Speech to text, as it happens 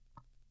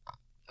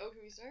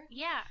start?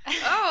 Yeah.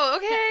 Oh,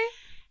 okay.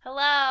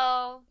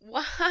 Hello.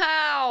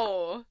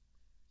 Wow.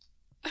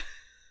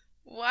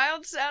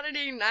 Wild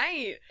Saturday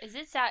night. Is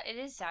it It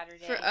is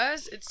Saturday. For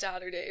us, it's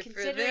Saturday.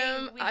 For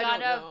them, we I got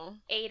don't up know.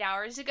 8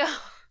 hours ago.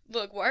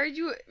 Look, why are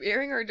you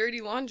airing our dirty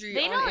laundry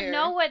They on don't air?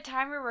 know what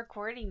time we're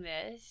recording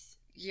this.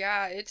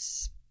 Yeah,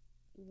 it's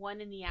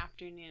 1 in the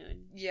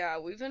afternoon. Yeah,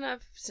 we've been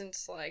up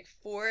since like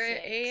 4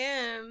 6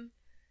 a.m.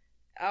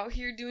 out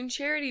here doing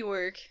charity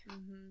work.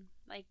 Mm-hmm.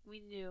 Like we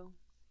do.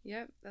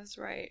 Yep, that's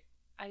right.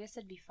 I guess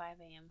it'd be 5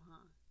 a.m.,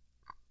 huh?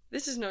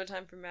 This is no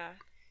time for math.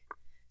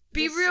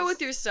 Be real with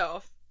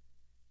yourself.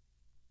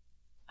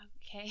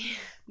 Okay.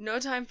 No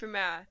time for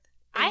math.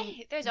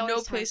 There's always no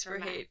time place for for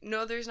math. hate.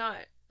 No, there's not.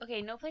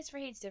 Okay, no place for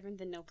hate's different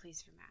than no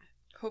place for math.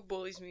 Hope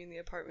bullies me in the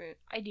apartment.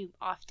 I do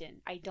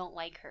often. I don't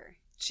like her.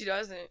 She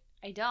doesn't.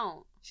 I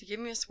don't. She gave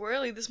me a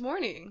swirly this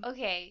morning.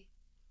 Okay.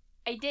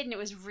 I did, and it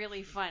was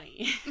really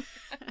funny.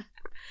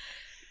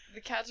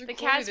 The cats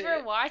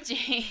were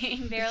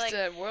watching. They were like,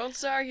 said, World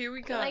Star, here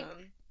we come. like,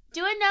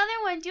 do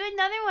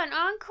another one,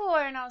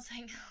 encore. And I was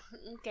like,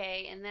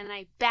 okay. And then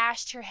I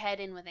bashed her head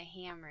in with a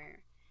hammer.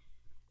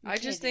 I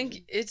just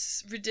think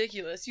it's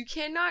ridiculous. You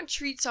cannot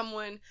treat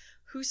someone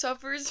who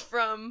suffers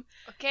from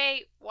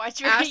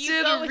watch where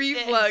you go with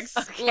reflux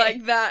this. Okay.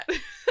 like that.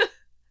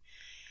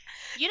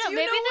 You know, Do you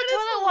maybe know the what it's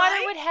toilet water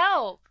like? would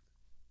help.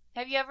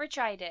 Have you ever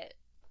tried it?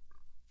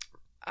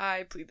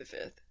 I plead the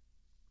fifth.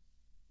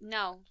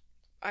 No.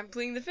 I'm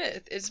pleading the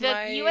fifth. It's The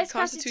my US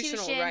constitutional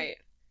Constitution- right.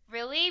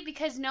 Really?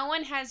 Because no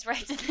one has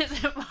rights in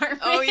this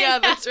apartment. Oh yeah,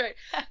 that's right.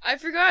 I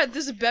forgot.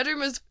 This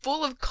bedroom is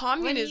full of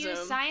communism. When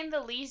you sign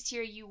the lease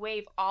here, you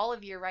waive all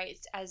of your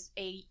rights as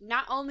a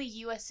not only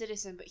U.S.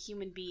 citizen, but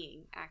human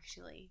being,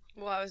 actually.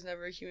 Well, I was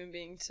never a human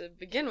being to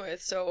begin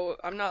with, so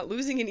I'm not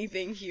losing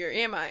anything here,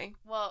 am I?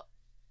 Well,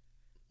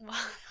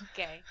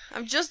 okay.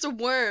 I'm just a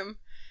worm.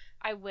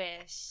 I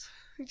wish.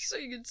 So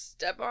you could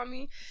step on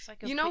me? So I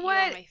could You know put what?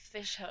 you on my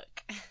fish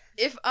hook.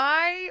 If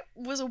I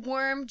was a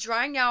worm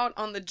drying out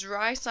on the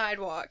dry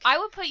sidewalk, I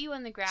would put you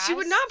in the grass. she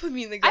would not put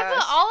me in the grass. I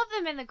put all of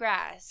them in the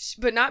grass.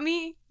 But not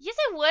me. Yes,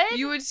 I would.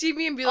 You would see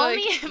me and be Only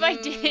like... if I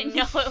didn't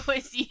know it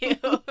was you.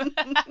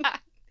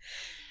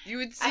 You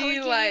would I see, would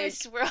give like... you a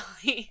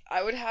swirly.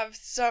 I would have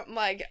some,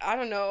 like, I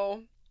don't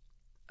know,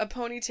 a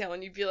ponytail,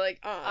 and you'd be like,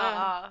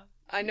 I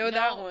know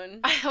that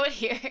one. I would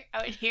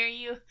hear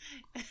you.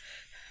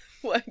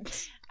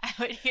 What? I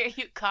would hear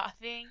you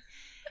coughing,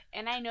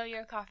 and I know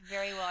your cough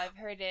very well. I've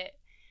heard it.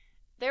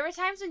 There were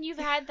times when you've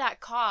had that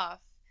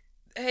cough.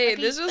 Hey,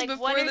 this was before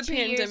 1 or the 2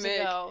 years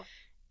pandemic. ago,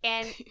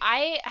 and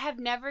I have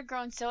never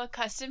grown so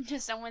accustomed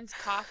to someone's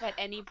cough at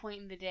any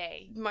point in the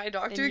day. My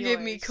doctor gave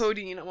me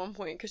codeine at one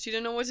point because she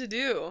didn't know what to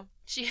do.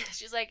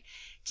 She's like,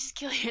 just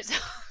kill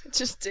yourself.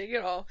 Just take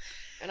it all.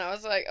 And I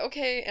was like,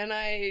 okay. And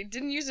I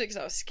didn't use it because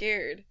I was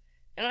scared.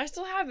 And I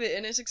still have it,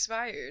 and it's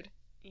expired.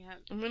 Yeah.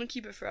 I'm going to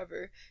keep it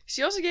forever.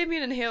 She also gave me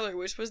an inhaler,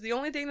 which was the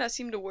only thing that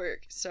seemed to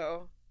work.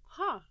 So.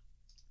 Huh.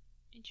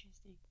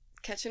 Interesting.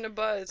 Catching a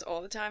buzz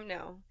all the time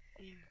now.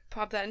 Yeah.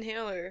 Pop that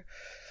inhaler.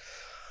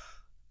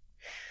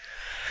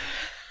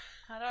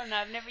 I don't know.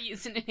 I've never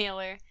used an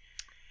inhaler.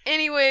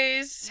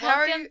 Anyways,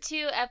 Welcome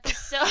to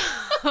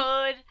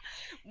episode...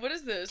 What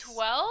is this?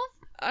 12?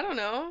 I don't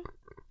know.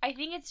 I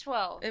think it's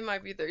 12. It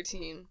might be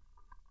 13.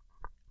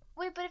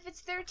 Wait, but if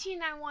it's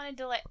 13, I wanted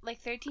to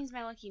like 13's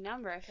my lucky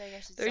number. I feel like I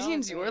should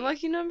 13's celebrate. your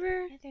lucky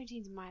number? Yeah,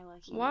 13's my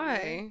lucky number.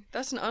 Why?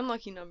 That's an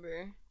unlucky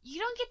number. You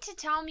don't get to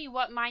tell me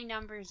what my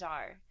numbers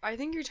are. I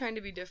think you're trying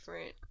to be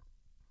different.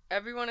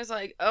 Everyone is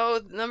like,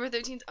 oh, number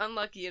 13's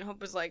unlucky, and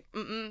Hope is like,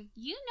 mm-mm.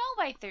 You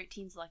know why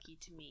 13's lucky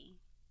to me.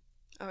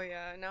 Oh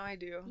yeah, now I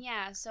do.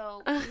 Yeah,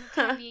 so you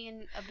kind of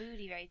being a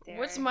booty right there.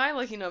 What's my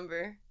lucky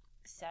number?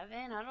 7?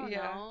 I don't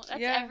Yeah. know.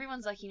 That's Yeah.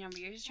 everyone's lucky number.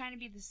 You're just trying to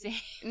be the same.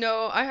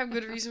 No, I have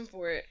good reason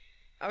for it.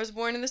 I was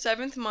born in the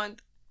 7th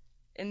month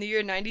in the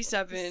year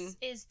 97. This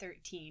is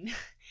 13.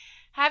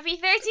 Happy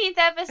 13th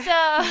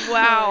episode!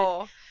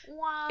 Wow.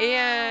 Wow.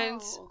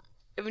 And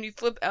when you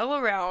flip L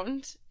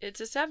around, it's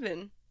a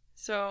 7.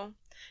 So,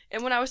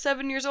 and when I was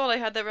 7 years old, I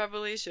had that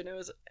revelation. It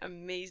was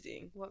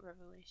amazing. What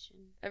revelation?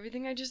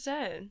 Everything I just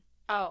said.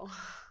 Oh.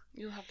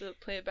 You'll have to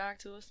play it back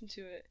to listen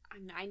to it.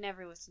 I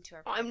never listen to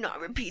our I'm not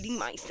podcasts. repeating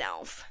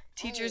myself.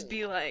 Teachers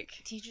be like...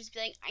 Teachers be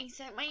like, I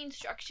sent my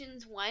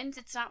instructions once.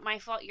 It's not my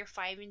fault you're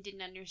 5 and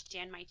didn't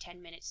understand my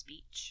 10-minute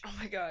speech. Oh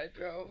my god,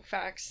 bro.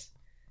 Facts.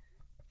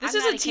 This I'm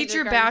is not a a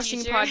teacher kindergarten bashing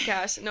teacher.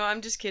 podcast. No,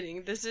 I'm just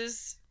kidding. This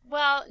is...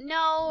 Well,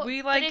 no,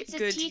 We like but it's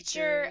good a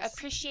teacher teachers.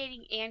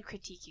 appreciating and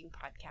critiquing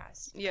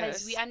podcast. Yes.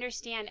 Because we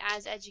understand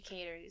as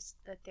educators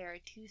that there are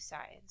two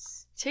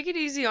sides. Take it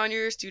easy on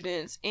your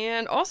students.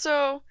 And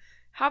also,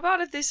 how about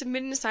if they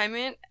submit an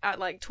assignment at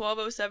like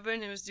 12:07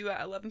 and it was due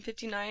at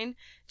 11:59?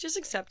 Just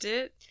accept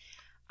it.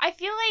 I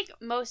feel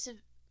like most of...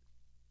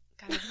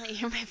 God, I can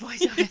hear my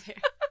voice over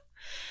there.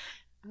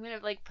 I'm going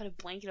to like put a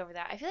blanket over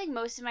that. I feel like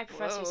most of my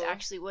professors Whoa.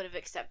 actually would have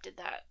accepted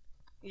that.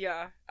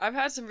 Yeah, I've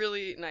had some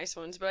really nice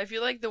ones, but I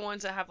feel like the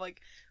ones that have like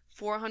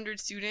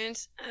 400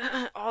 students,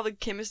 all the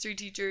chemistry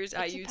teachers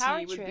at It's a power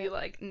UT would be trip.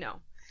 like,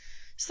 no.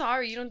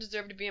 sorry, you don't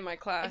deserve to be in my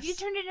class. If you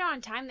turned it in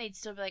on time, they'd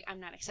still be like, I'm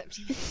not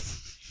accepting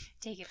this.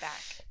 Take it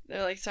back.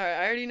 They're like, sorry,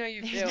 I already know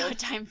you There's failed. no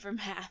time for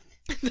math.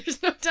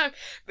 There's no time.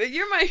 But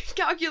you're my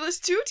calculus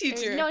 2 teacher.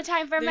 There's no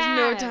time for There's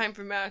math. no time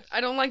for math. I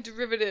don't like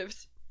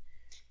derivatives.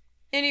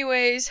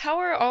 Anyways, how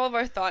are all of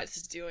our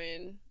thoughts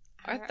doing?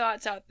 Our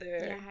thoughts out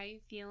there. Yeah, how you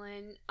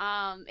feeling?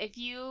 If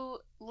you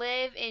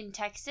live in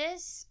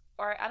Texas,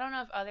 or I don't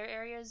know if other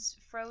areas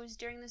froze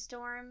during the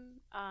storm.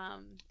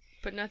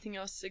 But nothing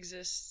else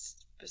exists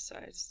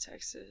besides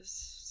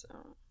Texas,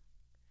 so.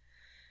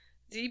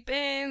 Deep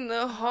in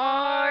the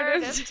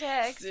heart of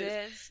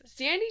Texas.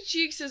 Sandy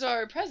Cheeks is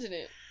our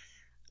president.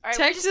 All right,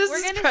 Texas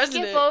we're gonna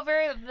president. skip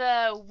over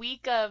the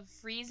week of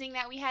freezing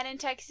that we had in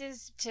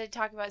Texas to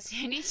talk about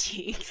Sandy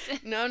Cheeks.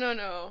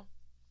 No.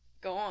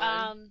 Go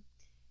on.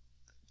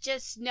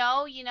 Just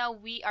know,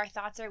 our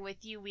thoughts are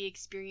with you. We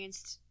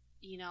experienced,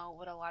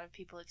 what a lot of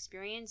people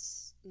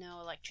experience.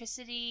 No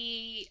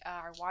electricity.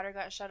 Our water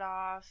got shut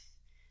off.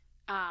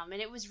 And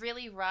it was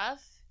really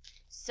rough.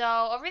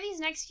 So over these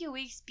next few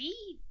weeks,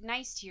 be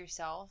nice to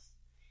yourself.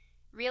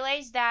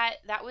 Realize that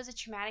that was a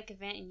traumatic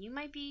event and you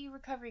might be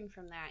recovering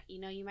from that.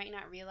 You might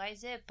not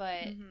realize it,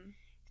 but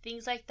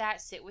things like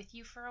that sit with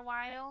you for a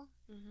while.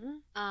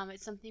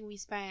 It's something we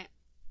spent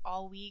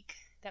all week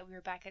that we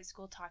were back at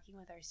school talking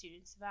with our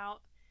students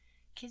about.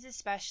 Kids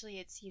especially,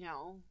 it's,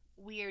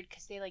 weird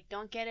because they,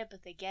 don't get it,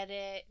 but they get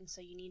it. And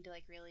so you need to,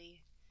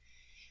 really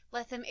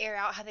let them air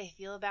out how they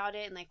feel about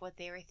it and, what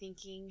they were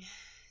thinking.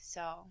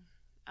 So,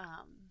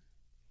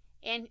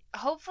 and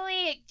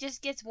hopefully it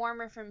just gets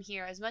warmer from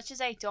here. As much as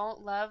I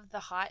don't love the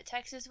hot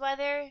Texas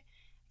weather, I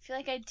feel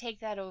like I'd take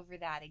that over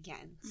that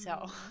again.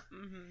 So,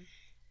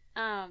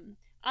 on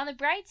the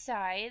bright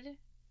side,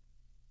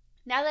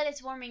 now that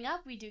it's warming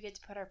up, we do get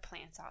to put our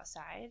plants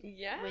outside.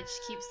 Yeah. Which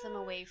keeps them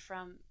away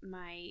from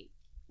my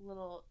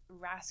little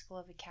rascal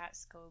of a cat,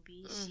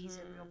 Scobie. She's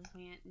a real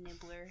plant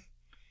nibbler.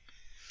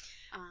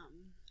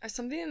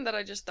 Something that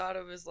I just thought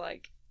of is,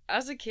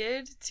 as a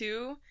kid,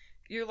 too,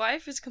 your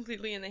life is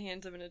completely in the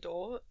hands of an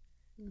adult.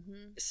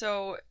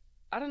 So,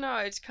 I don't know,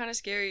 it's kind of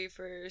scary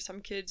for some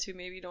kids who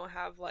maybe don't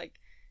have,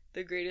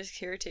 the greatest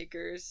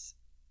caretakers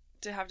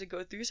to have to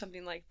go through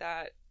something like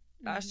that.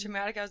 As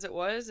traumatic as it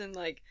was, and,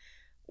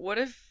 what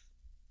if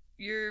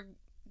your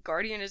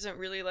guardian isn't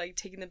really,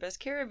 taking the best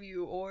care of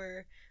you,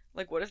 or,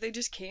 what if they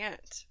just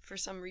can't for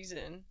some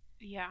reason?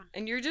 Yeah.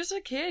 And you're just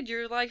a kid,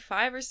 you're,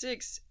 5 or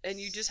 6, and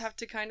you just have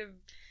to kind of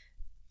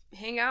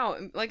hang out.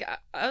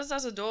 Us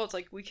as adults,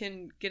 we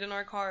can get in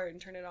our car and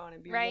turn it on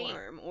and be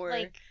warm,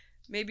 or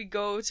maybe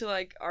go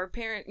to, our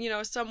parent,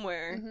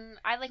 somewhere.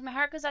 My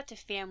heart goes out to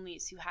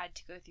families who had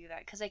to go through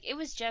that, because, it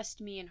was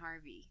just me and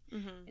Harvey.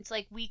 It's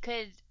we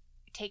could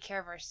take care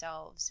of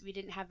ourselves. We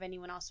didn't have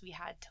anyone else we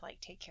had to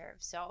take care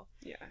of. So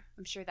yeah,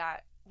 I'm sure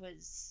that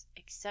was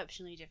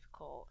exceptionally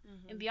difficult.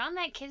 And beyond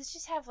that, kids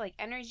just have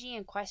energy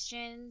and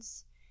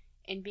questions,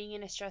 and being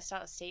in a stressed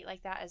out state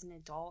like that as an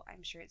adult,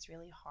 I'm sure it's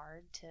really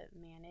hard to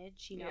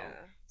manage.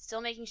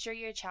 Still making sure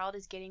your child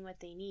is getting what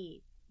they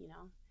need.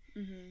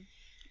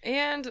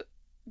 And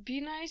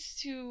be nice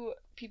to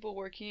people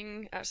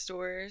working at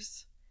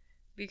stores,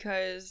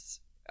 because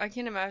I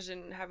can't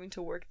imagine having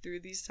to work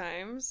through these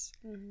times,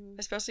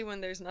 especially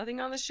when there's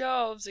nothing on the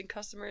shelves and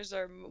customers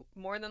are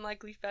more than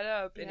likely fed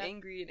up and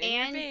angry and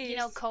in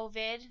your face.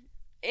 COVID.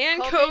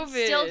 And COVID's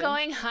COVID. still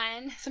going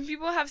on. Some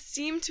people have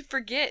seemed to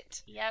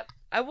forget. Yep.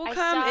 I will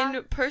come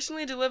and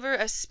personally deliver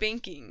a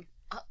spanking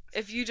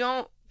if you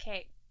don't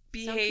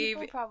behave.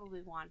 Some people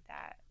probably want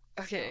that.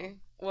 Okay.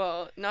 So.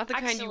 Well, not the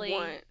kind you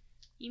want.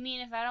 You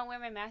mean if I don't wear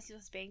my mask, you'll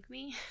spank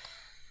me?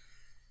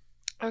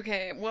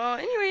 Okay, well,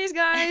 anyways,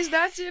 guys,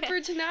 that's it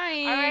for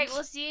tonight. All right,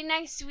 we'll see you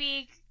next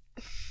week.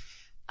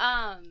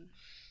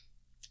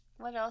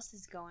 What else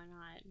is going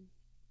on?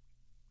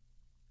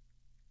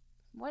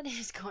 What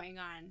is going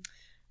on?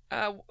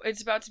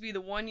 It's about to be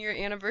the 1-year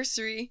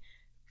anniversary.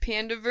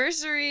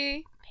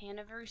 Pandaversary.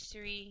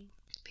 Paniversary.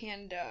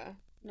 Panda.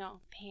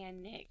 No,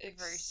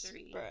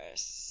 Panicversary.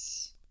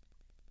 Express.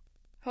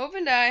 Hope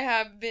and I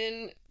have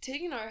been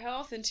taking our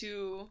health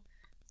to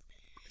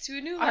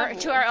a new level.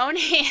 To our own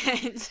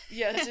hands.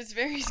 Yes, it's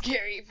very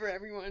scary for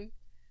everyone.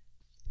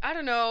 I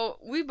don't know.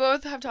 We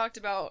both have talked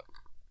about,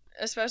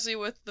 especially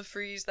with the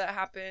freeze that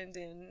happened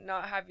and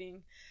not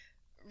having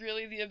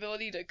really the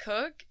ability to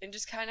cook and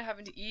just kind of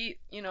having to eat,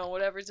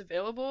 whatever's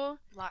available.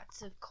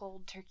 Lots of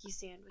cold turkey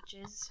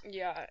sandwiches.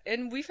 Yeah,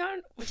 and we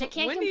found which I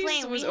can't Wendy's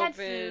complain. was we had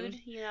open.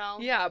 Food,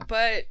 Yeah,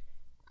 but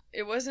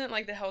it wasn't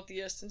the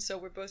healthiest, and so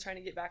we're both trying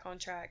to get back on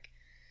track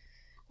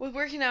with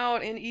working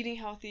out and eating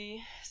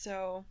healthy.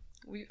 So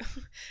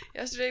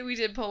yesterday we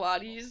did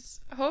Pilates.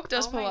 Hope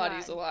does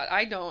Pilates a lot.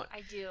 I don't.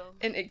 I do.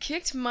 And it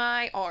kicked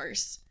my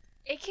arse.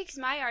 It kicks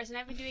my arse, and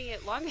I've been doing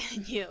it longer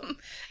than you.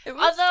 It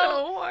was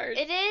so hard.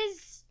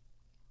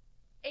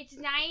 It's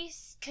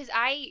nice, because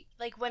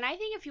when I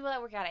think of people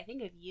that work out, I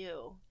think of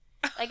you.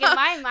 In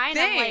my mind,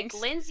 I'm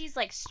Lindsay's,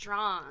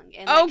 strong,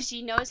 and,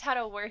 she knows how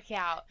to work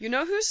out. You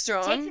know who's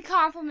strong? Take the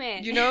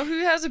compliment. You know who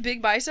has a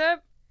big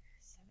bicep?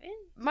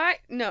 7?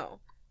 No.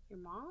 Your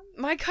mom?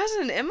 My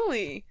cousin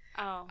Emily.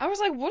 Oh. I was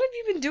like, what have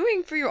you been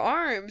doing for your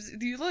arms?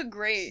 You look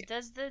great. She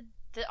does the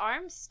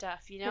arm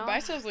stuff, you know? Her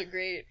biceps look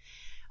great.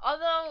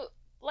 Although,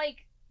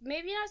 like,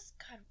 maybe not...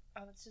 God,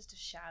 oh, it's just a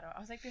shadow. I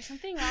was like, there's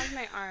something wrong with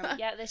my arm.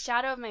 Yeah, the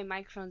shadow of my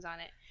microphone's on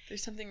it.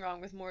 There's something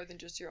wrong with more than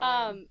just your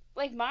arm.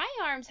 Like, my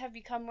arms have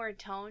become more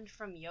toned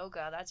from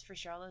yoga. That's for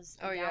sure. All those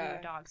downward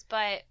dogs.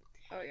 But...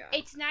 Oh, yeah.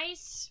 It's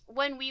nice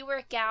when we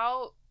work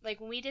out, like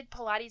when we did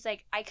Pilates,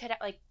 like I feel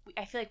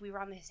like we were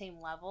on the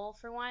same level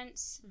for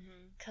once.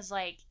 Because,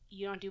 like,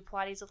 you don't do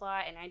Pilates a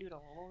lot and I do it a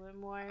little bit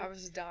more. I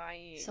was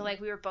dying. So,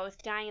 like, we were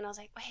both dying and I was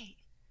like, wait,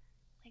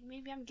 like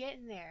maybe I'm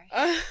getting there.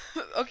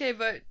 Okay,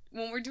 but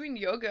when we're doing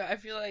yoga, I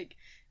feel like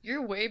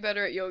you're way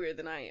better at yoga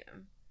than I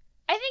am.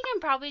 I think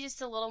I'm probably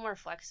just a little more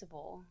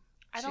flexible.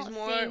 She's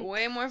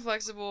way more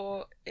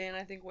flexible and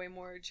I think way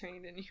more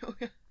trained in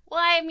yoga. Well,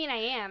 I mean, I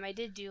am. I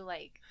did do,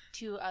 like,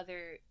 2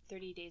 other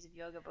 30 days of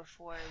yoga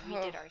before we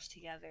did ours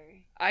together.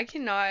 I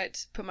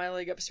cannot put my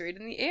leg up straight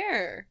in the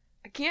air.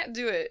 I can't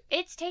do it.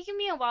 It's taken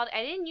me a while.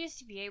 I didn't used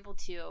to be able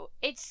to.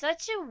 It's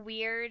such a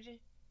weird...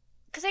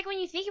 Because, like, when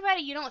you think about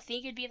it, you don't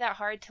think it'd be that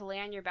hard to lay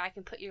on your back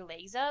and put your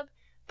legs up.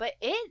 But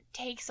it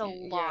takes a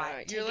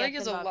lot to your get leg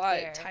is a them up lot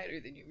there. tighter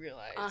than you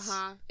realize.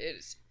 Uh-huh. It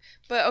is.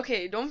 But,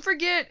 okay, don't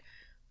forget...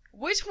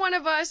 Which one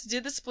of us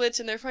did the splits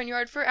in their front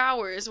yard for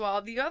hours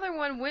while the other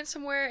one went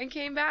somewhere and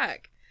came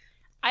back?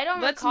 I don't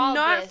Let's recall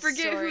not this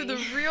forget story. who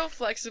the real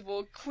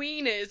flexible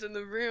queen is in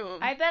the room.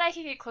 I bet I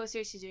can get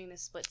closer to doing the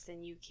splits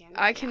than you can.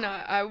 I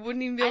cannot. I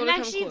wouldn't even be able to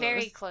come close. I'm actually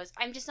very close.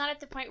 I'm just not at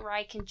the point where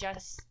I can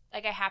just...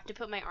 Like, I have to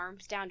put my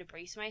arms down to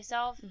brace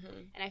myself.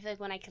 And I feel like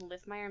when I can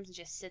lift my arms and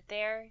just sit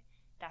there,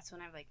 that's when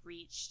I've, like,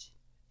 reached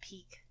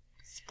peak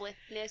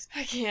splitness.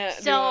 I can't.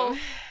 So,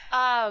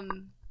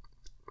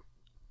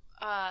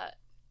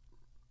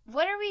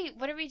 what are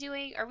we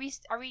doing?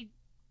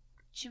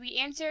 Should we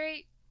answer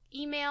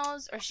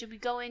emails or should we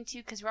go into,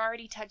 because we're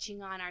already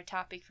touching on our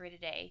topic for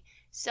today.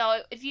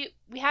 So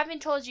we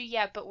haven't told you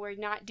yet, but we're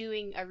not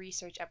doing a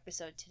research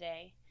episode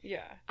today.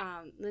 Yeah.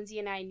 Lindsay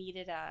and I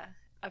needed a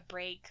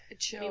break. A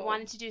chill. We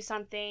wanted to do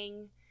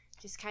something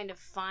just kind of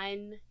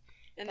fun.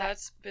 And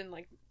that's been,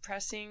 like,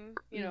 pressing,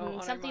 you know,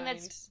 on something our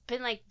minds. that's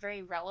been, like,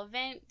 very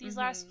relevant these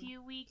last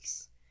few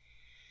weeks.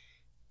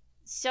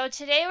 So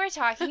today we're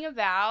talking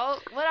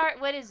about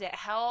what is it?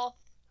 Health.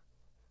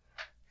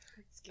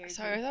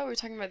 Sorry, I thought we were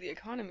talking about the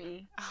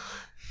economy.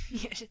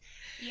 Yeah,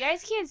 you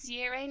guys can't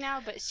see it right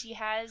now, but she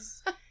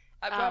has.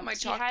 I brought my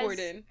chalkboard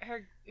in.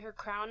 Her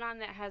crown on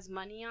that has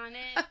money on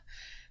it.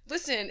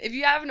 Listen, if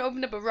you haven't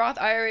opened up a Roth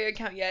IRA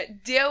account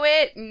yet, do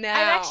it now.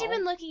 I've actually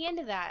been looking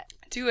into that.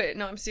 Do it.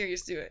 No, I'm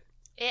serious. Do it.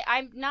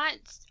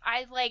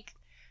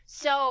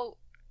 So,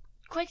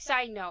 quick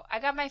side note. I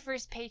got my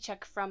first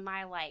paycheck from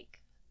my, like,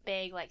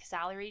 big, like,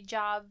 salary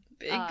job.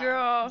 Big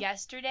girl.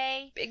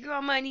 Yesterday. Big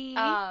girl money.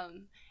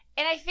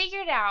 And I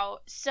figured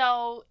out,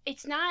 so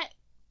it's not...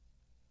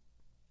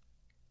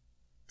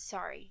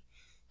 Sorry.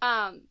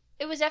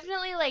 It was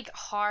definitely, like,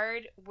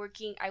 hard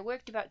working. I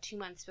worked about 2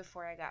 months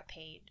before I got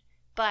paid.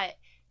 But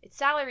it's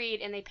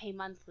salaried and they pay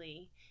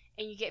monthly.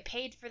 And you get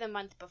paid for the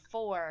month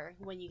before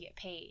when you get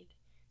paid.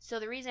 So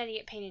the reason I didn't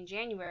get paid in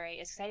January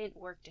is because I didn't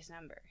work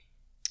December.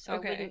 So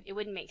it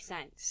wouldn't make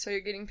sense. So you're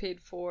getting paid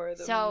for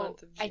the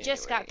month of January. I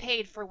just got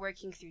paid for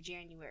working through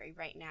January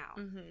right now.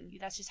 Mm-hmm.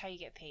 That's just how you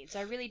get paid. So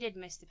I really did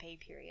miss the pay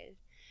period.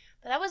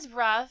 But that was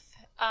rough.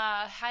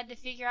 Had to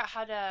figure out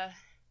how to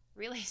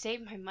really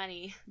save my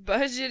money.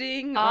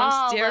 Budgeting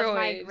on steroids. All of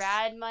my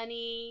grad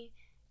money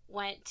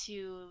went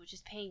to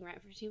just paying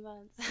rent for 2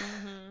 months.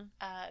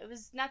 Mm-hmm. It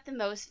was not the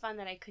most fun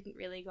that I couldn't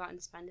really go out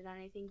and spend it on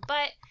anything.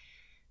 But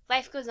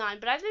life goes on.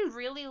 But I've been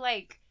really,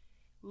 like,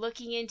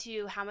 looking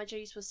into how much are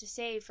you supposed to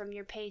save from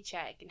your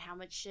paycheck and how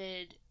much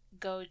should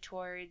go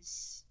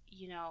towards,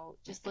 you know,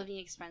 just living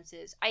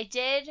expenses.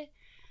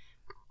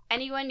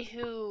 Anyone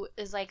who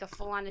is, like, a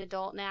full-on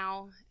adult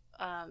now,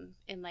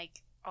 and,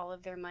 like, all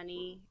of their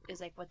money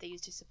is, like, what they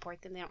use to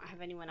support them. They don't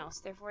have anyone else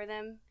there for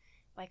them,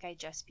 like I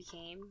just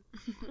became.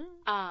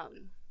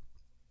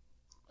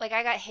 Like,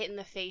 I got hit in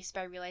the face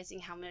by realizing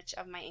how much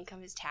of my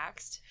income is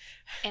taxed.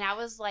 And I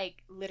was,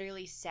 like,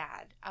 literally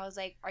sad. I was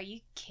like, are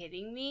you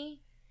kidding me?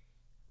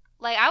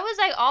 Like, I was,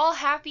 like, all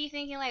happy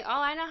thinking, like,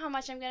 oh, I know how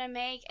much I'm going to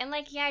make. And,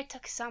 like, yeah, I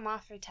took some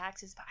off for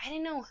taxes, but I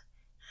didn't know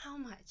how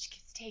much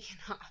gets taken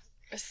off.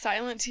 A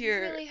silent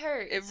tear. It really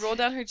hurt. It rolled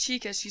down her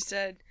cheek as she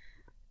said,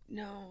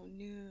 no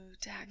new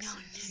taxes. No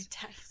new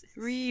taxes.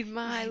 Read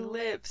my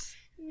lips.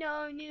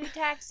 No new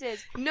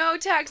taxes. No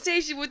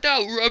taxation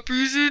without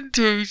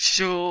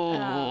representation.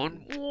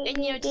 And,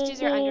 you know,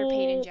 teachers are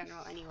underpaid in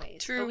general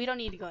anyways. True. But we don't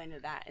need to go into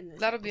that in this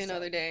That'll be episode.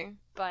 another day.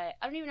 But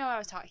I don't even know why I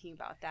was talking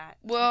about that.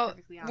 Well,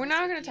 we're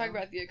not going to talk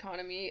about the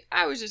economy.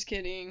 I was just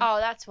kidding. Oh,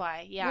 that's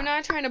why. Yeah. We're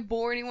not trying to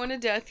bore anyone to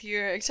death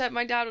here, except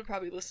my dad would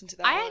probably listen to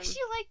that I one.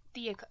 actually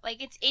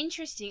like it's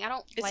interesting. I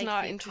don't it's like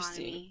not the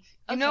interesting. economy.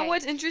 You know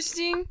what's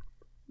interesting?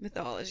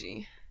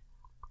 Mythology.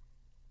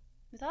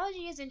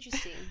 Mythology is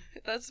interesting.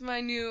 That's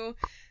my new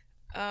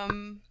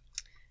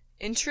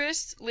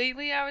interest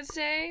lately, I would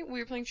say. We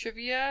were playing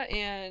trivia,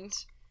 and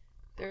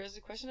there was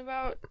a question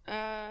about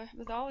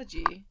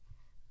mythology.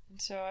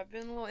 And so I've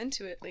been a little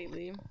into it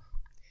lately.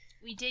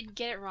 We did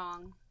get it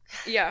wrong.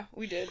 Yeah,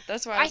 we did.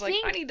 That's why I was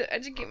I need to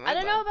educate myself. I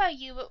don't know about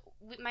you,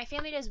 but my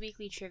family does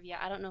weekly trivia.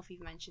 I don't know if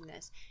we've mentioned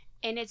this.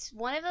 And it's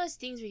one of those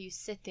things where you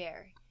sit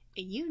there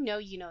and you know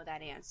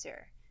that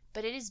answer.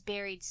 But it is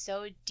buried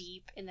so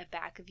deep in the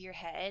back of your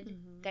head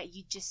that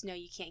you just know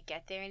you can't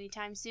get there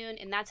anytime soon.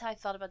 And that's how I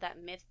felt about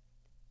that myth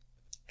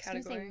category. I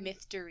was going to say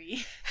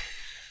mystery.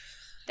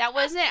 I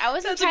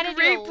wasn't trying to do a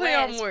great play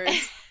on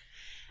words.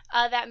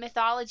 That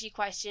mythology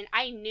question,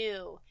 I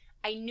knew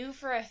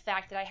for a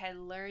fact that I had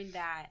learned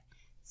that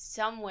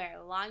somewhere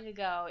long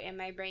ago, and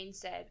my brain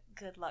said,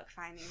 good luck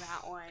finding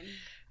that one.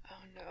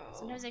 Oh no.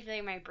 Sometimes I feel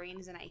like my brain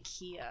is an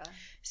IKEA.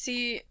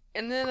 See,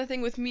 and then the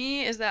thing with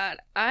me is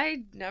that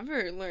I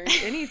never learned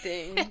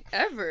anything,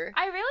 ever.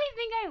 I really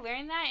think I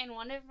learned that in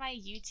one of my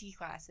UT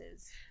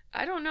classes.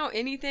 I don't know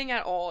anything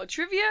at all.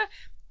 Trivia,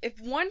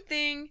 if one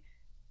thing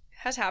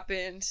has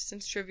happened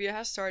since trivia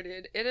has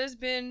started, it has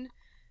been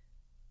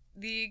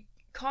the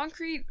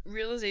concrete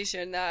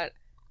realization that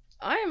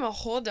I am a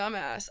whole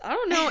dumbass. I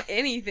don't know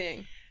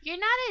anything. You're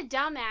not a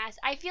dumbass.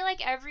 I feel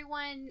like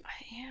everyone...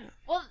 I am.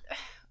 Well,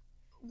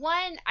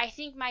 one, I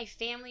think my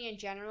family in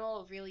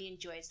general really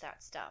enjoys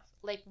that stuff.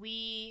 Like,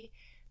 we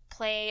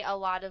play a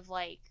lot of,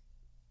 like,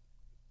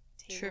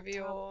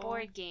 trivial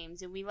board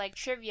games, and we like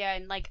trivia,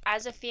 and, like,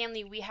 as a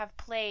family, we have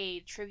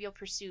played Trivial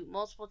Pursuit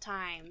multiple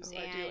times. Oh,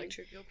 and I do like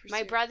Trivial Pursuit.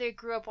 My brother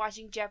grew up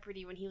watching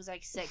Jeopardy when he was,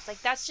 like, 6.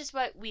 Like, that's just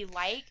what we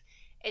like.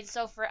 And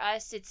so for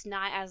us, it's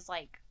not as,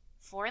 like,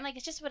 foreign. Like,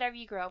 it's just whatever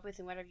you grow up with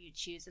and whatever you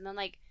choose. And then,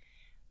 like,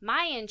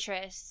 my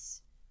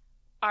interests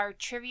are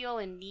trivial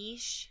and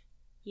niche,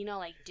 you know,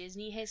 like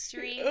Disney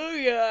history. Oh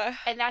yeah.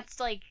 And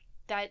that's like,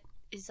 that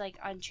is like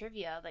on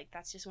trivia. Like,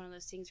 that's just one of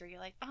those things where you're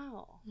like,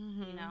 oh,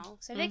 you know.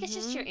 So I think it's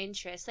just your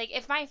interest. Like,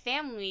 if my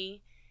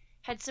family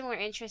had similar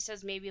interests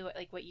as maybe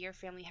like what your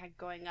family had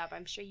growing up,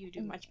 I'm sure you'd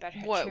do much better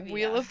at trivia.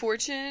 Wheel of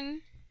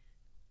Fortune?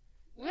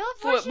 Wheel of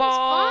Fortune's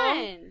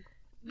fun.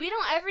 We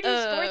don't ever do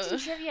sports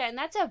and trivia, and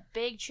that's a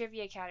big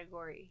trivia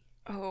category.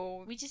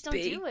 Oh, we just don't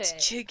do it.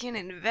 Chicken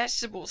and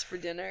vegetables for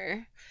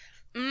dinner.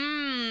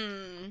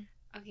 Mmm.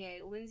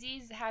 Okay,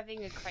 Lindsay's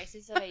having a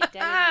crisis of identity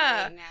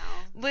right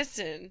now.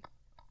 Listen,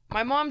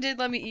 my mom did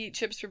let me eat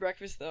chips for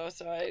breakfast though,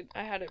 so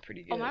I had it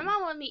pretty good. Oh, my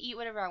mom let me eat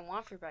whatever I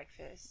want for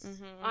breakfast.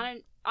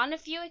 On a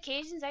few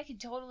occasions, I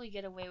could totally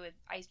get away with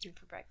ice cream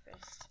for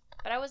breakfast,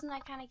 but I wasn't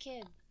that kind of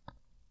kid.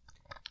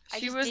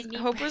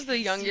 Hope was the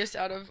youngest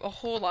out of a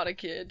whole lot of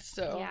kids,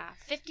 so. Yeah,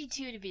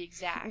 52 to be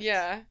exact.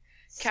 Yeah.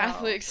 So,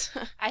 Catholics.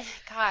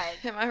 God.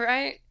 Am I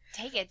right?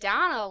 Take it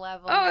down a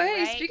level. Oh,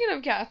 hey, right? Speaking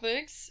of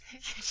Catholics.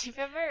 Do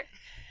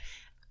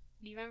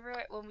you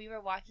remember when we were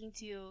walking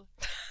to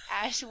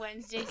Ash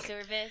Wednesday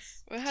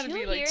service? It had to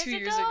be like 2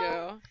 years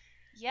ago.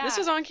 Yeah. This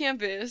was on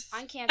campus.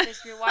 On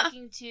campus. We were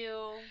walking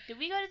to... Did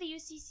we go to the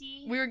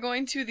UCC? We were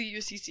going to the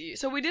UCC.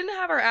 So we didn't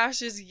have our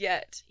ashes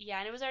yet. Yeah,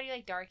 and it was already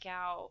like dark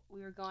out.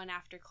 We were going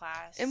after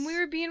class. And we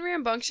were being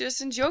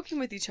rambunctious and joking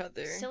with each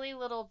other. Silly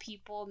little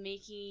people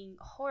making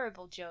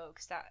horrible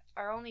jokes that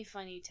are only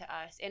funny to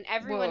us and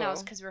everyone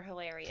else because we're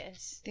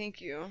hilarious.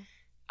 Thank you.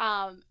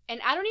 And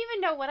I don't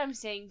even know what I'm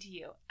saying to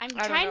you. I'm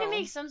trying to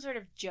make some sort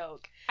of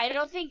joke. I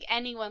don't think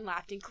anyone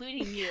laughed,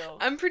 including you.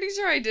 I'm pretty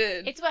sure I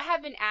did. It's what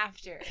happened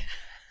after.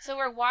 So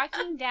we're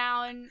walking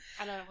down,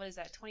 I don't know, what is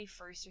that,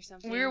 21st or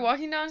something? We were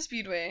walking down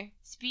Speedway.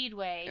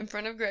 In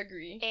front of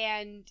Gregory.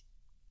 And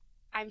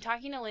I'm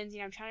talking to Lindsay,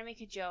 and I'm trying to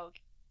make a joke,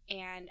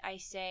 and I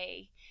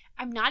say,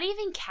 I'm not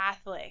even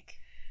Catholic,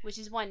 which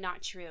is, 1,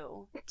 not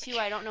true. 2,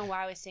 I don't know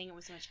why I was saying it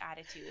with so much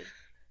attitude.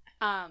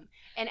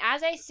 And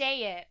as I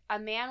say it, a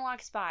man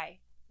walks by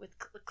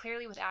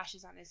clearly with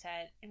ashes on his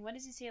head. And what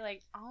does he say?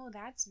 Like, oh,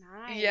 that's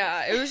nice.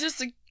 Yeah, it was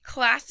just a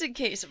classic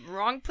case of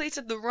wrong place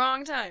at the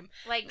wrong time.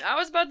 Like, I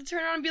was about to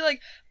turn around and be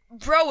like,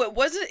 bro, it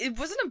wasn't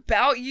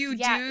about you,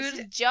 dude. It's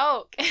a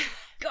joke.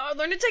 God,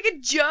 learn to take a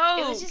joke.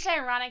 It was just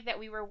ironic that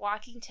we were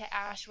walking to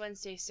Ash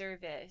Wednesday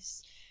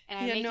service. And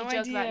I make a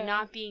joke about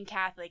not being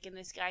Catholic. And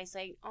this guy's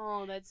like,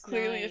 oh, that's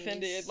clearly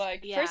offended.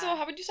 Like, first of all,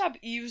 how about you stop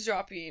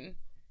eavesdropping?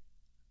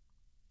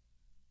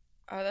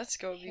 Oh, that's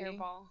Scobie.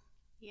 Hairball.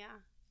 Yeah.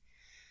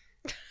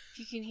 If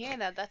you can hear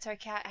that, that's our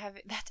cat.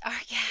 That's our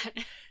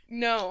cat.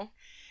 No.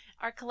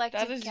 Our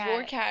collective cat. That is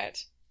your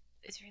cat.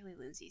 It's really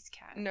Lindsay's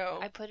cat. No.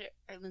 I put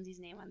Lindsay's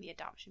name on the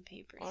adoption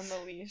papers. On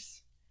the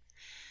lease.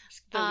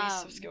 The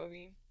lease of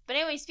Scobie. But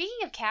anyway,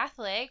 speaking of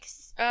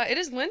Catholics. It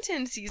is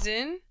Lenten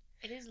season.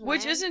 It is Lent.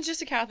 Which isn't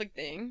just a Catholic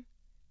thing.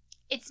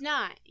 It's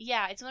not.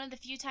 Yeah, it's one of the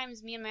few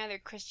times me and my other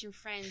Christian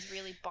friends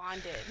really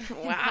bonded.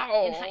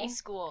 Wow. In high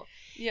school.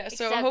 Yeah,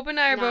 so Hope and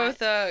I are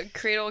both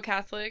cradle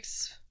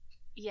Catholics.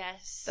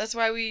 Yes. That's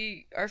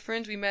why our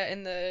friends we met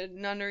in the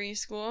nunnery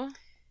school.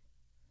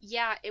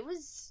 Yeah,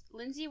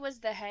 Lindsay was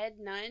the head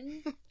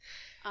nun.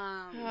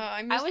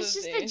 I was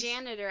just the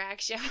janitor,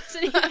 actually. I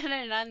wasn't even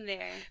a nun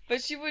there.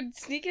 But she would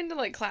sneak into,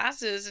 like,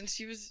 classes, and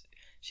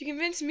she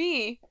convinced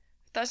me.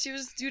 Thought she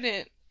was a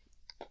student.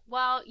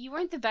 Well, you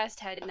weren't the best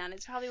head nun.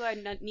 It's probably why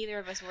neither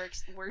of us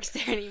works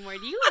there anymore.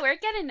 Do you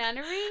work at a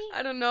nunnery?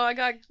 I don't know. I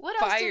got What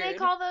fired. else do they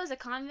call those? A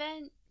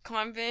convent?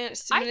 Convent,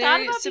 seminary. I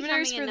thought about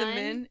seminaries becoming for a nun.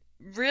 the men.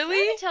 Really?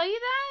 Did I tell you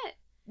that?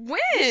 When?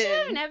 We should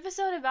have an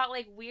episode about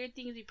like weird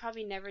things we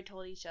probably never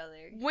told each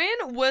other.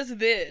 When was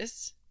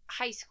this?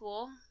 High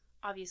school,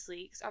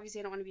 obviously, because obviously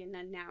I don't want to be a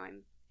nun now.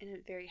 I'm in a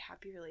very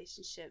happy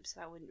relationship, so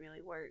that wouldn't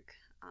really work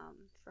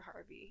for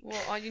Harvey.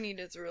 Well, all you need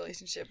is a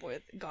relationship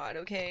with God,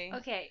 okay?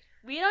 Okay,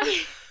 we don't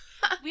need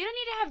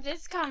to have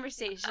this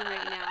conversation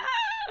right now.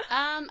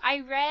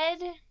 I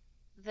read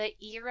The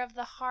Ear of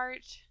the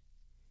Heart.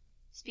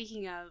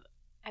 Speaking of,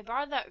 I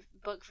borrowed that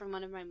book from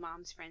one of my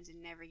mom's friends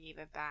and never gave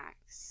it back,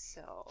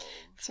 so...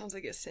 Sounds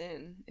like a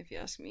sin, if you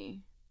ask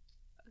me.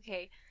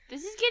 Okay,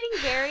 this is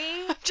getting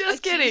very I'm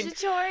just kidding.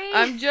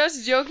 I'm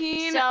just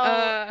joking.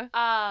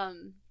 So,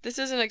 this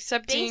is an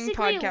accepting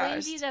basically, podcast.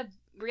 Lindsay's a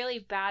really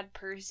bad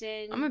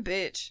person. I'm a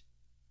bitch.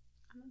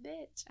 I'm a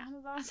bitch. I'm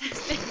a boss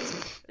ass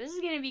bitch. This is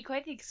gonna be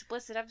quite the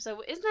explicit episode.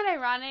 Isn't that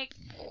ironic?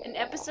 An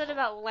episode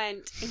about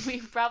Lent, and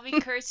we've probably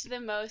cursed the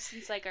most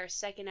since like our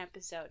second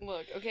episode.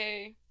 Look,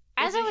 okay.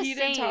 As I was heated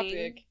saying,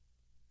 topic.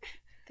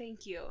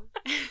 Thank you.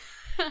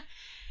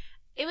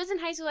 It was in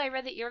high school I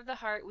read The Ear of the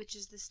Heart, which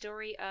is the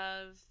story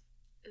of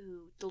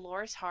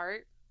Dolores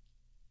Hart.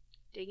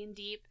 Digging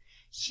deep.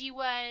 She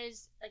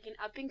was like an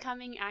up and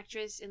coming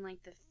actress in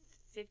like the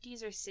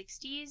 50s or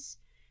 60s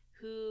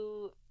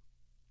who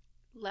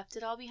left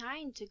it all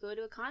behind to go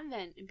to a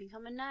convent and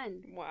become a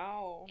nun.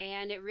 Wow.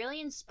 And it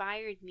really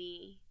inspired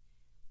me.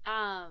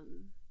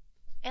 And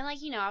like,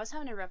 I was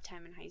having a rough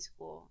time in high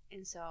school,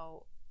 and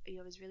so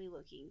I was really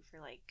looking for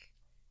like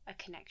a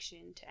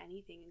connection to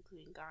anything,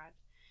 including God.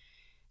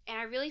 And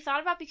I really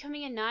thought about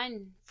becoming a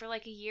nun for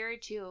like a year or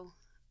two.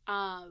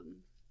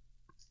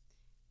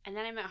 And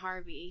then I met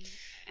Harvey,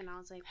 and I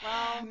was like,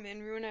 well...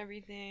 Men ruin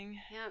everything.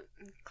 Yeah,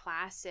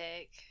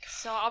 classic.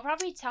 So I'll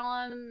probably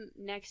tell him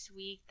next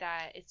week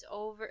that it's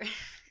over.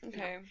 Okay.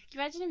 Can you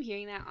imagine him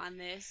hearing that on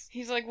this?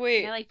 He's like,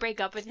 wait. And I like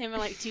break up with him in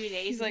like 2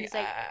 days. He's like,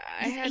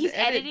 I had he's to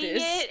edit editing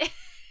this. it.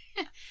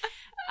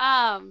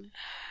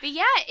 But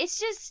yeah, it's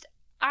just,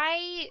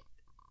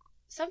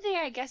 something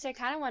I guess I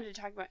kind of wanted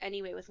to talk about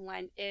anyway with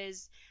Lent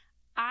is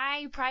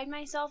I pride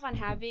myself on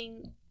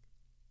having...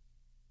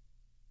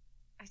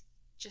 I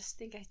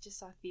just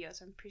saw Theo,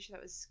 so I'm pretty sure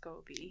that was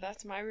Scobie.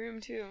 That's my room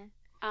too.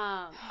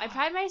 I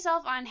pride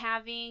myself on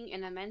having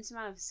an immense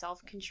amount of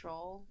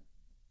self-control.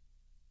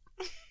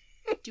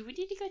 Do we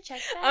need to go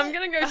check that? I'm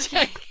gonna go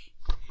check.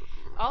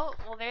 Oh,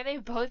 well, there they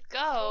both go.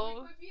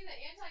 Scobie would be the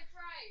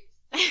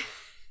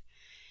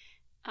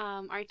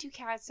Antichrist. Our two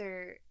cats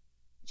are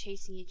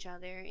chasing each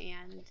other,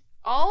 and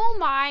oh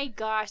my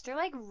gosh, they're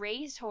like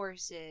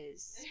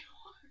racehorses.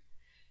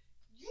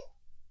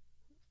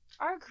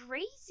 Are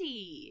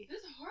crazy.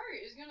 This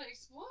heart is gonna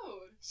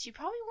explode. She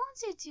probably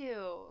wants it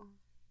to.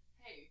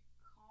 Hey,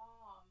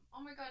 calm.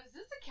 Oh my god, is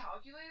this a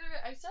calculator?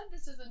 I said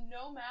this is a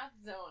no math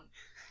zone.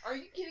 Are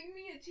you kidding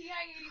me? A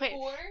TI-84?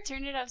 Wait,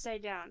 turn it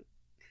upside down.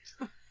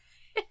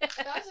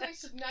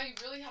 That's now you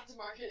really have to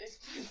mark it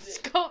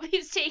explicit.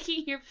 Scobie's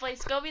taking your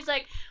place. Scobie's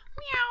like,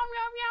 meow,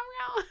 meow, meow,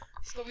 meow.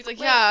 Scobie's like,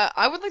 Wait. yeah,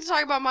 I would like to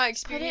talk about my Put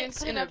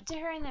experience it up to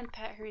her and then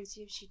pet her and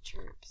see if she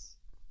chirps.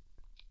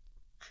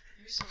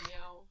 Here's some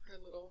meow, her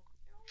little...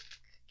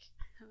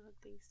 I don't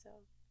think so.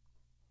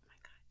 Oh my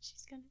god,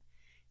 she's gonna...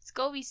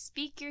 Scobie,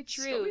 speak your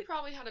truth. Scobie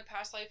probably had a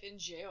past life in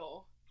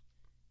jail.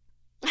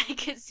 I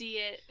could see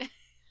it. Can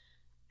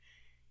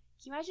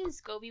you imagine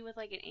Scobie with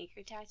like an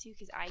anchor tattoo?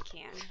 Because I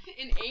can.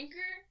 An anchor?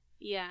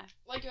 Yeah.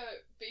 Like a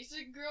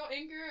basic girl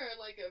anchor or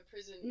like a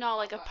prison? No,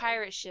 like a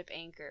pirate ship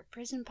anchor.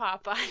 Prison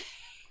Popeye.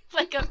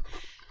 Like a...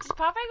 Does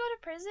Popeye go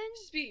to prison?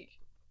 Speak.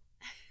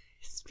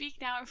 Speak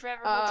now and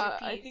forever hold your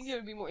peace. I think it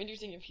would be more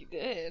interesting if he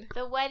did.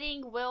 The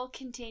wedding will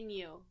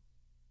continue.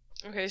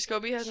 Okay,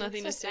 Scobie has She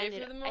nothing to looks say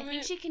offended. for the moment. I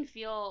think she can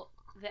feel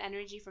the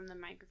energy from the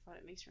microphone.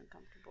 It makes her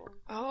uncomfortable.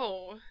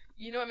 Oh,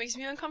 you know what makes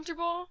me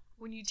uncomfortable?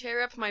 When you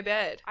tear up my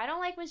bed. I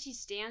don't like when she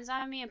stands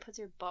on me and puts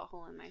her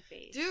butthole in my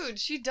face. Dude,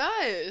 she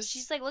does.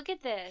 She's like, look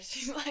at this.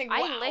 She's like, wow.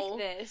 I lick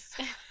this.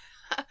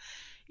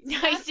 No,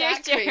 Not it's your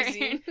that turn.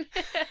 crazy.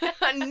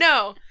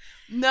 No.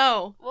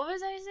 What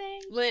was I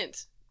saying?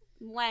 Lent.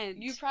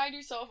 You pride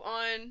yourself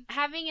on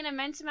having an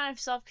immense amount of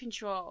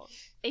self-control.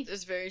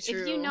 That's very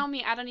true. If you know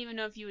me, I don't even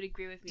know if you would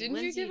agree with me. Didn't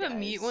Lindsay you give does. a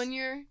meat one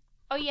year?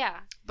 Oh,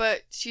 yeah.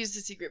 But she's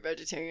a secret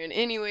vegetarian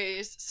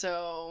anyways,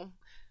 so...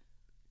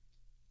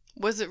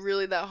 Was it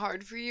really that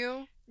hard for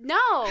you?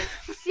 No!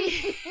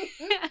 See,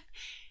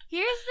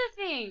 here's the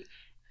thing.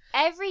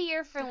 Every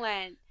year for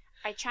Lent,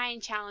 I try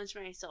and challenge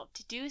myself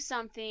to do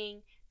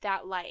something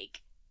that,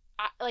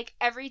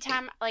 every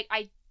time,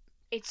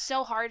 it's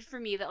so hard for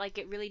me that,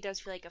 it really does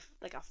feel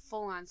like a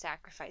full-on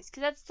sacrifice.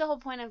 Because that's the whole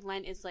point of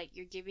Lent is,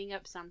 you're giving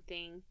up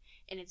something,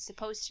 and it's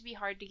supposed to be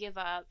hard to give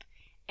up.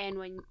 And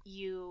when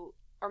you,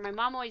 or my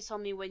mom always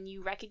told me, when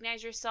you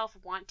recognize yourself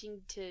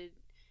wanting to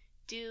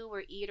do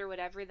or eat or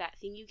whatever, that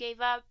thing you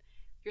gave up,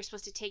 you're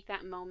supposed to take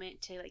that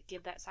moment to,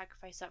 give that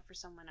sacrifice up for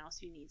someone else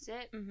who needs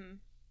it.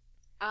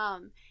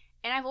 Mm-hmm.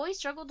 And I've always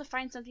struggled to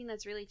find something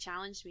that's really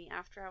challenged me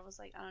after I was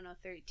like, I don't know,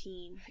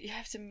 13. You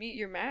have to meet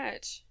your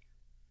match.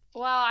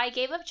 Well, I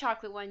gave up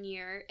chocolate one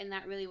year, and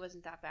that really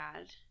wasn't that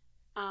bad.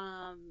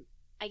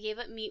 I gave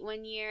up meat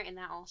one year, and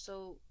that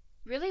also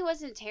really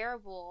wasn't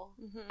terrible.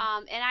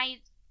 And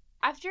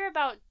after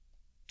about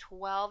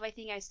 12, I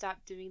think I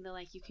stopped doing the,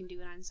 like, you can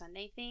do it on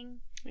Sunday thing.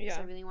 Yeah.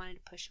 So I really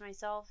wanted to push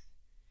myself.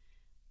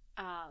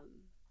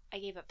 I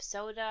gave up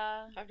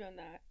soda. I've done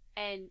that.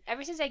 And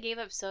ever since I gave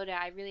up soda,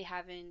 I really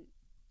haven't.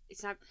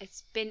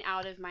 It's been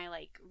out of my,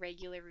 like,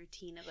 regular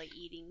routine of, like,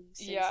 eating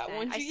since then.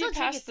 Once you get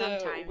past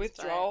the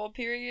withdrawal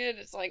period,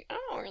 it's like, I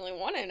don't really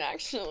want it,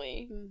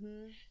 actually.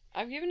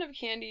 I've given up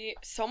candy.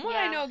 Someone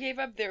I know gave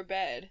up their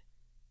bed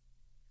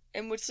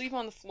and would sleep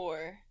on the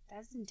floor.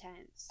 That's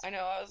intense. I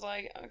know. I was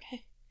like,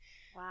 okay.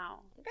 Wow.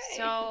 Okay.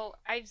 So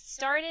I've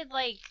started,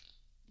 like,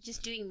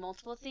 just doing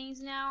multiple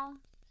things now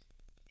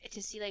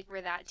to see, like,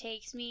 where that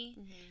takes me.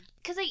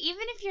 Because, like,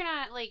 even if you're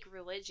not, like,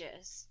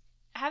 religious,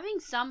 having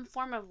some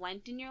form of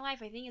Lent in your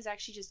life, I think, is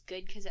actually just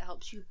good because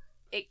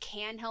it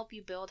can help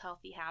you build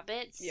healthy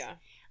habits. Yeah.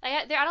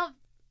 Like,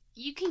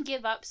 you can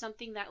give up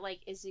something that,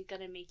 like, isn't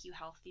going to make you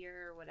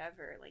healthier or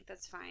whatever. Like,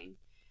 that's fine.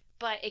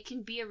 But it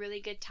can be a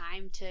really good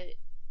time to,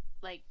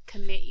 like,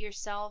 commit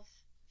yourself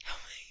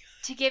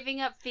to giving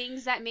up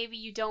things that maybe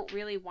you don't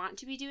really want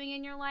to be doing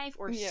in your life,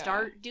 or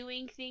start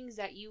doing things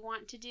that you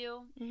want to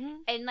do.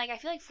 And, like, I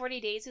feel like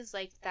 40 days is,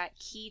 like, that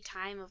key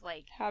time of,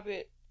 like,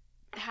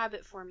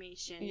 habit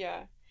formation.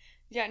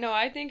 Yeah, no,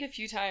 I think a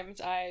few times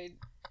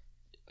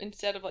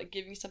instead of, like,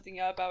 giving something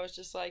up, I was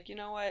just like, you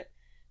know what,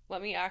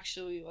 let me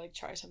actually, like,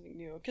 try something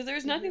new. Because there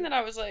was nothing that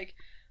I was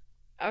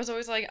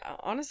always like,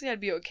 honestly,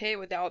 I'd be okay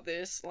without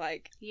this.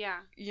 Like,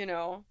 you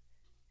know,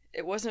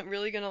 it wasn't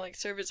really gonna, like,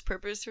 serve its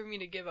purpose for me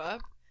to give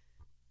up.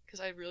 Because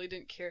I really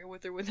didn't care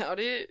with or without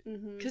it.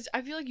 Because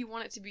I feel like you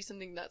want it to be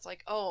something that's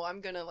like, oh, I'm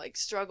gonna, like,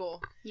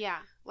 struggle. Yeah.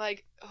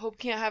 Like, Hope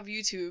can't have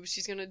YouTube.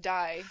 She's gonna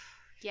die.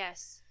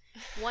 Yes.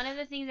 One of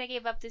the things I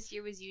gave up this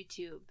year was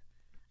YouTube.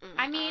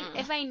 I mean,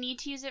 if I need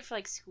to use it for,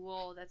 like,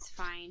 school, that's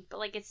fine. But,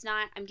 like, it's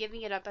not, I'm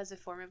giving it up as a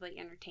form of, like,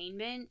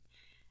 entertainment.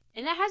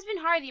 And that has been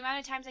hard. The amount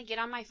of times I get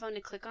on my phone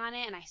to click on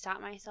it and I stop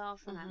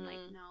myself and I'm like,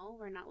 no,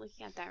 we're not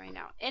looking at that right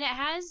now. And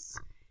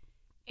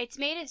it's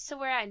made it so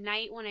where at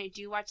night when I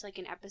do watch, like,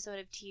 an episode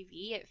of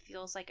TV, it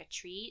feels like a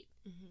treat.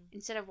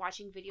 Instead of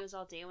watching videos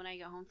all day when I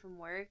get home from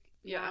work.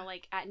 Yeah. Now,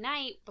 like, at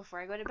night, before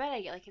I go to bed,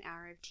 I get, like, an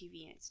hour of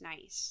TV, and it's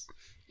nice.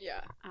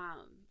 Yeah.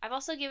 I've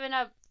also given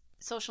up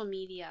social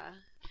media.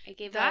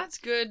 That's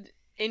good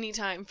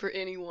anytime for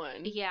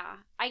anyone. Yeah.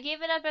 I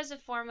gave it up as a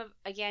form of,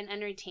 again,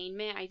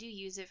 entertainment. I do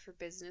use it for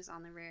business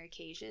on the rare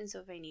occasion, so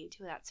if I need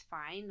to, that's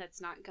fine. That's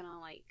not gonna,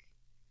 like,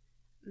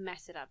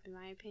 mess it up, in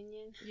my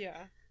opinion. Yeah.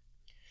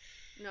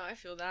 No, I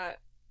feel that.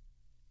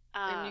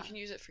 And you can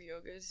use it for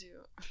yoga,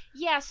 too.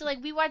 Yeah, so, like,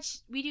 we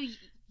do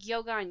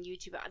yoga on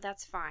YouTube.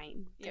 That's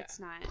fine. That's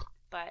not,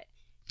 but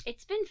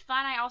it's been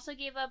fun. I also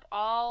gave up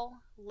all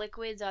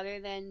liquids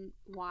other than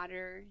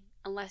water,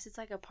 unless it's,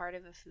 like, a part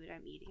of a food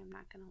I'm eating. I'm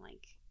not gonna,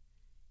 like,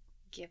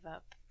 give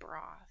up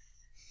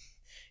broth.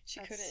 She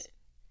couldn't.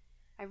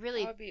 That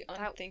would be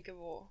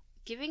unthinkable.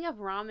 Giving up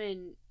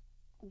ramen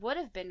would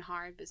have been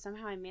hard, but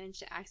somehow I managed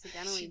to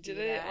accidentally do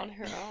that. She did it on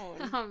her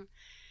own.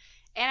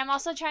 And I'm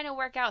also trying to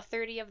work out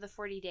 30 of the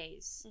 40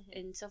 days.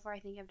 And so far I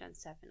think I've done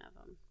 7 of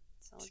them.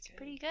 So it's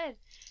pretty good.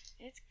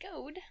 It's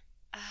good.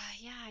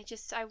 Yeah,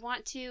 I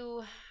want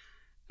to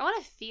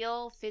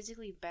feel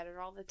physically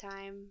better all the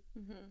time.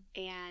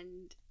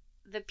 And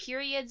the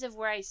periods of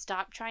where I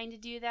stopped trying to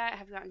do that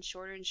have gotten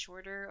shorter and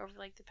shorter over,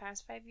 like, the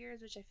past 5 years,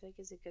 which I feel like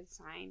is a good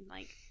sign.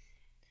 Like,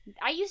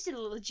 I used to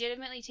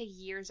legitimately take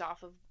years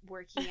off of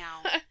working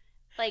out.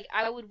 Like,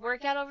 I would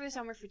work out over the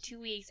summer for 2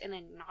 weeks and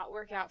then not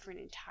work out for an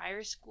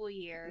entire school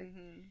year.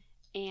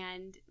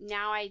 And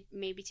now I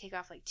maybe take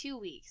off, like, 2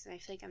 weeks. And I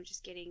feel like it's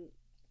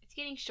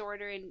getting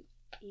shorter. And,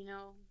 you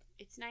know,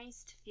 it's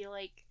nice to feel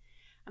like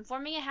I'm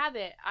forming a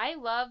habit. I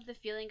love the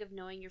feeling of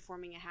knowing you're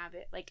forming a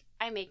habit. Like,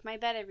 I make my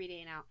bed every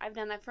day now. I've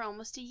done that for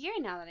almost a year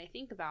now that I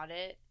think about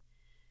it.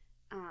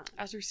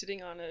 As we're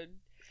sitting on a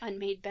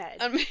unmade bed.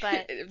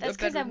 But that's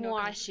because I'm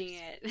washing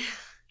it.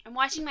 I'm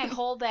washing my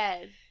whole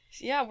bed.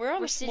 Yeah,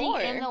 we're sitting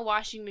in the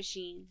washing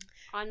machine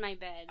on my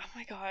bed. Oh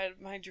my god,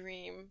 my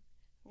dream.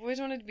 I've always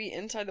wanted to be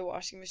inside the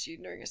washing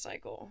machine during a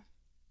cycle.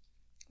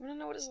 I want to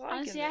know what it's like.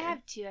 Honestly, I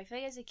have too. I feel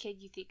like as a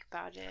kid you think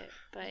about it,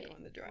 but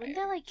wouldn't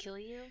that, like, kill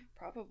you?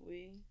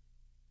 Probably.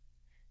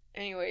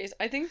 Anyways,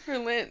 I think for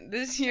Lent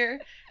this year,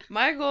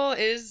 my goal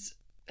is,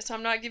 so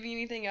I'm not giving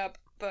anything up,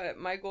 but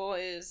my goal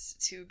is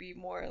to be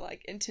more,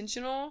 like,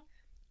 intentional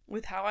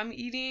with how I'm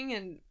eating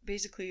and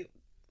basically,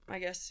 I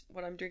guess,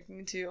 what I'm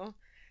drinking too.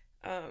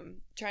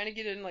 Trying to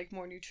get in, like,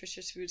 more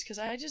nutritious foods, because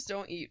I just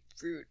don't eat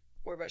fruit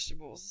or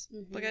vegetables.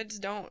 Like, I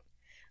just don't.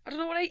 I don't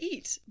know what I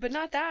eat, but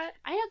not that.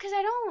 I know, because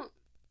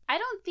I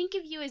don't think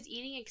of you as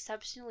eating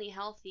exceptionally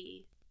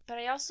healthy, but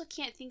I also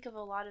can't think of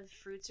a lot of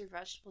fruits or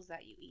vegetables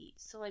that you eat.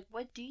 So, like,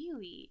 what do you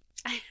eat?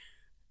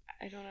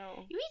 I don't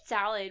know. You eat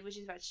salad, which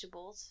is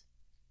vegetables.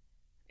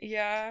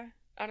 Yeah.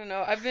 I don't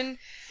know. I've been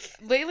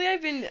You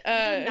did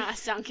not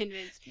sound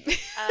convinced.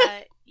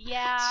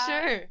 Yeah.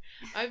 Sure.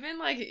 I've been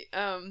like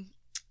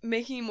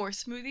making more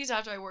smoothies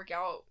after I work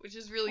out, which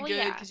is really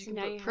good because you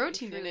can put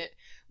protein in it.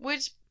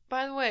 Which,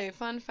 by the way,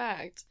 fun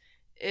fact,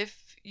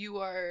 if you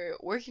are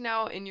working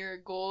out and your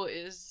goal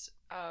is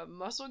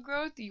muscle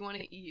growth, you want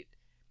to eat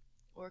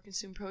or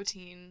consume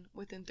protein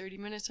within 30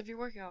 minutes of your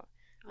workout.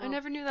 I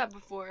never knew that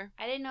before.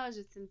 I didn't know it was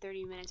within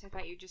 30 minutes. I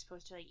thought you were just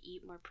supposed to like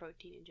eat more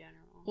protein in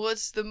general. Well,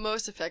 it's the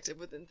most effective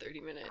within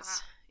 30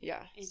 minutes.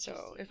 Yeah.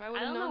 So if I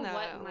would have known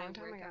that a long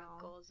time ago.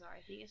 Goals are.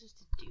 I think it's just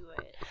to do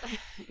it.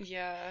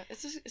 Yeah,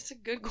 it's a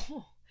good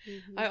goal.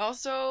 Mm-hmm. I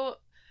also,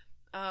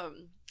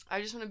 I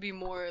just want to be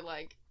more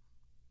like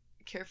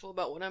careful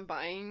about what I'm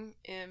buying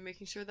and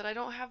making sure that I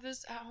don't have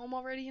this at home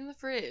already in the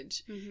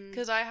fridge,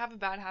 because I have a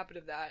bad habit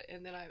of that,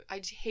 and then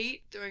I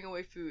hate throwing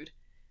away food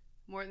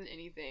more than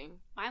anything.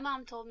 My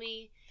mom told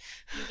me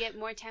you get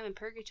more time in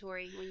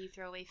purgatory when you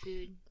throw away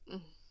food.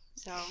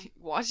 So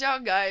watch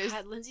out, guys.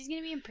 Lindsay's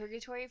gonna be in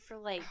purgatory for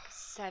like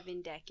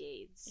 7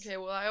 decades. Okay,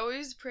 well, I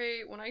always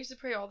pray. When I used to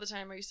pray all the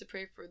time, I used to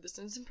pray for the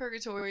sins in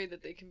purgatory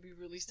that they can be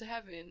released to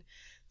heaven.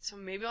 So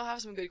maybe I'll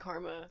have some good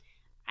karma.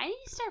 I need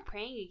to start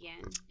praying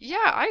again.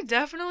 Yeah, I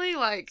definitely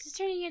like. This is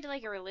turning into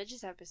like a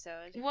religious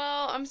episode.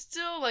 Well, I'm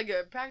still like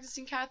a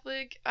practicing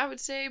Catholic, I would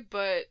say,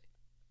 but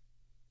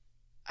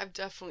I've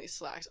definitely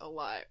slacked a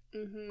lot.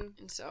 And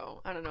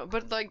so, I don't know.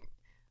 But, like,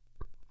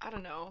 I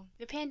don't know.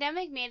 The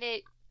pandemic made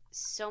it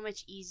so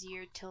much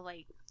easier to,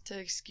 like... To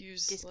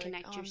excuse,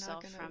 disconnect like,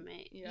 yourself from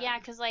it. Yeah,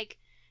 because, like,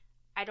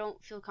 I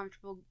don't feel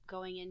comfortable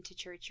going into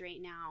church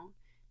right now.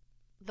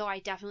 Though I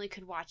definitely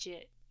could watch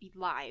it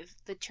live.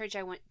 The church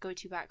I go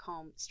to back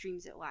home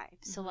streams it live.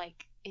 So,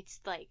 like, it's,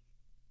 like,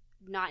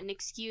 not an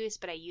excuse,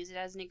 but I use it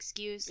as an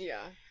excuse.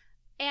 Yeah.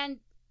 And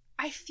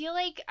I feel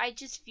like I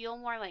just feel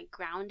more, like,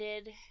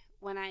 grounded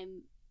when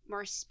I'm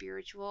more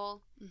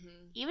spiritual,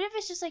 even if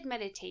it's just like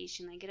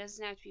meditation, like it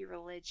doesn't have to be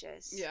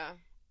religious. Yeah.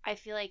 I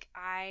feel like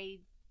I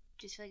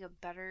just feel like a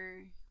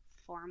better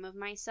form of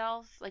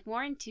myself, like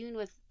more in tune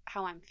with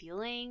how I'm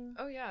feeling.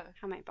 Oh, yeah.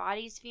 How my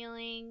body's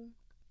feeling.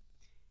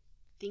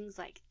 Things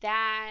like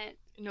that.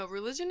 No,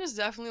 religion is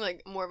definitely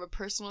like more of a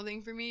personal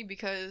thing for me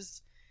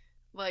because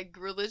like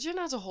religion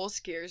as a whole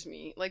scares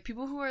me. Like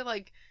people who are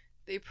like,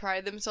 they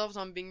pride themselves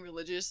on being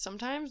religious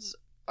sometimes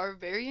are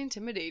very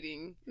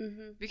intimidating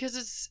because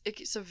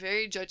it's a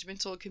very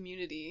judgmental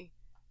community.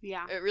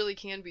 Yeah, it really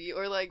can be.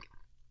 Or like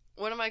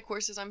one of my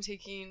courses I'm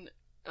taking,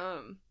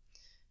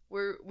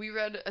 where we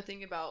read a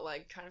thing about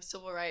like kind of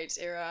civil rights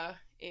era,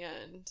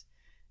 and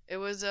it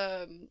was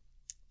a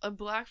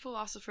black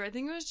philosopher. I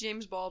think it was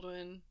James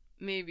Baldwin,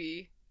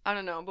 maybe, I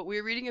don't know. But we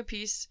were reading a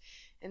piece,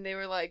 and they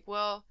were like,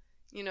 well,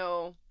 you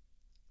know,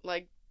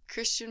 like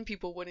Christian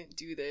people wouldn't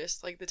do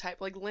this, like the type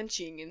like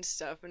lynching and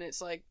stuff, and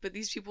it's like, but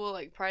these people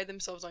like pride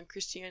themselves on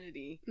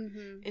Christianity,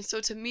 and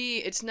so to me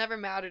it's never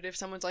mattered if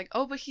someone's like,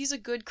 oh, but he's a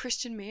good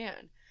Christian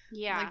man.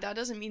 Yeah, like that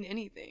doesn't mean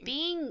anything.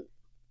 Being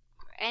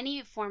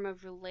any form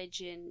of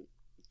religion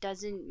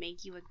doesn't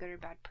make you a good or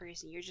bad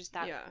person. You're just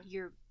that.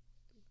 You're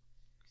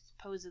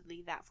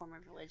supposedly that form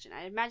of religion.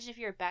 I imagine if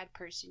you're a bad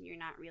person, you're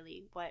not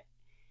really what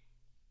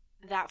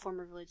that form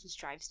of religion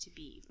strives to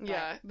be.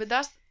 But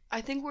that's,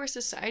 I think, where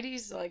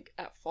society's like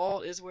at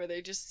fault is where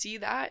they just see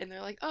that and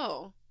they're like,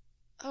 oh,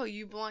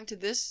 you belong to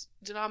this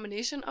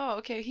denomination? Oh,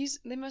 okay,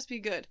 they must be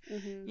good.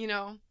 You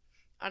know,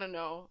 I don't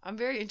know. I'm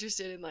very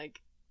interested in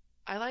like,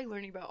 I like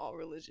learning about all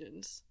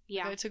religions.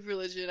 Yeah, I took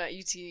religion at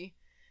UT,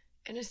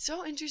 and it's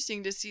so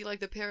interesting to see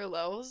like the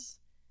parallels,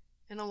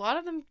 and a lot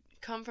of them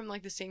come from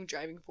like the same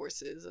driving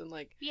forces, and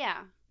like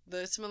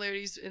the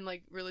similarities in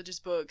like religious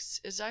books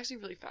is actually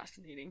really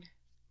fascinating.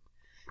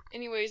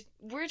 Anyways,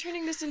 we're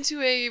turning this into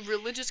a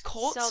religious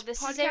cult podcast. So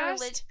this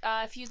is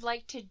if you'd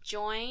like to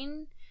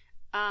join,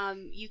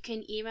 you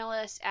can email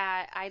us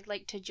at I'd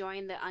like to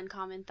join the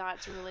Uncommon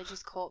Thoughts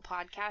Religious Cult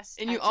Podcast.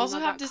 And you also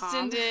have to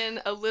send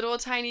in a little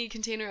tiny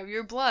container of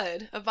your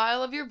blood, a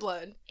vial of your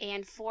blood.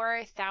 And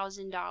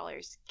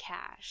 $4,000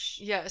 cash.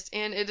 Yes,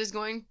 and it is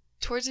going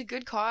towards a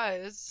good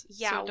cause.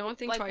 Yeah, so don't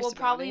think twice about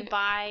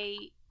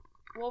it.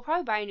 We'll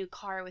probably buy a new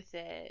car with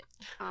it,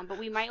 but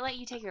we might let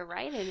you take a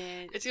ride in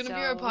it. It's going to be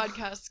our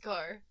podcast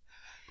car.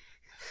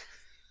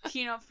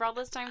 You know, for all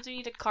those times we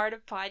need a car to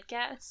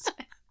podcast.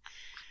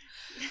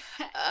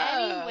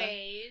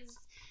 Anyways,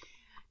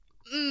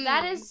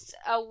 that is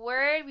a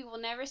word we will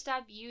never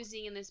stop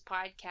using in this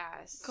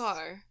podcast.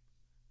 Car.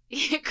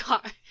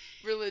 Car.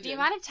 Religion. The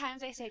amount of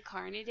times I say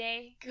car in a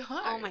day.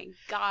 Car. Oh my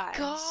gosh.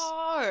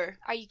 Car.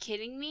 Are you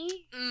kidding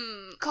me?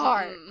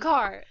 Car.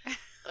 Car.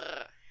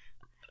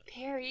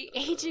 Perry,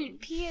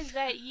 Agent P, is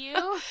that you?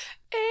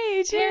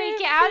 Agent Perry,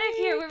 get out of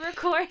here. We're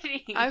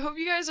recording. I hope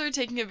you guys are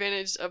taking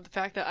advantage of the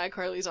fact that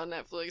iCarly's on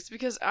Netflix,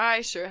 because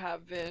I sure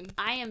have been.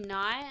 I am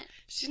not.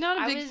 She's not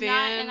a big fan.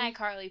 I was not an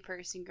iCarly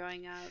person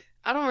growing up.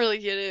 I don't really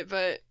get it,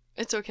 but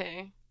it's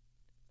okay.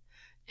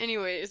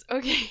 Anyways,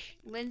 okay.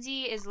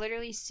 Lindsay is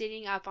literally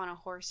sitting up on a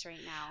horse right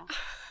now.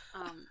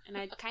 And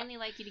I'd kindly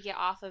like you to get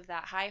off of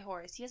that high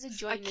horse. He has a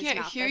joint in his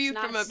mouth.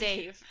 That's not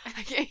safe.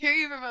 I can't hear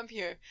you from up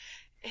here.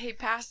 Hey,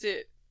 pass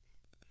it.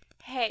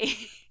 Hey.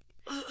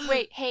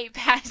 Wait, hey,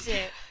 pass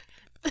it.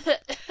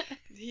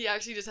 He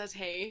actually just has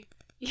hey.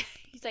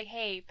 He's like,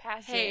 hey,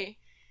 pass it.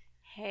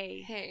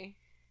 Hey. Hey.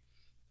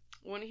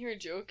 Want to hear a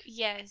joke?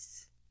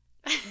 Yes.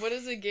 What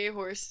does a gay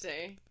horse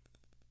say?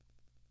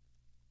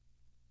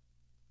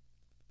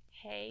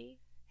 Hey.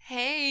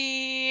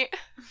 Hey.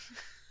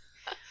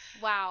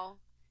 Wow.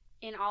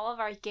 And all of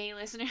our gay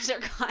listeners are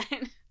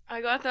gone.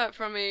 I got that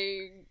from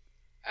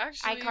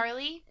actually...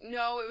 iCarly?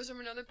 No, it was from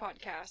another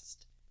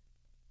podcast.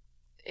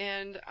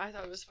 And I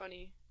thought it was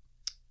funny.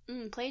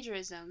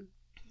 Plagiarism.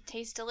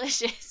 Tastes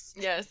delicious.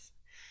 Yes.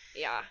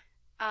 Yeah.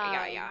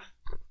 Yeah.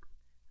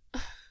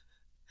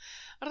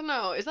 I don't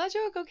know. Is that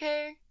joke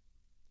okay?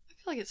 I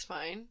feel like it's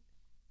fine.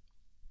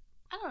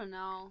 I don't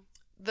know.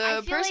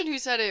 The person who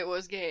said it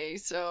was gay,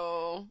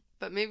 so...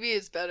 But maybe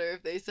it's better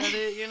if they said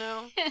it, you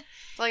know? It's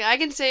like, I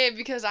can say it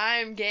because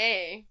I'm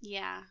gay.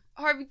 Yeah.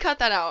 Harvey, cut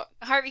that out.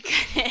 Harvey,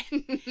 cut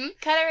it.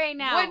 Cut it right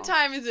now. What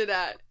time is it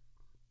at?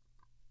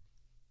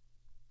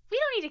 We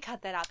don't need to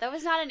cut that out. That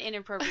was not an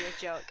inappropriate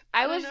joke.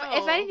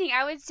 If anything,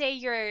 I would say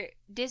your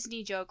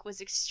Disney joke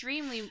was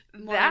extremely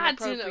more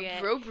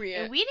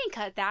inappropriate. And we didn't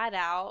cut that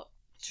out.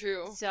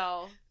 True.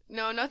 So.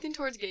 No, nothing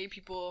towards gay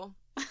people.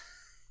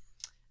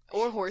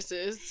 Or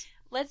horses.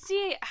 Let's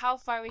see how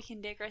far we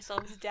can dig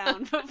ourselves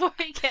down before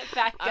we get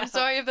back up. I'm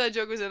sorry if that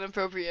joke was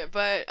inappropriate,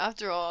 but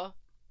after all,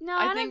 no,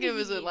 I think it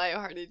was a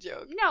lighthearted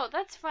joke. No,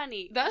 that's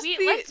funny. This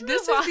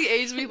is the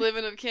age we live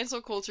in of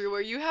cancel culture,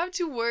 where you have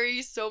to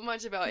worry so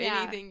much about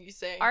anything you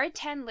say. Our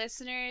 10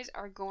 listeners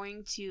are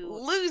going to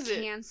lose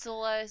it.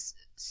 Cancel us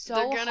so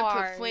hard. They're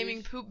gonna put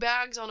flaming poop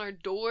bags on our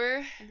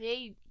door.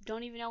 They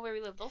don't even know where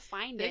we live. They'll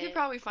find it. They could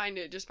probably find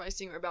it just by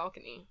seeing our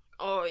balcony.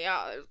 Oh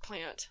yeah, there's a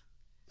plant.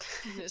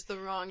 It's the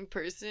wrong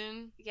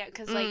person. Yeah,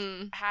 because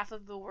half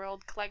of the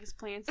world collects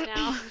plants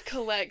now.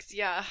 Collects,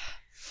 yeah.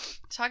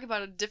 Talk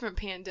about a different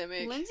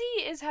pandemic. Lindsay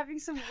is having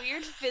some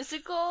weird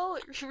physical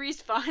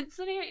response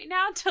right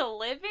now to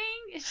living.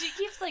 She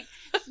keeps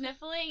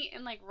sniffling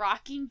and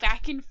rocking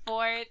back and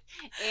forth.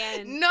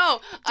 And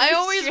no, I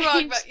always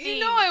rock back. You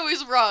know I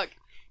always rock.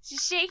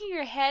 She's shaking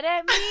her head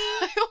at me.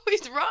 I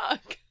always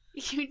rock.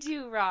 You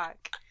do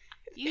rock.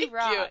 You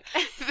rock.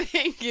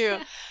 Thank you.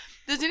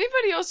 Does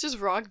anybody else just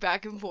rock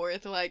back and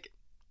forth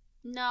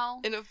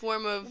no, in a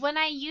form of... When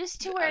I used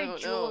to wear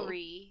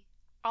jewelry,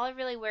 all I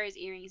really wear is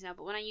earrings now,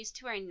 but when I used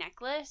to wear a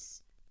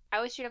necklace,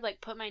 I would straight up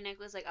put my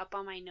necklace up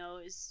on my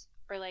nose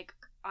or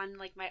on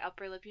my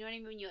upper lip. You know what I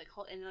mean? When you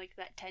hold in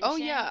that tension. Oh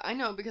yeah, I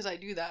know because I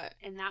do that.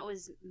 And that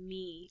was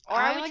me. Or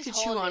I would like to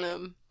chew on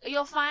them.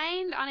 You'll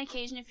find on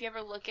occasion if you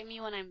ever look at me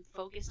when I'm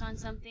focused on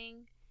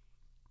something,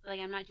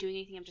 I'm not doing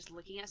anything, I'm just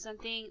looking at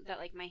something, that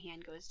my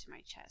hand goes to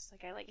my chest.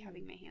 I like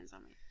having my hands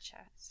on my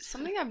chest.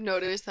 Something I've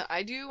noticed that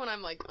I do when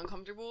I'm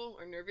uncomfortable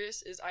or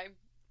nervous is I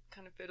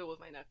kind of fiddle with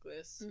my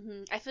necklace.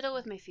 Mm-hmm. I fiddle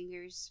with my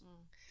fingers.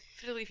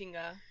 Fiddly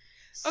finger.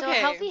 So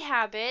okay. Healthy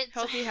habits.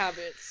 Healthy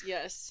habits,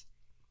 yes.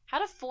 How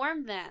to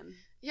form them.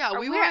 Yeah,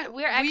 we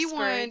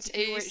want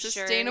a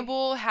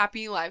sustainable,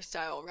 happy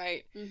lifestyle,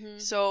 right? Mm-hmm.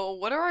 So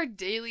what are our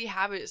daily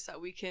habits that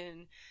we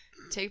can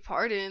take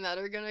part in that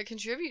are going to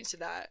contribute to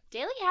that?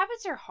 Daily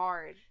habits are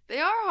hard. They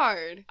are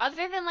hard.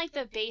 Other than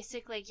the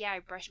basic, I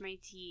brush my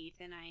teeth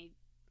and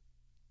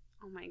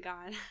oh my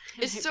god.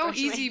 It's so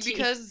easy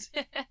because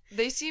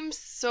they seem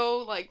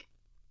so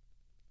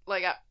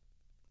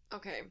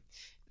okay.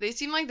 They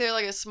seem like they're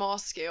a small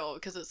scale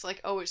because it's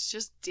oh, it's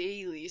just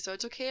daily, so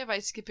it's okay if I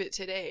skip it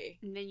today.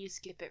 And then you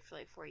skip it for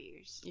 4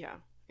 years. Yeah,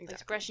 exactly.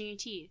 Like brushing your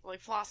teeth.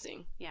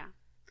 Flossing. Yeah.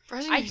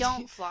 I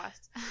don't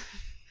floss.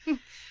 What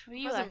are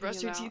you haven't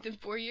brushed your teeth in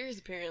 4 years,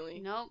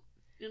 apparently. Nope.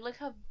 Look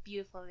how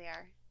beautiful they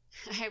are.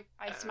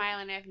 I smile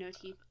and I have no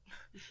teeth.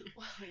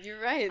 Wow, you're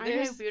right. Aren't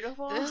they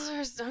beautiful? Those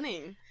are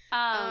stunning.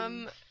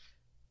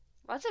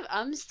 Lots of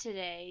ums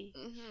today.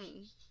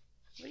 Mm-hmm.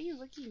 What are you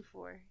looking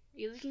for? Are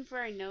you looking for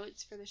our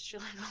notes for the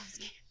Sherlock Holmes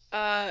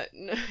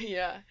game? No,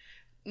 yeah.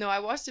 No, I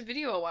watched a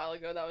video a while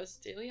ago that was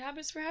Daily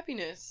Habits for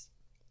Happiness.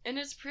 And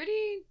it's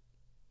pretty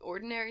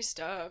ordinary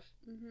stuff.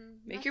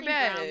 Mm-hmm. Make your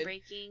bed.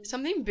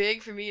 Something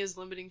big for me is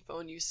limiting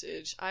phone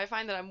usage. I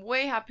find that I'm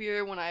way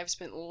happier when I've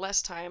spent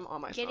less time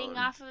on my phone. Getting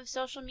off of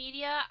social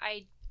media,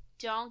 I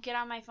don't get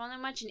on my phone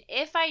that much. And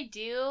if I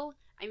do,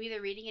 I'm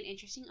either reading an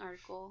interesting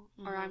article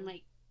or I'm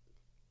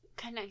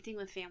connecting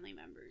with family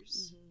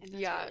members. Mm-hmm.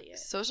 And that's really it.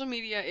 Social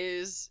media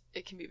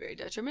it can be very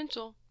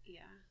detrimental.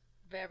 Yeah.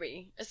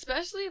 Very.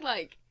 Especially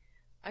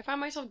I find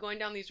myself going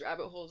down these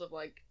rabbit holes of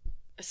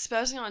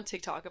especially on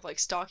TikTok of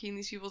stalking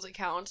these people's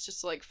accounts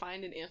just to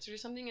find an answer to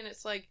something, and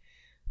it's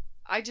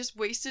I just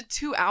wasted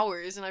 2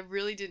 hours and I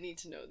really didn't need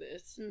to know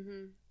this.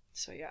 Mm-hmm.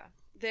 So yeah.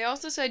 They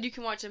also said you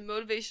can watch a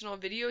motivational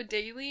video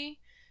daily.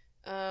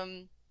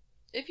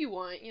 If you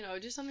want,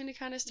 just something to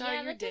kind of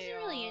start your day off. Yeah, that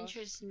doesn't really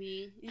interest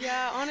me.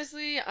 Yeah,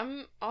 honestly,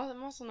 I'm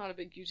also not a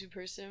big YouTube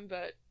person,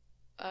 but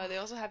They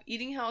also have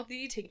eating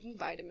healthy, taking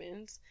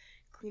vitamins,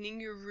 cleaning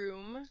your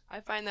room. I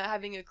find that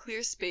having a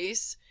clear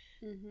space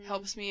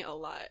helps me a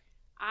lot.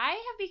 I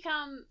have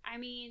become,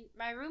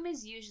 my room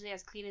is usually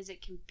as clean as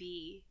it can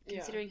be,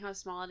 considering how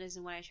small it is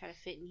and what I try to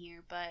fit in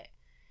here, but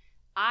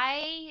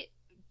I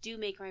do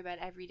make my bed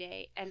every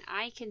day, and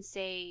I can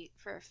say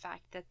for a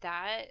fact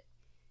that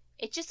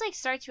it just, like,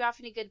 starts you off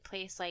in a good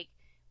place. Like,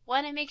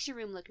 one, it makes your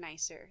room look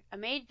nicer. A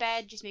made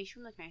bed just makes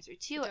your room look nicer.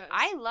 Two,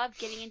 I love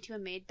getting into a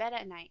made bed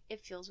at night.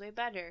 It feels way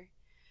better.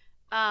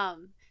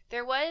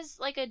 There was,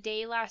 like, a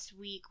day last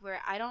week where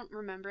I don't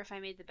remember if I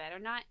made the bed or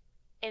not,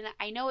 and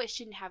I know it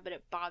shouldn't have, but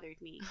it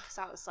bothered me, because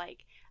I was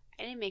like,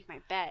 I didn't make my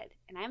bed,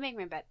 and I make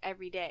my bed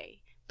every day.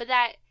 But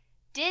that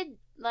did,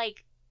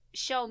 like,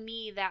 show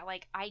me that,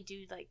 like, I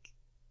do, like,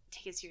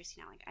 take it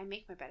seriously now. Like, I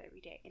make my bed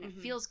every day, and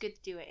it feels good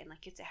to do it, and,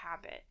 like, it's a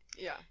habit.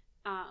 Yeah.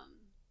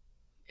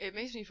 It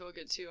makes me feel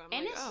good too.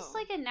 It's just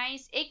like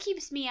it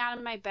keeps me out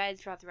of my bed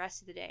throughout the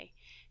rest of the day.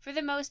 For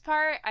the most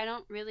part, I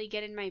don't really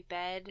get in my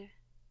bed.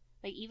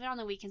 Like, even on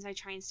the weekends, I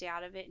try and stay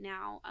out of it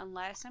now,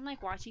 unless I'm,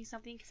 like, watching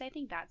something, because I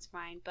think that's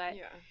fine. But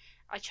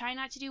I try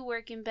not to do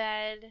work in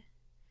bed.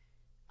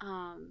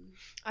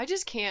 I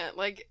just can't.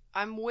 Like,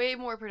 I'm way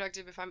more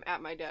productive if I'm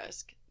at my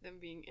desk than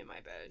being in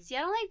my bed. See,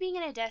 I don't like being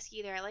at a desk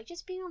either. I like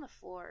just being on the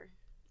floor.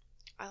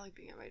 I like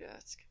being at my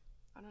desk.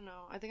 I don't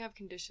know. I think I've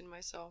conditioned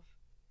myself.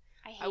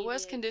 I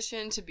was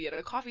conditioned to be at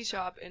a coffee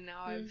shop, and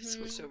now I've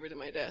switched over to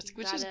my desk,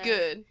 which is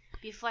good.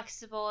 Be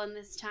flexible in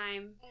this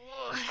time.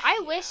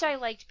 I wish I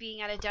liked being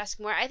at a desk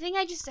more. I think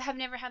I just have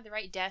never had the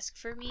right desk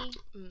for me,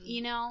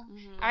 you know?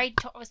 I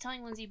was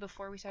telling Lindsay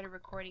before we started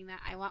recording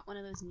that I want one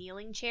of those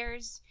kneeling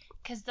chairs,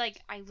 because,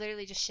 like, I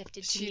literally just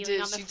shifted to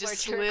kneeling on the floor. She just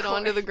slid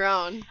onto the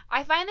ground.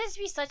 I find this to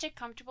be such a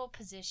comfortable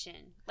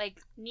position.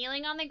 Like,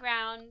 kneeling on the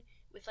ground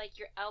with, like,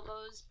 your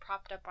elbows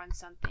propped up on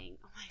something.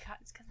 Oh my god,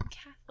 it's because I'm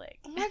Catholic.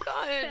 Oh my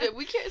god,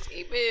 we can't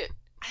escape it.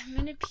 I'm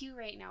in a pew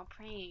right now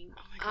praying.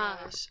 Oh my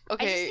gosh.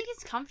 Okay. I just think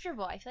it's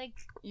comfortable. I feel like...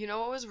 You know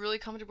what was really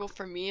comfortable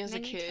for me as a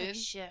kid?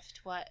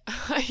 Shift, what?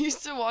 I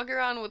used to walk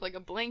around with, like, a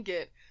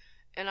blanket,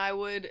 and I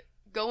would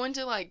go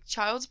into, like,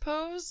 child's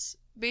pose,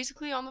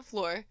 basically on the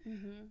floor,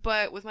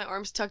 but with my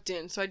arms tucked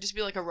in, so I'd just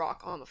be like a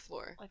rock on the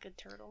floor. Like a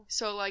turtle.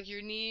 So, like,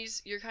 your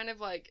knees, you're kind of,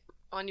 like,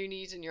 on your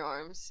knees and your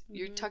arms.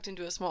 You're tucked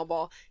into a small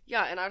ball.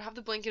 Yeah, and I would have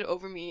the blanket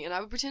over me, and I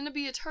would pretend to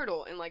be a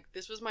turtle, and, like,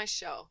 this was my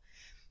shell.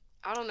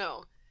 I don't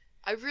know.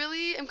 I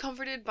really am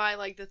comforted by,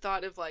 like, the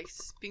thought of, like,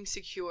 being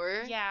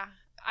secure. Yeah.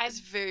 It's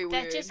very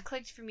weird. That just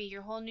clicked for me,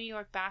 your whole New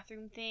York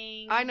bathroom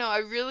thing. I know. I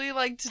really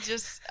like to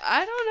just...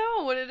 I don't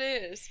know what it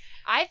is.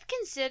 I've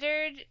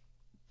considered...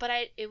 But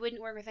it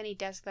wouldn't work with any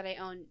desk that I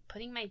own.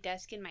 Putting my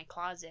desk in my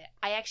closet.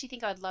 I actually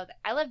think I would love that.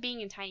 I love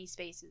being in tiny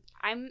spaces.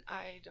 I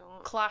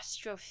don't.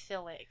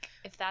 Claustrophilic,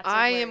 if that's a word.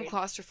 I am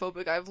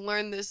claustrophobic. I've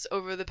learned this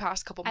over the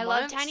past couple months. I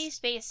love tiny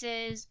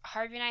spaces.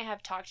 Harvey and I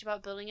have talked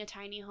about building a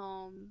tiny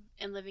home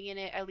and living in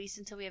it, at least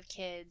until we have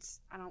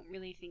kids. I don't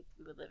really think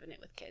we would live in it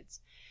with kids.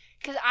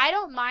 Because I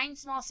don't mind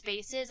small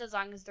spaces as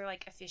long as they're,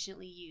 like,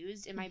 efficiently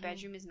used. And my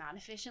bedroom is not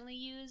efficiently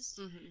used.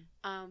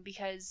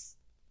 Because...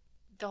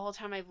 the whole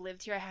time I've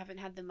lived here, I haven't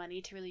had the money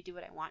to really do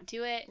what I want to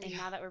it. And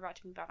now that we're about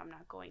to move out, I'm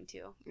not going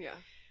to. Yeah.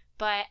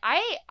 But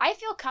I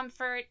feel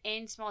comfort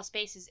in small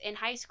spaces. In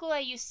high school, I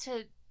used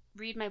to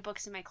read my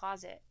books in my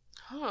closet.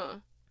 Huh.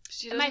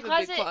 She does have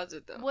a big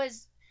closet, though.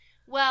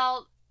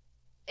 Well,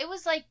 it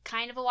was, like,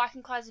 kind of a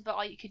walk-in closet, but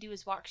all you could do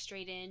was walk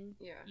straight in.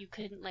 Yeah. You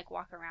couldn't, like,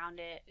 walk around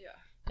it. Yeah.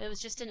 But it was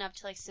just enough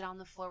to, like, sit on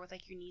the floor with,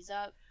 like, your knees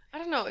up. I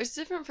don't know. It's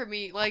different for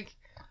me. Like,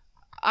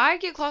 I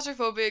get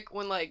claustrophobic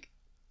when, like,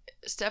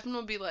 Stefan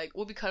will be like,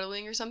 we'll be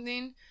cuddling or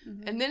something,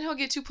 and then he'll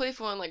get too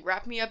playful and, like,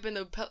 wrap me up in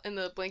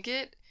the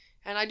blanket,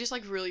 and I just,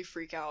 like, really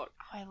freak out.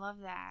 Oh, I love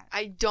that.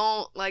 I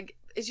don't, like,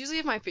 it's usually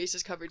if my face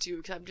is covered too,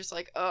 because I'm just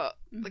like,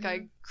 like,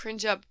 I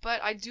cringe up,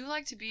 but I do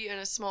like to be in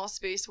a small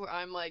space where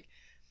I'm, like,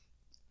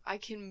 I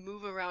can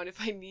move around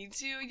if I need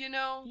to, you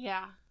know?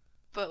 Yeah.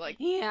 But, like,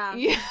 yeah,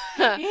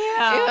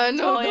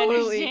 no,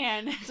 totally.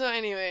 Understand. So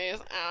anyways,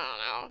 I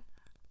don't know.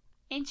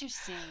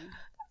 Interesting.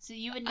 So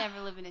you would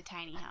never live in a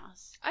tiny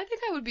house? I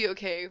think I would be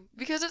okay.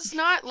 Because it's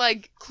not,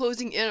 like,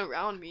 closing in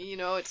around me, you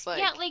know? It's like...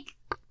 Yeah, like,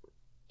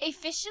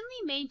 efficiently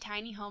made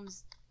tiny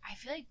homes, I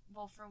feel like,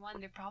 well, for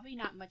one, they're probably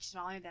not much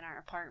smaller than our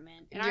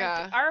apartment. And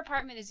our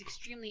apartment is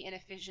extremely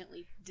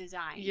inefficiently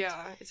designed.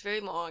 Yeah, it's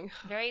very long.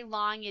 Very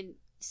long, and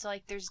so,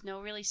 like, there's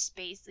no really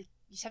space. Like,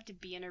 you just have to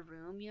be in a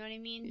room, you know what I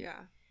mean?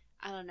 Yeah.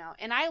 I don't know.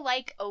 And I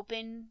like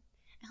open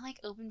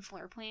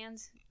floor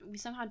plans. We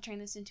somehow turned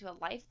this into a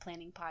life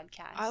planning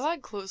podcast. I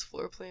like closed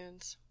floor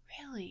plans.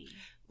 Really?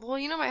 Well,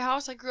 you know, my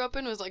house I grew up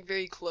in was, like,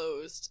 very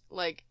closed.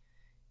 Like,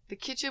 the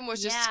kitchen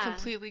was just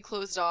completely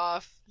closed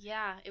off.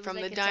 Yeah. It was from,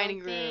 like, the dining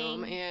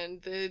room and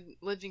the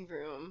living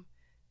room.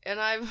 And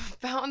I've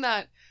found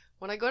that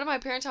when I go to my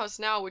parents' house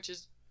now, which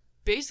is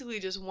basically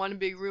just one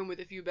big room with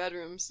a few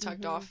bedrooms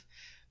tucked off,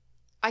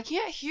 I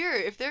can't hear.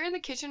 If they're in the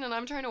kitchen and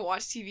I'm trying to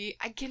watch TV,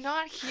 I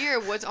cannot hear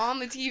what's on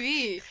the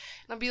TV. And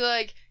I'll be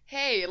like,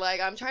 hey, like,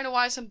 I'm trying to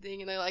watch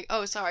something, and they're like,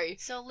 oh, sorry.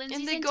 So Lindsay's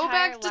and they entire go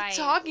back to life,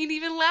 talking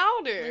even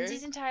louder.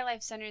 Lindsay's entire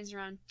life centers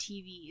around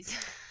TVs.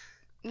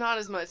 Not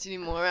as much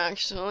anymore,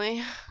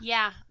 actually.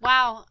 Yeah.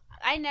 Wow.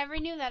 I never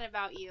knew that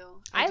about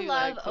you. I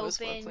love like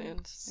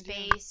open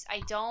space.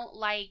 I don't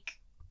like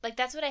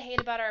that's what I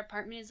hate about our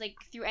apartment is like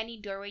through any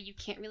doorway you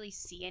can't really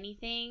see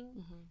anything.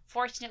 Mm-hmm.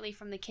 Fortunately,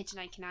 from the kitchen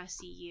I can now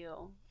see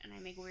you, and I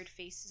make weird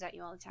faces at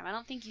you all the time. I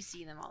don't think you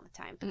see them all the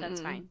time, but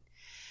that's fine.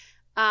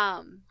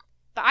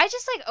 But I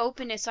just like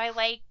openness, so I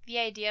like the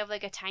idea of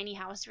like a tiny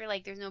house where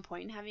like there's no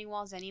point in having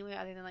walls anyway,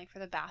 other than like for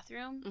the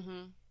bathroom.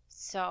 Mm-hmm.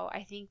 So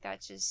I think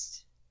that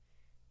just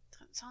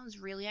sounds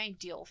really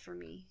ideal for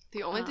me.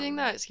 The only thing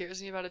that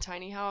scares me about a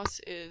tiny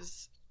house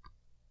is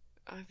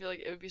I feel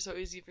like it would be so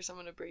easy for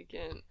someone to break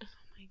in.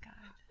 Oh my god.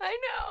 I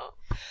know.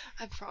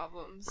 I have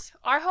problems.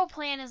 Our whole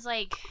plan is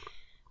like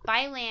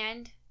buy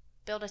land,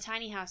 build a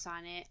tiny house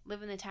on it,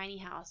 live in the tiny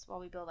house while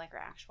we build like our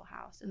actual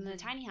house. And the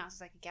tiny house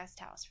is like a guest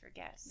house for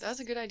guests.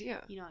 That's a good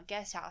idea. You know, a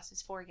guest house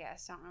is for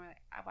guests. I don't know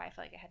why I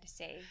feel like I had to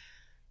say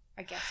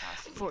a guest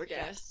house for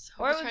guests.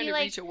 Or it would be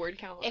like reach a word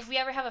count. If we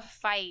ever have a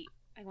fight,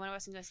 like one of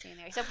us can go stay in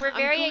there. Except we're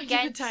very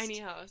against the tiny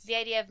house. The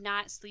idea of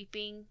not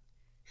sleeping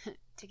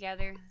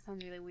together. That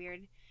sounds really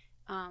weird.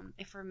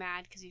 If we're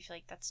mad because we feel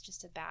like that's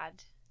just a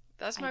bad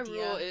That's my idea.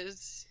 Rule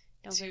is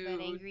don't go to bed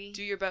angry.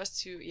 Do your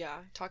best to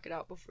talk it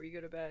out before you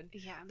go to bed.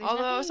 Yeah.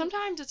 Although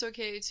sometimes it's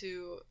okay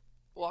to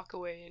walk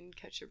away and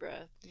catch your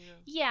breath. You know?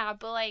 Yeah,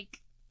 but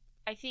like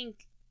I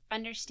think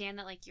understand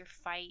that like your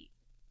fight.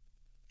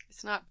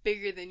 It's not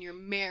bigger than your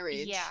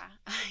marriage. Yeah.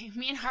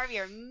 Me and Harvey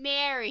are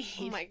married.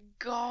 Oh my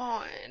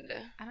god.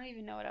 I don't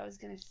even know what I was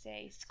gonna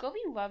say.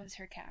 Scobie loves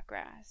her cat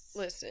grass.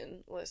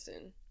 Listen.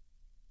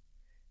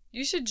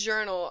 You should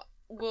journal.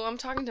 Well, I'm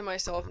talking to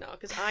myself now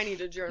because I need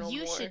to journal more.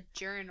 You should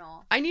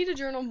journal. I need to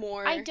journal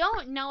more. I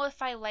don't know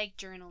if I like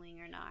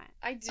journaling or not.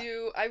 I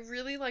do. I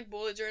really like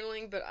bullet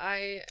journaling, but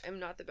I am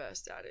not the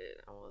best at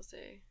it, I will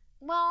say.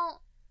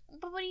 Well,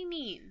 but what do you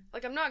mean?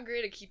 Like, I'm not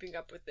great at keeping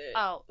up with it.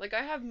 Oh. Like,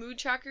 I have mood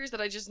trackers that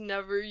I just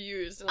never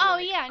use. And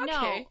I'm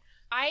no.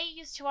 I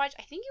used to watch,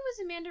 I think it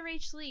was Amanda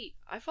Rach Leet.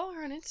 I follow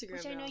her on Instagram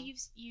Which I know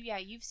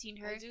you've seen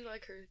her. I do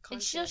like her content.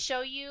 And she'll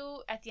show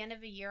you, at the end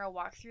of a year, a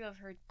walkthrough of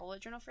her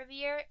bullet journal for the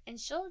year. And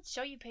she'll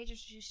show you pages.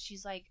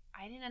 She's like,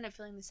 I didn't end up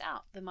filling this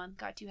out. The month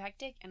got too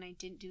hectic, and I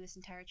didn't do this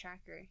entire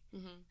tracker.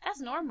 Mm-hmm.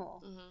 That's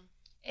normal.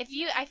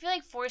 Mm-hmm. I feel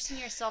like forcing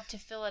yourself to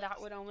fill it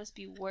out would almost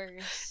be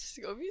worse.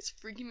 Scobie's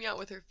freaking me out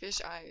with her fish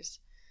eyes.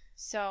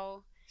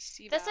 So,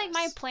 that's like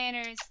my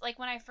planners. Like,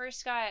 when I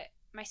first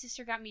my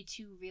sister got me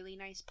 2 really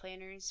nice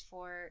planners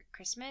for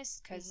Christmas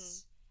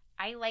because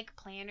I like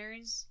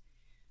planners.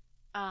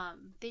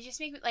 They just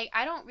make me, like,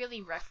 I don't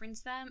really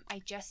reference them.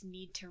 I just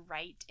need to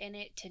write in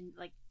it to,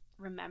 like,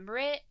 remember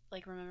it.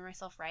 Like, remember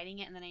myself writing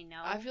it, and then I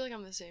know. I feel like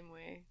I'm the same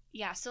way.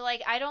 Yeah, so,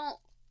 like,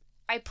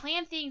 I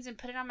plan things and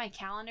put it on my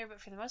calendar, but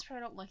for the most part,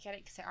 I don't look at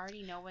it because I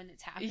already know when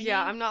it's happening.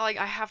 Yeah, I'm not like,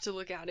 I have to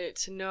look at it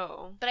to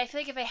know. But I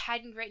feel like if I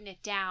hadn't written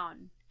it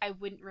down, I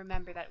wouldn't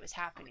remember that it was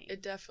happening.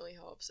 It definitely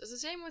helps. It's the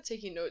same with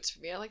taking notes for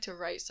me. I like to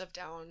write stuff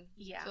down.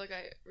 Yeah. I feel like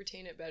I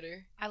retain it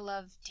better. I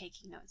love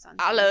taking notes on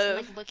things. And,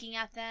 like, looking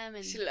at them.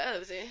 And she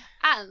loves it.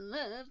 I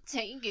love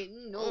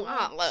taking notes. Oh,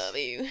 I love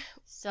you.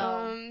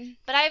 So,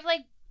 but I've,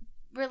 like,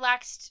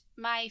 relaxed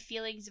my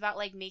feelings about,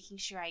 like, making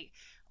sure I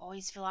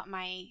always fill out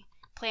my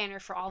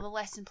planner for all the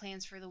lesson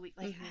plans for the week.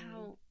 Like, I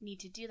don't need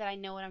to do that. I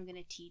know what I'm going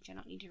to teach. I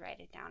don't need to write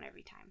it down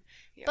every time.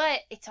 Yeah.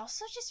 But it's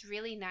also just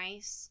really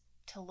nice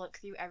to look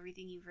through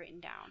everything you've written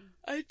down.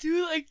 I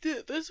do like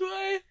that. That's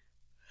why,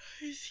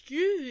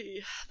 excuse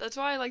me. That's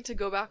why I like to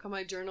go back on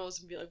my journals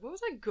and be like, what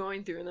was I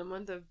going through in the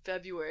month of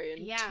February in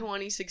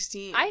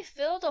 2016? I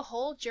filled a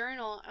whole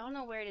journal. I don't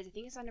know where it is. I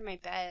think it's under my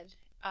bed.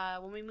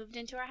 When we moved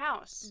into our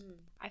house,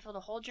 I filled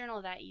a whole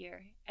journal that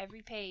year.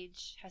 Every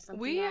page has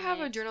something. We have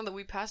a journal that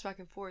we pass back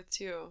and forth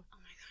too. Oh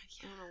my god!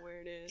 Yeah. I don't know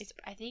where it is.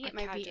 I think it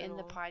might be in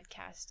the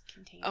podcast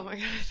container. Oh my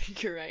god! I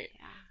think you're right.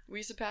 Yeah. We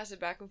used to pass it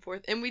back and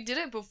forth, and we did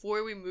it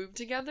before we moved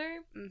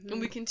together,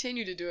 and we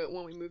continue to do it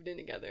when we moved in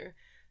together.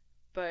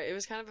 But it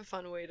was kind of a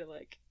fun way to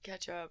like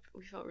catch up.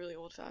 We felt really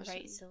old fashioned.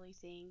 Write silly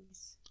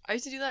things. I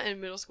used to do that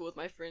in middle school with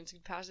my friends.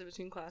 We'd pass it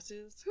between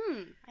classes.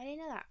 I didn't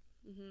know that.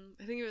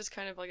 I think it was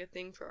kind of like a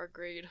thing for our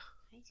grade.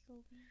 High school.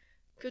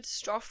 Good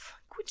stuff.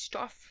 Good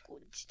stuff.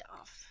 Good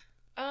stuff.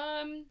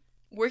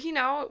 Working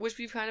out, which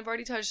we've kind of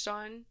already touched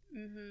on.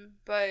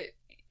 But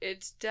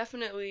it's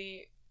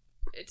definitely,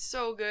 it's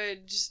so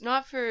good. Just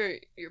not for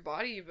your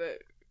body, but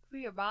for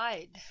your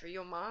mind. For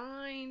your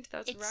mind.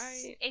 That's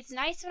right. It's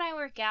nice when I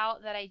work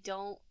out that I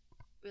don't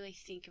really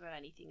think about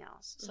anything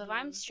else. So if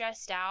I'm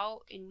stressed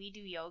out and we do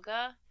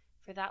yoga,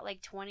 for that,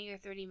 like, 20 or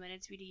 30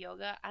 minutes we do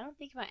yoga, I don't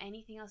think about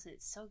anything else, and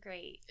it's so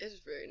great. It's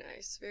very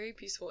nice. Very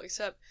peaceful,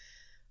 except...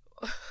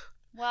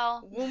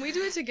 Well... when we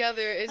do it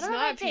together, it's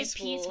not peaceful. It's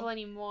peaceful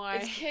anymore.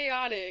 It's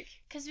chaotic.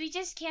 Because we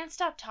just can't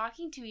stop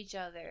talking to each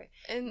other.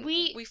 And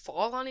we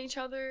fall on each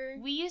other.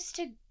 We used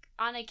to,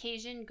 on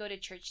occasion, go to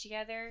church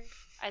together,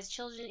 as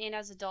children and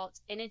as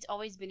adults, and it's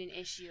always been an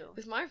issue.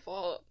 It's my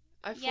fault.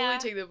 I fully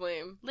take the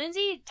blame.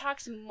 Lindsay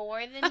talks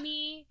more than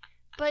me,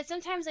 but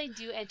sometimes I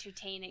do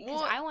entertain it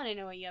because I want to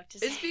know what you have to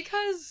say. It's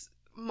because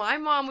my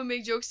mom would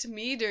make jokes to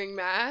me during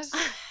Mass,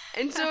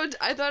 and so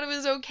I thought it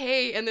was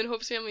okay, and then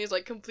Hope's family is,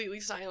 like,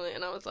 completely silent,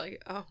 and I was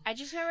like, oh. I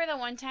just remember the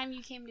one time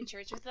you came to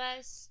church with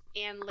us,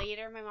 and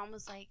later my mom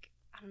was like,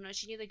 I don't know,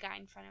 she knew the guy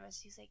in front of us.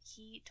 He was like,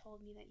 he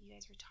told me that you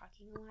guys were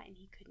talking a lot, and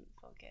he couldn't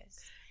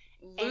focus.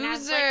 Loser! And I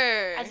was like,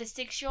 as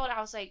a 6-year-old, I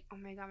was like, oh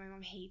my god, my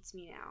mom hates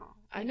me now.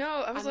 Like, I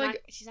know, I was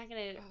like... she's not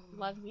gonna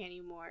love me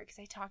anymore, because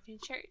I talked in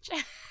church.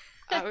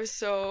 I was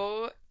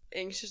so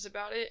anxious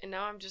about it, and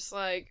now I'm just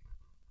like,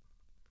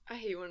 I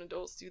hate when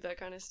adults do that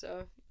kind of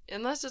stuff.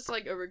 Unless it's,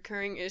 like, a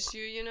recurring issue,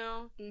 you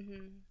know?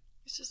 Mm-hmm.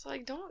 It's just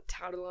like, don't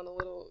tattle on a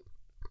little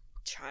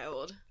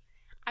child.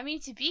 I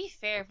mean, to be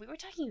fair, if we were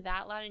talking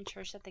that loud in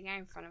church that the guy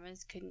in front of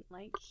us couldn't,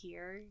 like,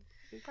 hear,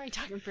 we were probably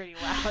talking pretty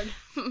loud.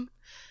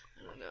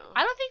 I don't know.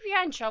 I don't think we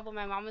got in trouble.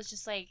 My mom was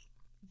just like,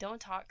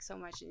 don't talk so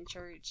much in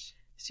church.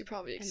 She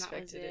probably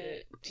expected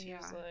it. She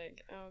was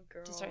like, oh,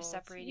 girls. To start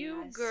separating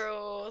you us.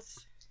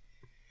 Girls.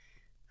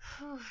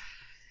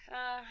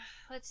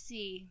 Let's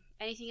see.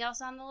 Anything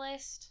else on the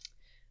list?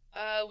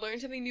 Learn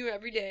something new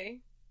every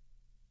day.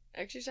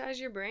 Exercise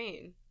your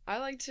brain. I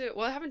like to...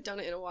 Well, I haven't done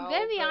it in a while. You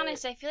gotta be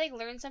honest. I feel like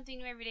learn something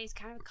new every day is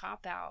kind of a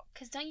cop-out.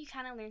 Because don't you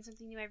kind of learn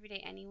something new every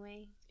day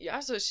anyway? Yeah,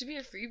 so it should be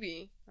a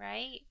freebie.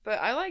 Right?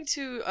 But I like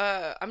to...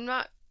 I'm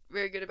not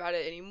very good about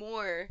it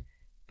anymore.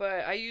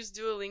 But I use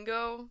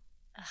Duolingo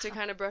to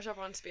kind of brush up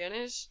on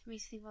Spanish. Let me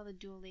think about the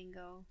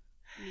Duolingo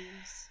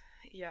memes.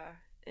 Yeah.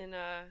 And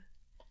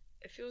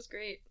it feels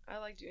great. I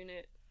like doing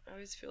it. I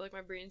always feel like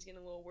my brain's getting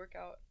a little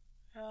workout.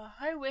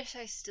 I wish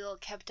I still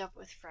kept up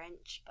with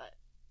French, but...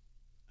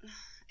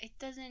 It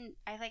doesn't...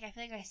 I feel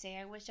like I say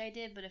I wish I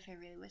did, but if I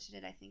really wish I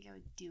did, I think I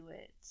would do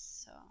it,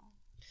 so...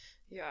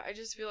 Yeah, I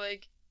just feel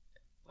like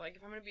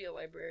if I'm going to be a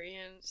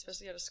librarian,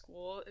 especially at a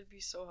school, it'd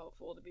be so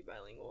helpful to be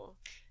bilingual.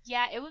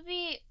 Yeah, it would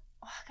be...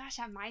 Oh, gosh,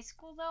 at my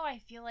school, though, I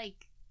feel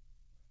like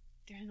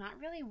there's not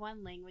really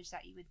one language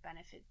that you would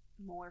benefit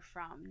more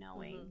from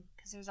knowing,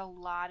 because there's a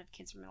lot of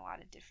kids from a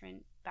lot of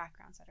different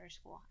backgrounds at our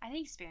school. I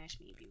think Spanish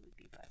maybe would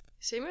be, but...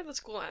 Same with the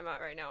school I'm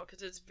at right now,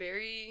 because it's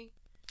very...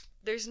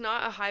 There's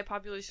not a high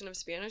population of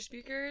Spanish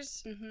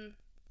speakers,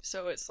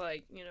 so it's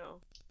like, you know,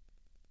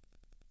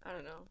 I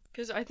don't know.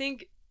 Because I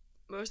think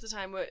most of the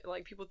time what,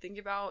 like, people think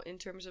about in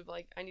terms of,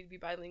 like, I need to be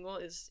bilingual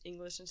is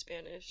English and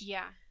Spanish.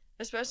 Yeah.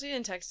 Especially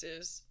in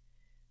Texas.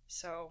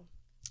 So,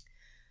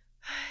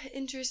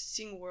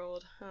 interesting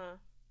world, huh?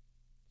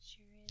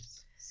 Sure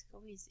is.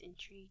 Always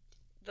intrigued.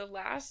 The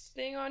last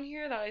thing on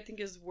here that I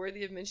think is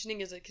worthy of mentioning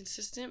is a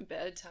consistent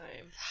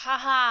bedtime.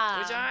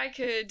 Haha. Which I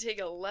could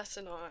take a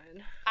lesson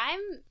on.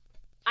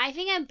 I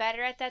think I'm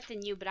better at that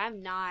than you, but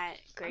I'm not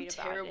great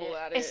about it. I'm terrible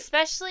at it.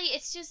 Especially,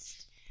 it's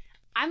just,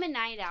 I'm a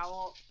night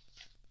owl,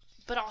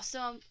 but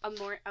also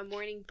a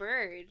morning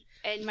bird.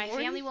 And my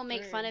family will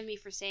make fun of me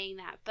for saying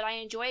that. But I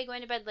enjoy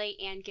going to bed late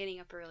and getting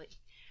up early.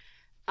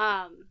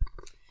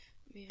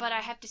 But I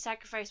have to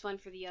sacrifice one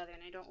for the other,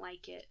 and I don't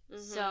like it.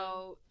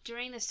 So,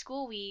 during the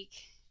school week,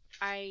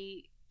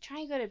 I try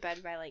and go to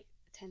bed by, like,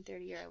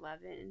 10:30 or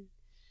 11.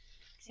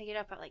 I get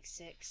up at like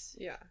 6.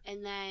 Yeah.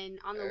 And then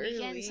on the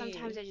weekends,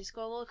 sometimes I just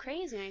go a little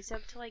crazy and I stay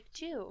up till like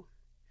 2.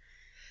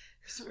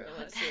 I don't know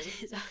what that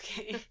is.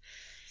 Okay.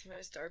 It's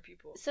my star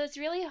people. So it's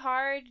really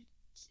hard.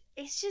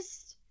 It's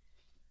just...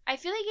 I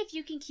feel like if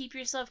you can keep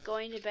yourself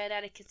going to bed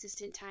at a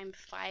consistent time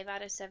 5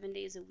 out of 7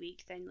 days a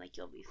week, then like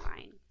you'll be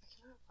fine.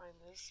 I cannot find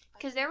this.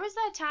 Because there was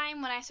that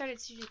time when I started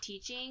student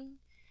teaching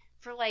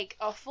for like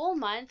a full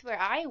month where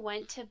I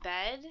went to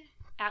bed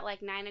at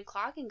like 9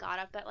 o'clock and got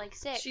up at like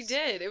 6. She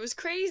did. It was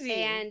crazy.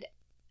 And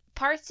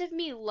parts of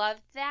me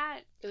loved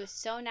that. It was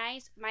so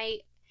nice.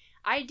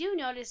 I do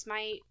notice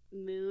my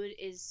mood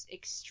is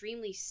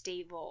extremely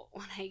stable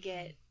when I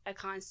get a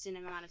constant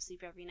amount of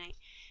sleep every night.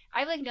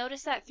 I've like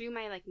noticed that through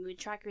my like mood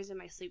trackers and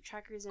my sleep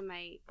trackers and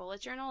my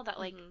bullet journal that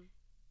like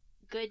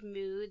good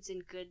moods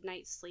and good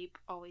night's sleep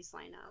always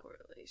line up.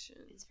 Correlation.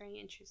 It's very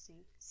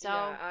interesting. So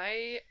yeah,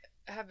 I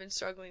have been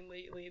struggling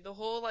lately. The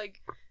whole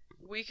like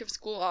week of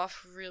school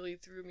off really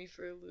threw me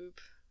for a loop.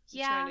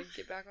 I'm trying to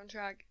get back on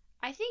track.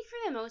 I think for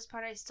the most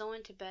part I still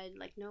went to bed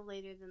like no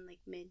later than like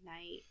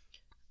midnight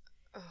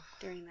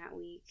during that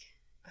week.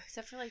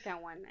 Except for like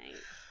that one night.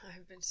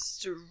 I've been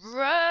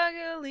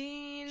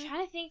struggling. I'm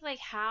trying to think like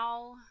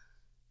how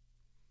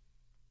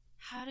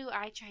do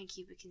I try and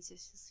keep a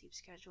consistent sleep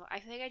schedule? I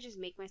feel like I just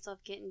make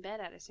myself get in bed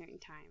at a certain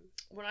time.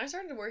 When I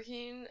started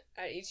working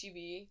at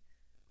HEB,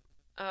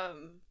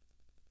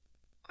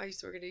 I used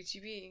to work at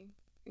HEB,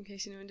 in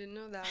case anyone didn't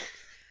know that.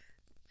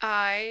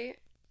 I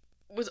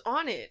was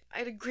on it. I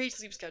had a great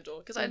sleep schedule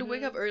because I had to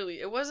wake up early.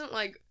 It wasn't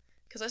like,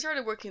 because I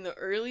started working the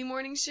early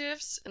morning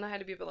shifts and I had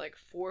to be up at like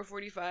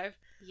 4:45.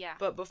 Yeah.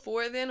 But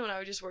before then, when I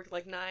would just work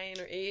like 9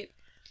 or 8,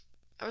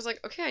 I was like,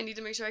 okay, I need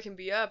to make sure I can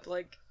be up.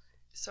 Like,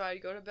 so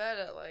I'd go to bed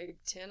at like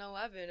 10,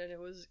 11, and it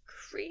was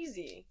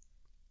crazy.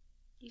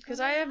 Because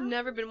I have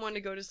never been one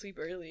to go to sleep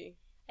early.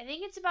 I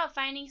think it's about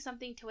finding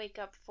something to wake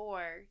up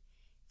for.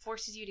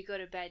 forces you to go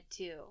to bed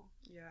too.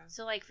 Yeah.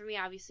 So, like, for me,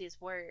 obviously, it's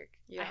work.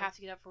 Yeah. I have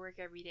to get up for work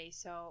every day,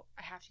 so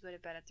I have to go to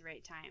bed at the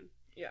right time.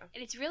 Yeah.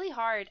 And it's really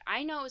hard.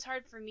 I know it was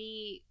hard for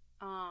me,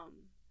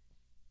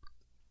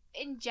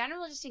 in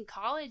general, just in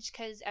college,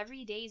 because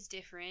every day is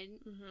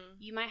different. Mm-hmm.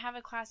 You might have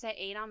a class at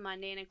 8 on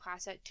Monday and a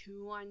class at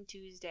 2 on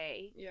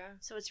Tuesday. Yeah.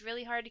 So it's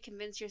really hard to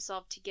convince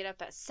yourself to get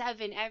up at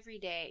 7 every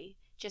day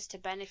just to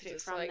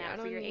benefit from like, that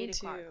for your 8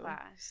 o'clock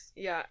class.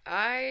 Yeah,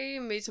 I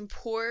made some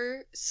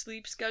poor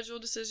sleep schedule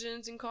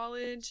decisions in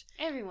college.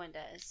 Everyone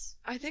does.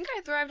 I think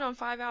I thrived on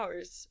 5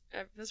 hours.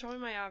 That's probably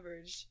my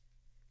average.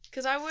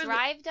 Because I would...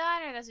 Thrived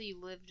on, or that's what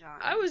you lived on?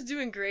 I was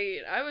doing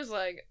great. I was,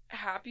 like,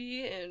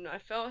 happy and I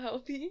felt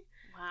healthy.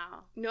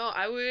 Wow. No,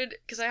 I would...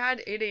 Because I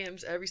had 8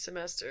 a.m.s every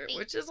semester,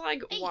 which is,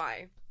 like,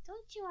 why?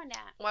 Don't you want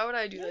that? Why would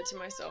I do that to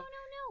myself?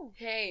 No.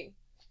 Hey,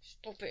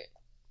 stop it.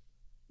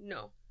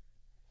 No.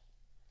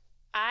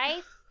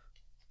 I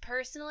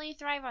personally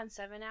thrive on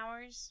 7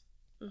 hours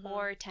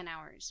or 10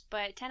 hours.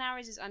 But 10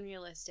 hours is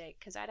unrealistic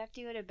because I'd have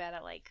to go to bed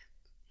at, like,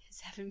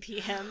 7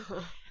 p.m.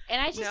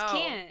 And I just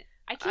can't.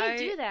 I can't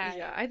do that.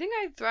 Yeah, I think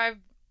I thrive...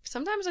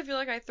 Sometimes I feel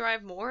like I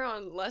thrive more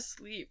on less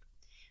sleep.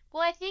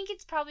 Well, I think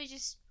it's probably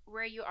just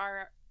where you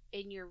are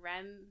in your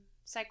REM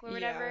cycle or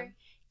whatever.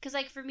 Because,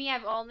 like, for me,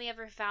 I've only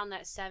ever found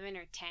that 7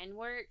 or 10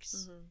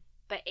 works. Mm-hmm.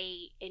 But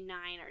 8 and 9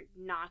 are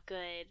not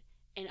good.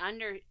 And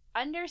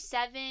under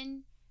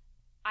 7,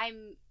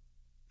 I'm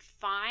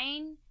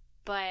fine.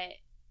 But,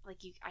 like,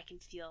 I can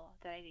feel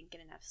that I didn't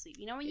get enough sleep.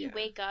 You know when you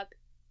wake up...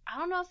 I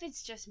don't know if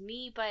it's just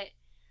me, but...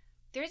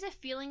 There's a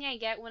feeling I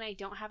get when I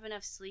don't have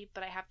enough sleep,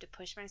 but I have to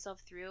push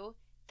myself through,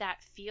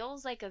 that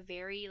feels like a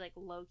very, like,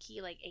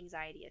 low-key, like,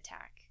 anxiety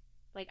attack.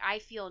 Like, I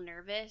feel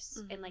nervous,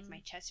 and, like,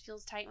 my chest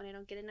feels tight when I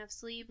don't get enough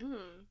sleep.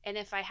 And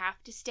if I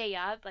have to stay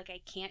up, like,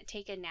 I can't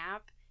take a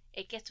nap,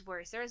 it gets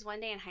worse. There was one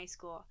day in high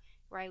school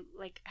where I,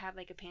 like, had,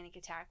 like, a panic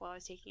attack while I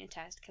was taking a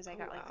test because I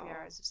got, like, 3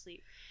 hours of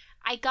sleep.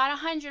 I got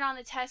 100 on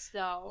the test,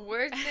 though.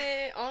 Worth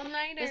it.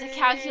 All-nighter. It was a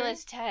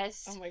calculus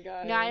test. Oh, my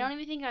God. No, I don't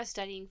even think I was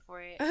studying for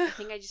it. I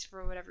think I just,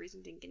 for whatever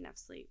reason, didn't get enough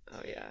sleep.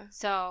 Oh, yeah.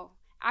 So,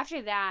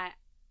 after that,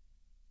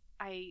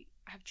 I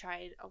have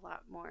tried a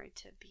lot more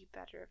to be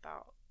better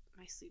about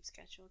my sleep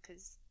schedule,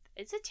 because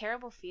it's a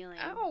terrible feeling.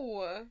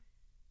 Ow!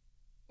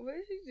 What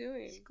is he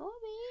doing?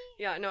 Scooby.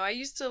 Yeah, no, I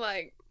used to,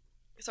 like...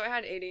 So, I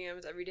had 8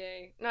 a.m.s every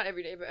day. Not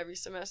every day, but every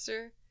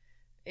semester.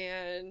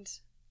 And,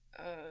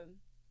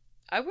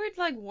 I would,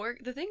 like,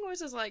 work... The thing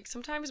was, is, like,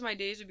 sometimes my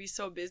days would be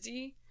so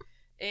busy,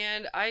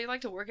 and I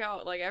like to work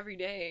out, like, every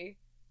day,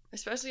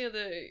 especially at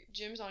the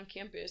gyms on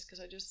campus, because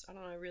I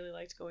don't know, I really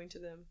liked going to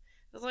them.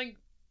 That's,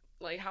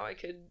 like how I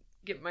could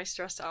get my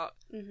stress out.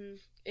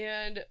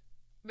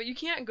 But you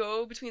can't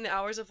go between the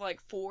hours of, like,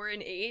 4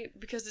 and 8,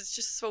 because it's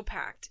just so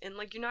packed, and,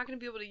 like, you're not going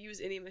to be able to use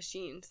any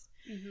machines.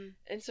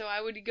 And so I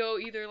would go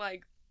either,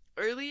 like,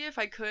 early if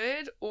I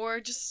could,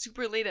 or just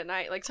super late at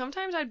night. Like,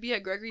 sometimes I'd be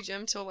at Gregory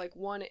Gym till, like,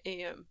 1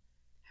 a.m.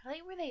 How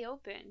late were they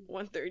open?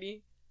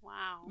 1:30.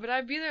 Wow. But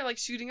I'd be there, like,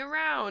 shooting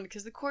around,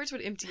 because the courts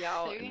would empty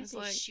out. They're and it's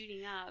like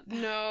shooting up.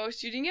 No,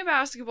 shooting a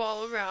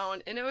basketball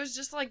around, and it was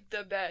just, like,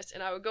 the best.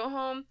 And I would go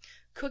home,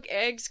 cook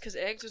eggs, because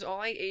eggs was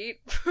all I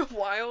ate for a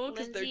while,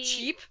 because they're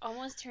cheap.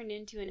 Almost turned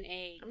into an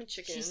egg. I'm a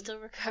chicken. She's still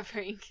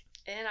recovering.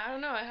 And I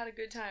don't know, I had a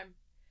good time.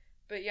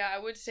 But yeah, I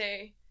would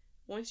say,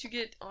 once you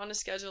get on a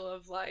schedule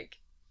of, like,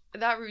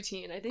 that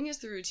routine, I think it's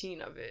the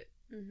routine of it.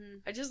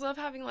 I just love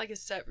having, like, a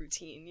set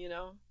routine, you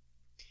know?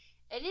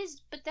 It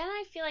is, but then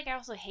I feel like I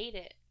also hate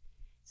it.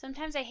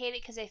 Sometimes I hate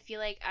it because I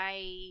feel like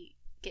I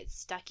get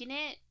stuck in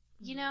it,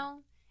 you know?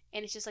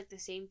 And it's just, like, the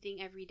same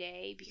thing every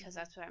day because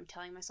that's what I'm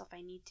telling myself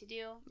I need to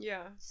do.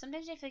 Yeah.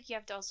 Sometimes I feel like you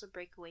have to also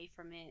break away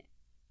from it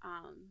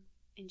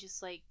and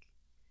just, like,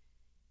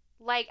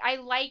 I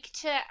like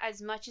to,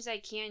 as much as I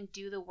can,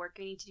 do the work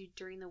I need to do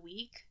during the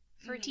week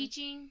for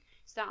teaching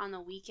so that on the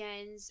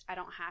weekends I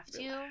don't have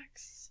to.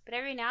 Relax. But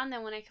every now and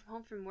then when I come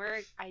home from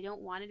work, I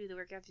don't want to do the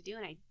work I have to do,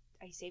 and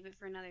I save it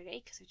for another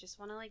day because I just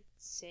want to, like,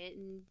 sit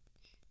and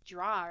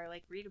draw or,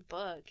 like, read a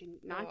book and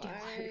not do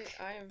work.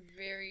 I am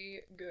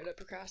very good at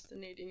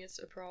procrastinating. It's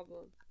a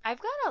problem.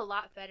 I've got a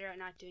lot better at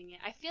not doing it.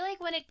 I feel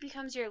like when it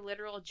becomes your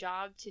literal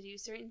job to do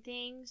certain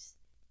things,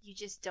 you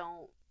just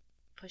don't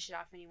push it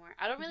off anymore.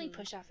 I don't really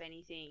push off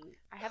anything.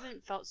 I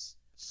haven't felt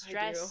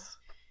stressed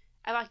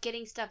about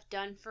getting stuff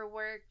done for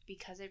work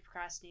because I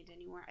procrastinate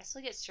anymore. I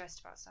still get stressed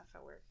about stuff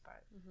at work,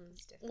 but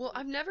it's different. Well,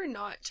 I've never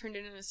not turned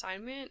in an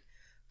assignment.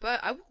 But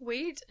I will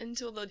wait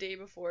until the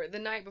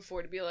night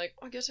before to be like,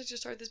 oh, I guess I should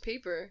start this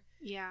paper.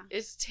 Yeah.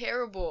 It's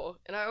terrible.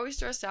 And I always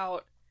stress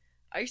out.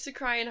 I used to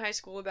cry in high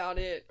school about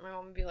it. My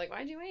mom would be like,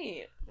 why'd you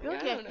wait?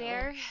 You'll get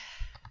there.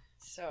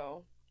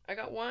 So, I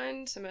got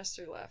 1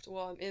 semester left.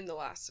 Well, I'm in the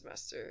last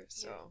semester,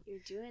 so. You're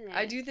doing it.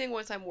 I do think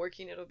once I'm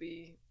working, it'll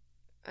be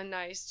a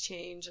nice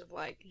change of,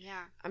 like,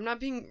 I'm not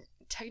being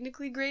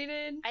technically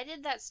graded. I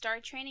did that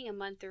STAR training a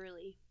month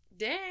early.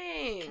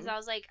 Dang. Because I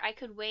was like, I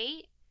could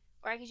wait.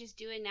 Or I could just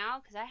do it now,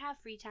 because I have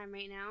free time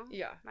right now.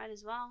 Yeah. Might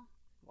as well.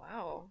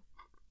 Wow.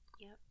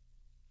 Yep.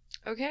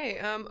 Okay,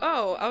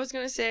 I was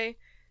gonna say,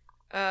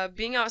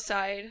 Being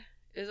outside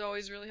is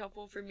always really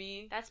helpful for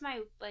me. That's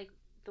my, like,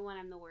 the one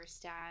I'm the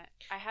worst at.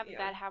 I have a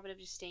bad habit of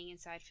just staying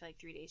inside for, like,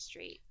 3 days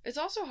straight. It's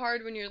also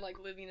hard when you're, like,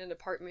 living in an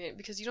apartment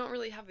because you don't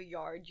really have a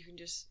yard. You can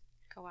just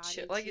go out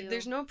chill. Like,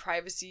 there's no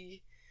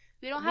privacy.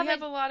 We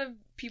have a lot of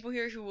people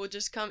here who will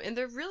just come, and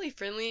they're really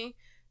friendly,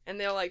 and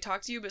they'll, like,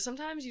 talk to you, but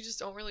sometimes you just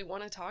don't really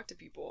want to talk to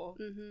people.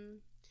 Mm-hmm.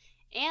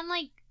 And,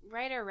 like,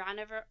 right around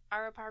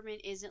our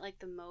apartment isn't, like,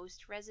 the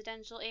most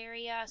residential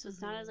area, so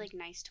it's not as, like,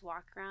 nice to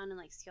walk around and,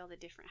 like, see all the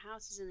different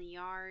houses in the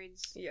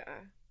yards.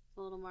 Yeah.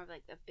 A little more of,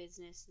 like, the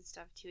business and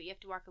stuff, too. You have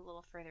to walk a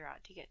little further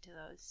out to get to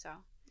those, so.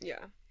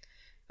 Yeah.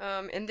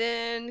 And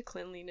then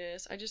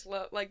cleanliness. I just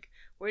love, like,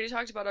 we already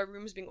talked about our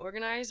rooms being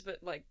organized,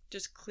 but, like,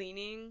 just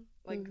cleaning,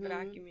 like,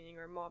 vacuuming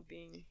or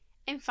mopping.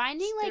 And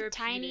finding, like,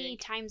 tiny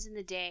times in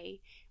the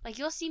day. Like,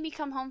 you'll see me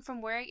come home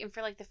from work, and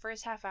for, like, the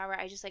first half hour,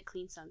 I just, like,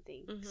 clean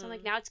something. So I'm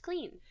like, now it's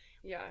clean.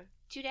 Yeah.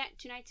 Two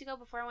nights ago,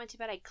 before I went to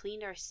bed, I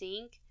cleaned our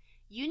sink.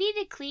 You need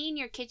to clean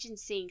your kitchen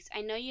sinks.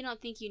 I know you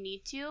don't think you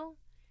need to,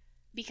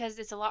 because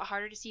it's a lot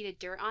harder to see the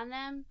dirt on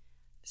them.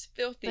 It's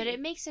filthy. But it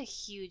makes a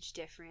huge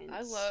difference.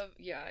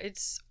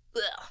 It's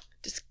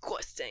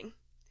disgusting.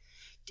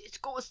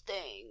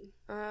 Disgusting.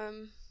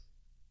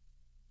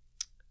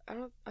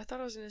 I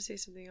thought I was going to say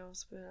something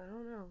else, but I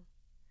don't know.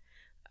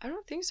 I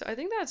don't think so. I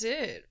think that's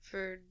it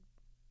for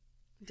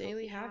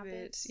daily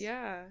habits.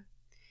 Yeah.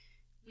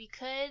 We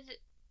could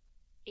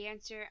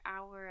answer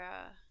our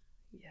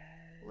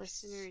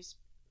listeners'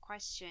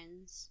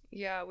 questions.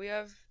 Yeah, we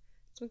have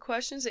some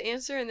questions to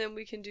answer, and then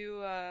we can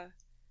do our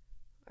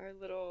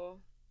little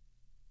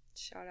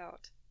shout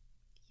out.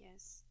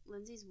 Yes.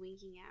 Lindsay's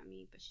winking at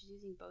me, but she's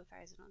using both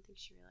eyes. I don't think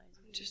she realizes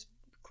it. Just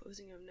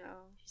closing them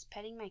now. She's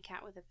petting my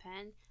cat with a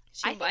pen.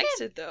 She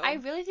likes it, though. I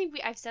really think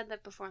I've said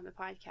that before on the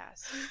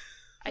podcast.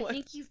 I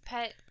think you've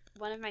pet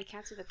one of my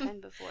cats with a pen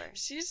before.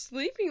 She's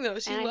sleeping, though.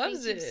 She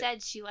loves it. You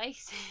said she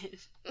likes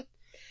it.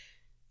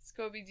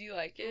 Scobie, do you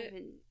like it?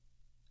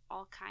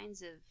 All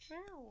kinds of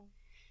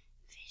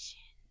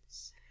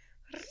visions.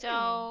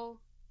 So,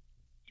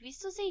 do we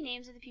still say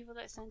names of the people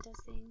that sent us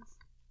things?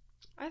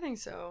 I think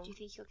so. Do you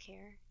think he'll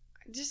care?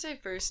 Just say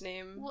first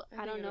name. Well,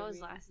 I don't know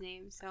his last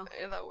name, so.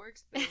 Yeah, that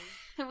works then.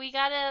 We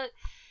got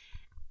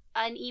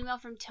an email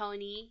from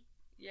Tony.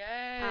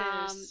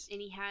 Yes. And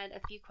he had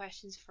a few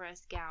questions for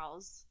us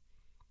gals.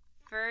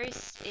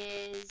 First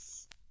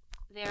is,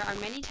 there are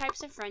many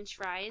types of French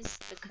fries,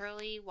 the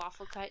curly,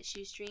 waffle cut,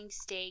 shoestring,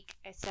 steak,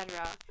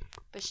 etc.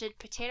 But should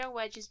potato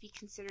wedges be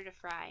considered a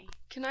fry?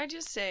 Can I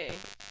just say?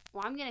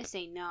 Well, I'm going to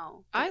say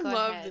no. I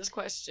love this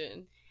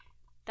question.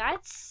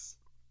 That's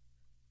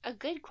a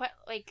good question.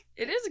 Like,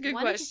 it is a good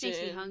question. One that just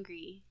makes me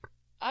hungry.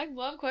 I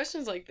love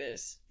questions like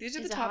this. These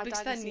are the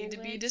topics that need to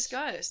be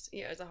discussed.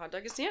 Yeah, is a hot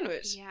dog a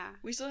sandwich? Yeah.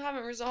 We still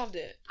haven't resolved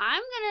it.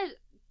 I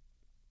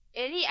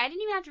didn't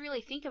even have to really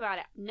think about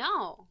it.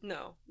 No,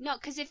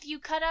 because if you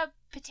cut up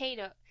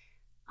potato...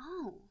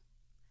 Oh.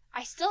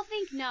 I still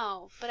think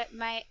no, but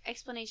my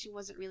explanation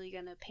wasn't really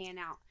going to pan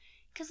out.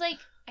 Because, like,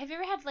 have you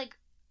ever had, like...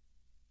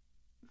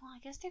 Well, I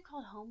guess they're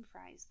called home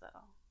fries, though.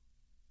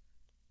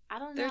 I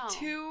don't know. They're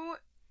too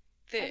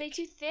thick. Are they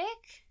too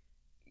thick?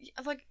 Yeah,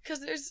 like, because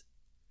there's...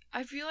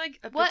 I feel like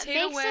a what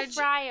potato makes wedge a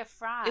fry a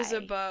fry? Is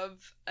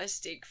above a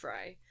steak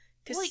fry.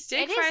 Because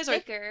steak it fries is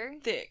thicker, are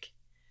thick.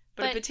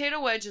 But a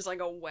potato wedge is like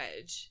a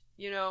wedge,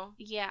 you know?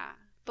 Yeah.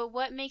 But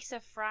what makes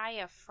a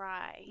fry?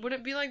 Would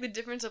it be like the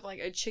difference of like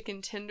a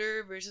chicken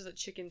tender versus a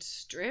chicken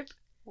strip?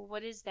 Well,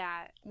 what is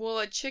that? Well,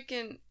 a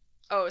chicken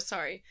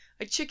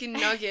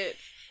nugget.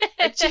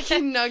 A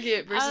chicken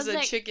nugget versus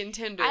a chicken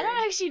tender. I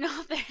don't actually know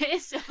if there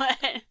is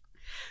one.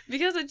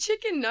 Because a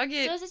chicken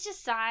nugget... So is it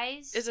just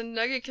size? It's a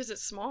nugget because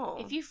it's small.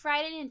 If you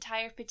fried an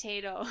entire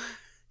potato,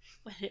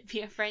 would it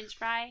be a French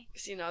fry?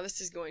 See, now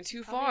this is going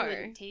too probably far.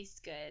 Wouldn't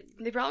taste good.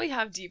 They probably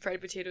have deep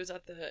fried potatoes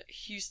at the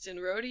Houston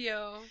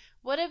Rodeo.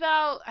 What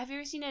about... Have you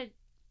ever seen a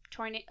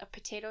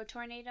potato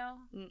tornado?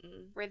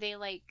 Mm-mm. Where they,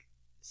 like,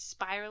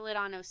 spiral it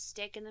on a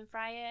stick and then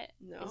fry it?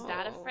 No. Is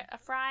that a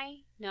fry?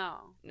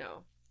 No.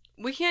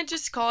 We can't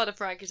just call it a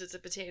fry because it's a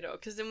potato.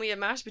 Because then we have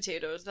mashed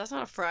potatoes. That's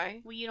not a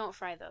fry. Well, you don't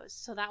fry those,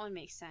 so that one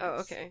makes sense. Oh,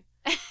 okay.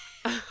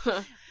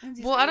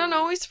 Well, I don't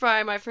always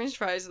fry my French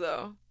fries,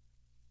 though.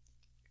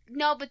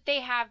 No, but they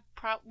have...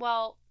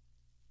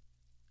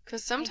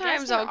 Because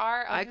sometimes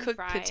I cook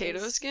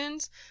potato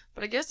skins,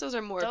 but I guess those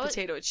are more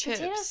potato chips.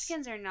 Potato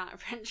skins are not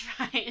French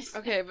fries.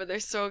 Okay, but they're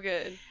so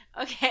good.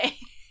 Okay.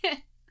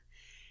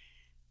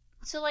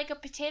 So, like, a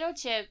potato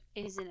chip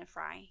isn't a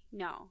fry.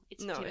 No,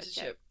 it's a potato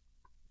chip.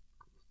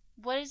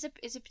 What is a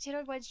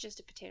potato wedge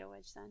just a potato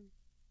wedge then?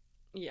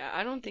 Yeah,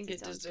 I don't think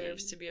it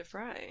deserves to be a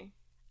fry.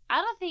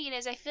 I don't think it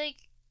is. I feel like...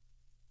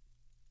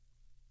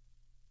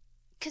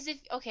 Because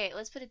okay,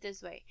 let's put it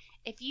this way.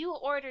 If you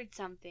ordered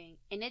something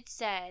and it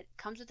said,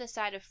 comes with a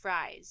side of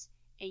fries,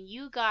 and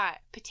you got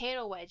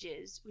potato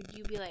wedges, would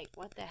you be like,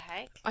 what the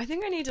heck? I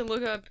think I need to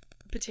look up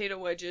potato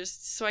wedges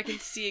so I can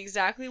see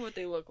exactly what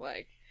they look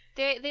like.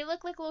 They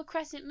look like little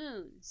crescent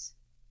moons.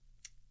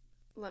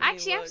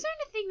 Actually, I'm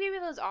starting to think maybe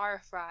those are a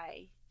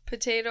fry.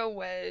 Potato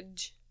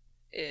wedge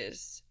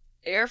is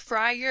air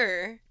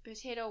fryer.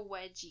 Potato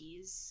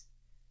wedgies.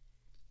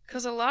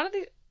 Because a lot of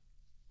the...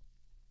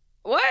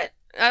 What?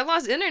 I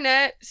lost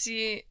internet.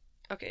 See...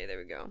 Okay, there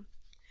we go.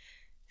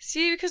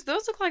 See, because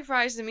those look like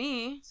fries to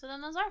me. So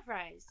then those are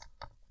fries.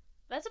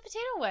 That's a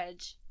potato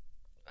wedge.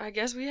 I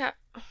guess we have...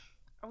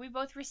 Are we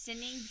both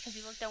rescinding because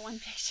we looked at one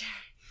picture?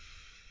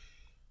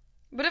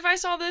 But if I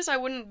saw this, I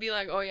wouldn't be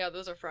like, oh yeah,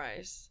 those are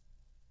fries.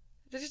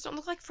 They just don't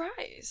look like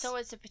fries. So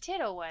it's a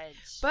potato wedge.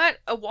 But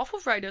a waffle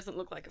fry doesn't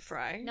look like a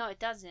fry. No, it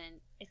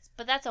doesn't.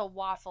 But that's a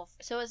waffle.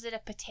 So is it a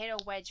potato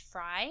wedge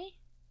fry?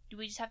 Do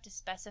we just have to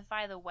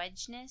specify the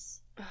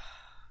wedgeness?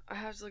 I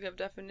have to look up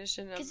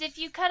definition of... Because if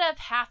you cut up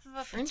half of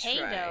a French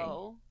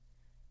potato,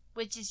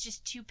 which is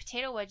just 2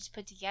 potato wedges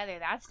put together,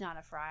 that's not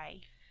a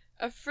fry.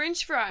 A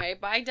French fry,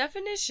 by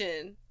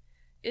definition,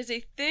 is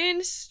a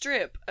thin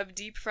strip of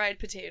deep-fried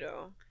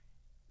potato.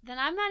 Then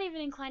I'm not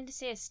even inclined to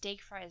say a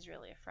steak fry is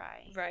really a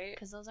fry. Right.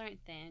 Because those aren't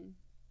thin.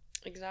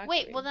 Exactly.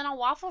 Wait, well then a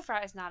waffle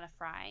fry is not a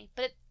fry.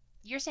 But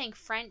you're saying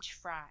French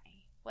fry.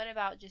 What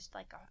about just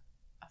like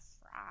a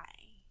fry?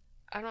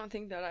 I don't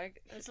think that I...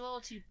 It's a little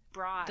too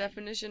broad.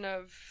 Definition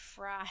of...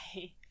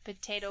 Fry.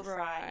 Potato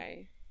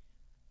fry.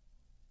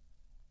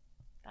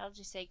 That'll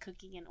just say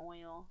cooking in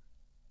oil.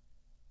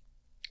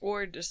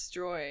 Or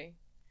destroy.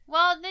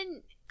 Well,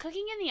 then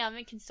cooking in the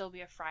oven can still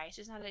be a fry. It's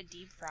just not a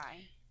deep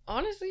fry.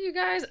 Honestly, you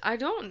guys, I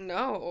don't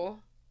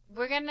know.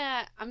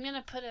 I'm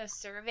gonna put a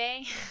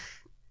survey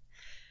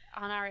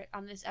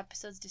on this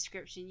episode's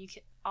description. You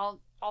can all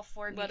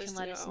 4 of you can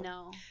let us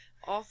know.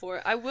 All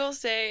 4. I will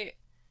say,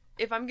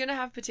 if I'm gonna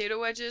have potato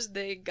wedges,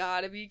 they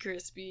gotta be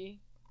crispy.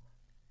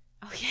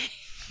 Okay.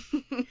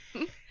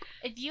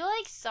 If you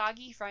like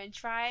soggy French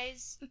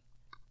fries,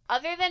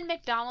 other than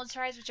McDonald's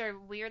fries, which are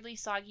weirdly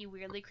soggy,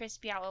 weirdly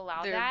crispy, I'll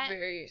allow that. They're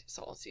very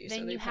salty, then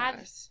so they you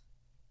pass.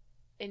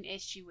 have an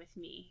issue with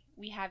me.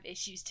 We have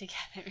issues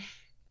together.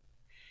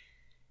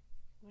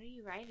 What are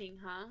you writing,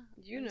 huh?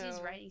 You know.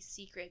 He's writing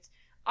secrets.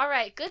 All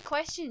right, good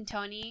question,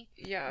 Tony.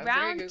 Yeah,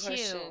 Round very good 2.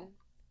 question.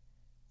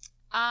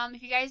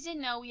 If you guys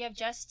didn't know, we have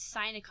just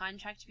signed a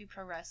contract to be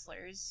pro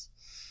wrestlers.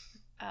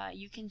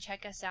 You can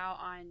check us out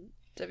on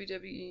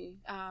WWE.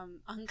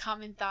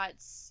 Uncommon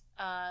Thoughts,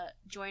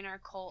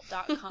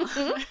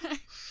 joinourcult.com.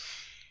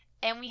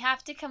 And we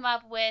have to come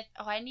up with,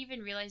 I didn't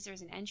even realize there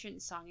was an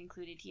entrance song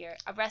included here.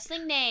 A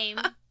wrestling name,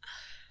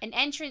 an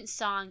entrance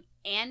song,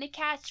 and a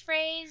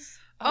catchphrase.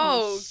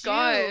 Oh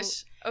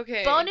gosh.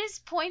 Okay. Bonus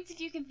points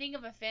if you can think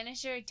of a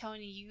finisher.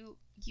 Tony,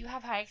 you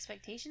have high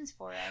expectations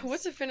for us.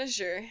 What's a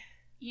finisher?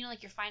 You know,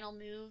 like your final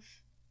move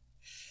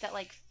that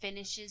like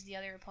finishes the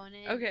other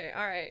opponent. Okay,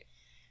 alright.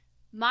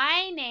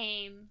 My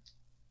name,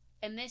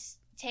 and this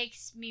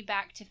takes me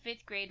back to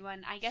 5th grade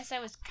when I guess I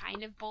was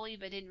kind of bullied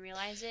but didn't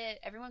realize it.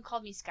 Everyone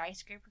called me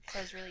Skyscraper because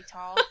I was really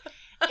tall.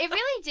 It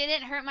really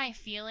didn't hurt my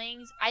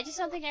feelings. I just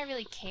don't think I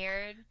really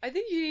cared. I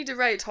think you need to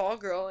write Tall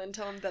Girl and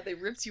tell them that they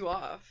ripped you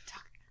off.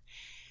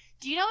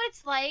 Do you know what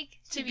it's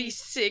like to be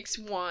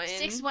 6'1"?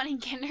 6'1" in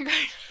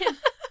kindergarten.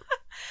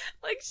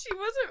 Like, she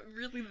wasn't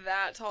really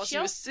that tall. She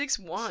was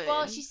 6'1".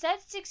 Well, she said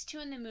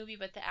 6'2" in the movie,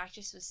 but the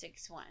actress was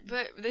 6'1".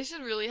 But they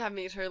should really have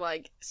made her,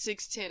 like,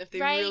 6'10" if they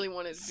right? really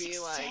wanted to be,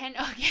 6'10",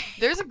 like... okay.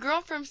 There's a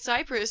girl from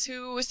Cyprus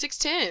who was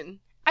 6'10".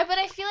 But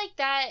I feel like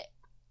that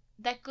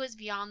goes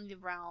beyond the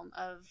realm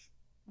of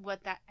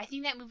what that... I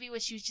think that movie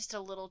she was just a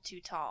little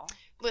too tall.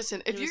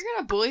 Listen, if you're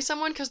gonna bully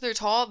someone because they're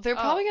tall, they're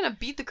probably gonna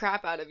beat the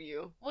crap out of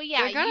you. Well,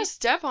 yeah. They're gonna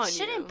step on you.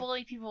 Shouldn't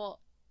bully people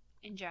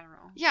in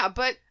general. Yeah,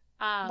 but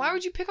why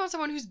would you pick on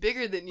someone who's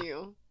bigger than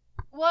you?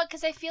 Well,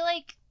 because I feel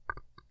like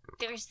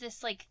there's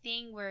this, like,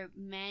 thing where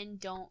men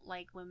don't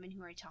like women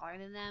who are taller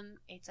than them.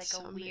 It's, like,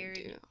 a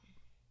weird,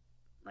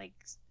 like,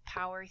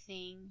 power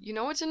thing. You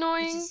know what's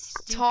annoying?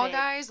 Tall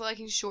guys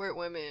liking short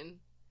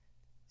women.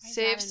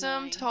 Save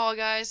some tall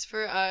guys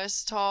for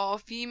us tall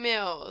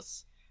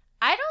females.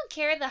 I don't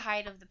care the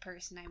height of the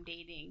person I'm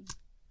dating.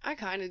 I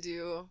kind of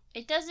do.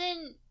 It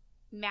doesn't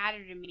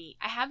matter to me.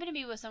 I happen to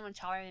be with someone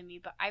taller than me,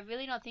 but I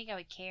really don't think I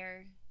would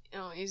care.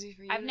 Oh, easy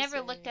for you I've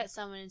never looked at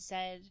someone and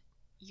said,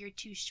 you're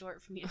too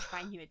short for me to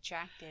find you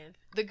attractive.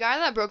 The guy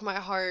that broke my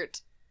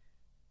heart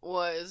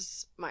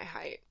was my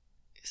height.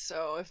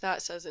 So, if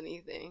that says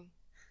anything.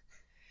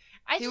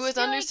 He was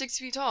under 6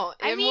 feet tall.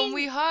 And when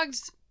we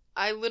hugged,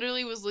 I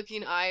literally was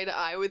looking eye to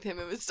eye with him.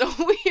 It was so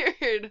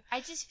weird.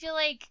 I just feel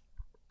like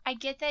I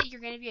get that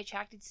you're going to be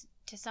attracted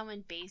to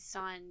someone based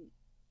on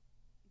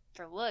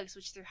their looks,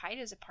 which their height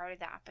is a part of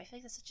that, but I feel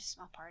like that's such a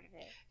small part of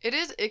it. It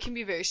is. It can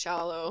be very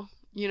shallow,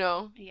 you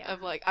know? Yeah.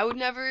 Of like, I would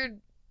never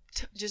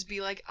just be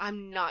like,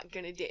 I'm not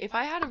going to date. If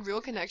I had a real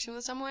connection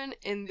with someone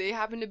and they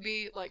happen to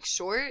be, like,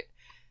 short,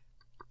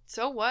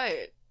 so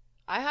what?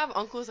 I have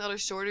uncles that are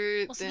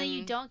shorter so then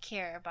you don't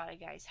care about a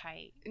guy's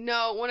height.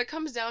 No, when it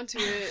comes down to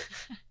it.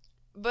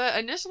 But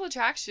initial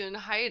attraction,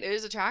 height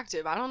is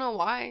attractive. I don't know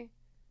why.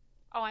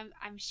 Oh,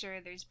 I'm sure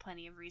there's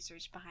plenty of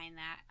research behind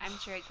that. I'm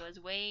sure it goes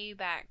way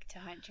back to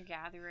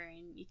hunter-gatherer,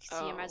 and you can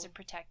see him as a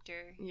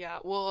protector. Yeah,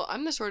 well,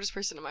 I'm the shortest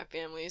person in my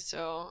family,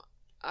 so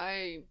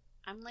I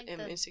I'm like am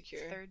the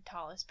insecure. third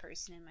tallest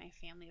person in my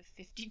family of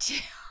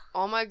 52.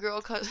 All my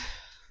girl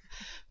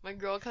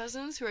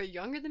cousins who are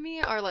younger than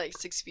me are like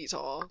 6 feet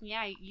tall.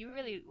 Yeah, you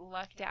really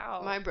lucked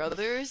out. My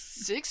brother's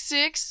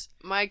 6'6".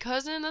 My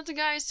cousin, that's a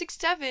guy, is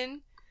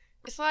 6'7".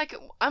 It's like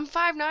I'm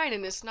 5'9"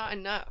 and it's not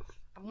enough.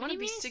 I want to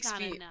be 6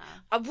 feet. Enough?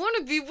 I want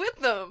to be with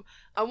them.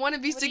 I want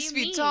to be 6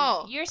 feet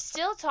tall. You're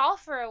still tall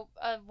for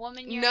a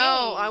woman your age.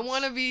 No, I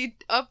want to be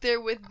up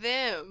there with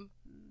them.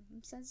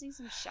 I'm sensing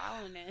some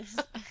shallowness.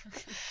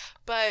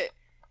 But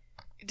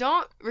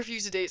don't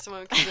refuse to date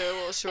someone because they're a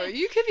little short.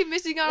 You could be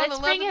missing out on the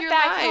love of your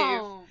back life.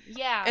 Home.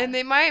 Yeah. And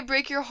they might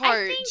break your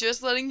heart,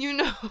 just letting you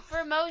know.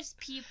 For most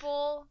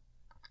people,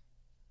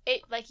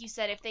 it, like you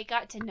said, if they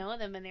got to know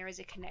them and there was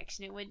a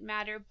connection, it wouldn't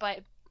matter.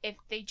 But if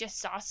they just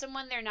saw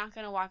someone, they're not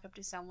going to walk up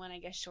to someone, I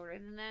guess, shorter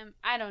than them.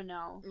 I don't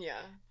know.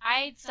 Yeah.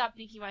 I stopped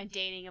thinking about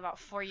dating about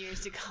 4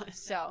 years ago,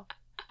 so...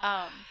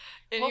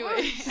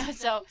 Anyway,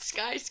 so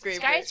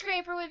Skyscraper.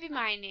 Skyscraper would be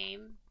my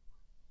name.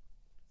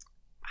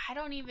 I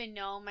don't even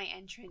know my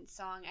entrance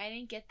song. I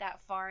didn't get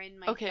that far in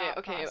my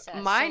thought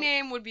process. My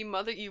name would be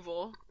Mother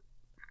Evil.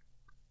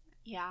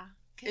 Yeah,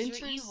 because you're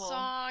Entrance evil.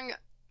 song.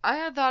 I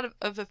had thought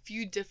of a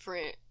few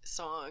different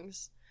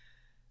songs.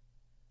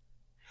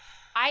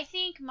 I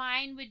think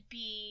mine would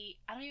be,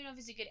 I don't even know if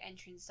it's a good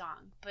entrance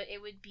song, but it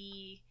would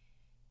be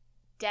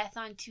Death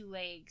on Two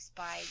Legs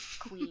by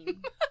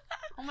Queen.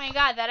 Oh my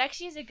god, that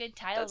actually is a good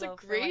title. That's a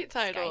great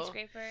title.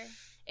 Skyscraper.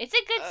 It's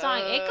a good song.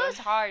 It goes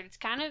hard. It's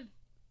kind of,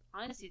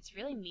 honestly, it's a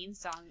really mean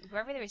song.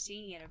 Whoever they were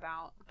singing it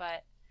about,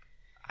 but...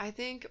 I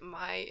think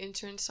my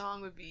entrance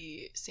song would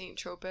be Saint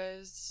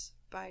Tropez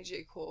by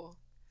J. Cole.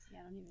 Yeah,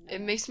 I don't even know.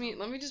 It makes me,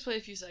 let me just play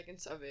a few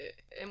seconds of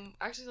it. And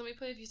actually, let me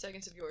play a few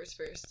seconds of yours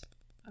first.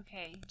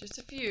 Okay. Just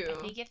a few. I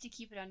think you have to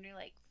keep it under,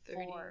 like, 4.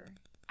 30.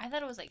 I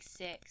thought it was, like,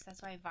 6.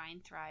 That's why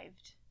Vine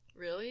thrived.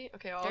 Really?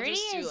 Okay, I'll 30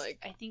 just do, is, like...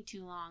 I think,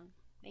 too long.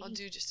 I'll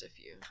do just a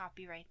few.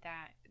 Copyright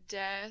that.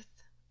 Death.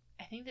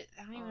 I think that,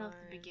 I don't even know if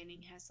the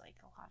beginning has, like,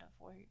 a lot of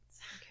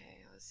words. Okay,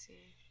 let's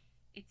see.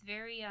 It's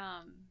very,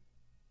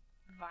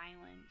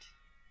 violent.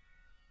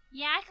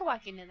 Yeah, I could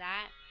walk into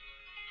that.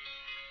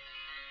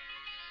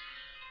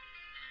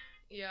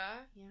 Yeah?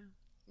 Yeah.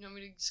 You want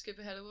me to skip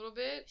ahead a little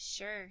bit?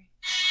 Sure.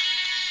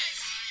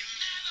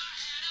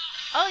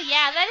 Oh,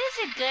 yeah, that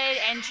is a good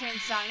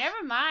entrance song.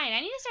 Never mind. I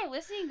need to start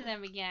listening to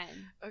them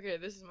again. Okay,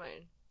 this is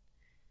mine.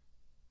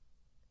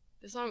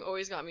 This song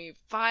always got me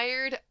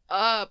fired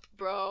up,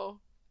 bro.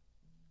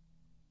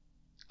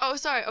 Oh,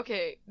 sorry.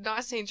 Okay,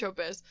 not Saint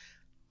Tropez.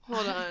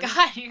 Hold on.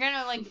 God, you're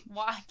gonna, like,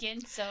 walk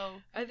in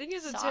so I think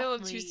it's A softly. Tale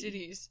of Two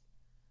Cities.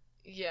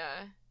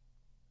 Yeah.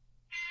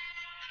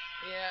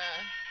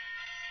 Yeah.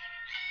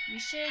 We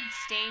should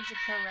stage a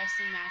pro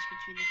wrestling match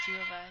between the two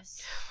of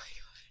us. Oh my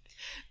god.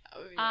 That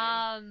would be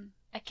nice.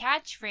 A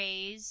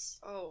catchphrase.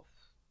 Oh.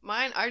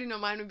 Mine, I already know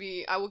mine would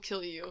be, I will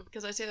kill you.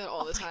 Because I say that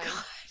all the time.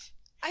 God.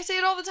 I say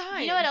it all the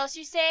time. You know what else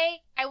you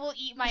say? I will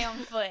eat my own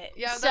foot.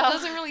 Yeah, so, that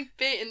doesn't really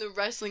fit in the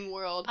wrestling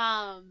world.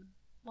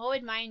 What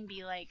would mine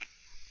be, like?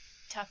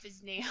 Tough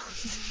as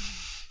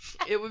nails.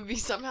 It would be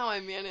somehow I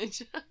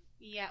manage.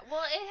 Yeah,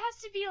 well, it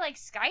has to be, like,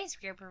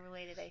 skyscraper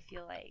related, I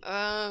feel like.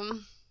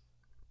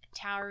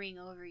 Towering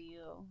over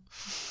you.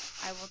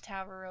 I will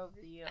tower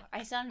over you.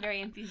 I sound very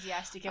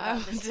enthusiastic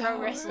about this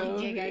pro wrestling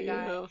gig I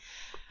got.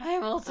 I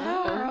will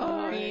tower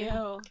over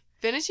you.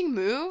 Finishing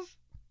move?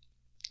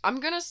 I'm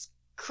gonna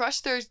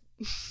crush their...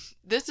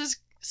 This is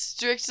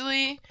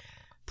strictly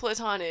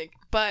platonic,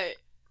 but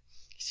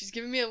she's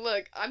giving me a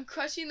look. I'm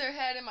crushing their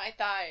head and my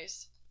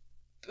thighs.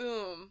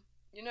 Boom.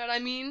 You know what I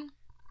mean?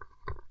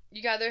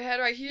 You got their head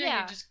right here and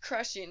you're just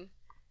crushing.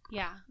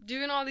 Yeah.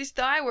 Doing all these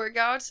thigh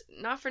workouts,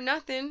 not for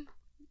nothing.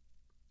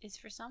 It's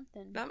for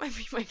something. That might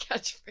be my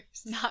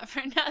catchphrase. Not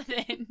for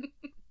nothing.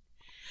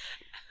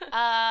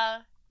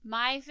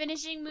 My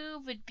finishing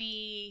move would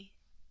be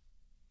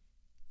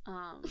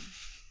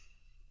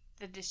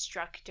the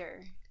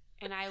Destructor.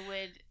 And I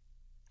would,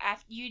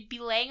 you'd be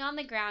laying on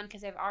the ground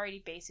because I've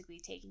already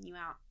basically taken you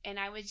out. And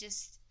I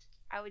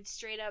would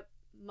straight up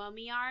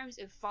mummy arms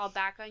and fall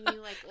back on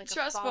you like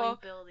a falling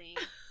building.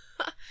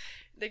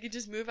 They could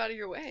just move out of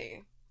your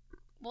way.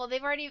 Well,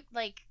 they've already,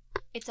 like,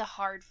 it's a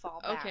hard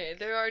fall back. Okay,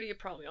 they're already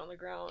probably on the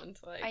ground.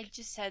 Like, I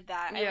just said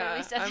that. Yeah, I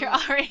literally said they're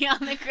already on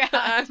the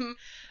ground.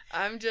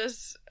 I'm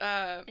just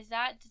does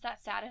that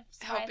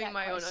satisfy helping that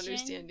my question? own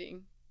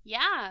understanding.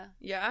 Yeah.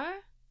 Yeah?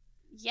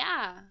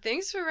 Yeah.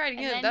 Thanks for writing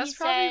And in. then That's he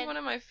probably said, one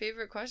of my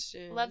favorite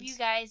questions. Love you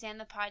guys and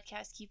the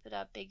podcast. Keep it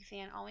up. Big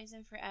fan. Always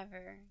and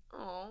forever.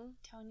 Oh.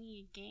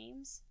 Tony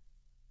Games?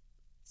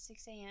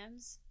 6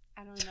 a.m.s?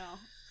 I don't know.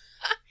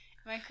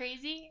 Am I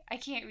crazy? I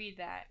can't read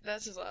that.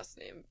 That's his last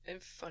name. And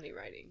funny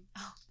writing.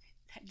 Oh,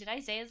 did I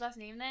say his last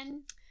name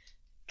then?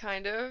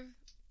 Kind of.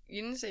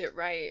 You didn't say it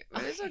right,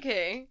 but it's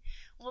okay.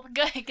 Well,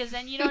 good, because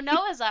then you don't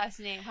know his last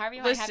name. However,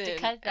 you might have to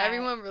cut that.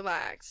 Everyone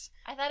relax.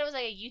 I thought it was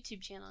like a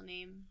YouTube channel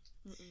name.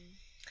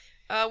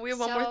 We have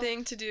one more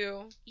thing to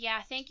do.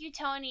 Yeah, thank you,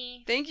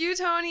 Tony. Thank you,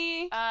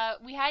 Tony.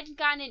 We hadn't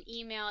gotten an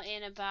email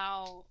in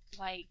about,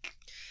 like...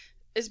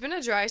 It's been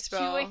a dry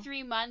spell. 2 or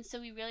 3 months, so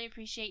we really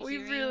appreciate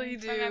hearing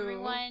from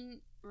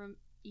everyone.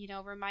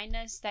 Remind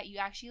us that you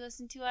actually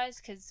listen to us,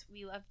 because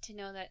we love to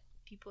know that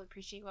people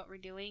appreciate what we're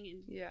doing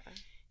and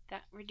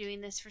that we're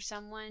doing this for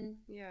someone.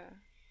 Yeah.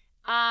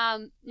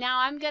 Now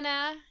I'm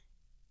gonna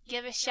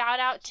give a shout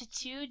out to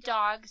 2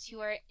 dogs who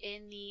are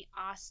in the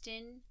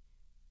Austin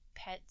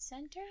Pet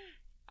Center.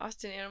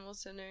 Austin Animal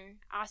Center.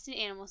 Austin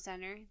Animal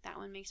Center. That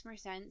one makes more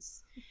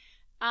sense.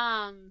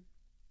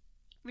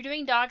 We're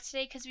doing dogs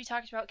today because we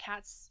talked about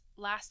cats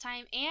last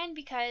time, and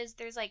because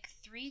there's like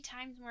 3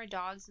 times more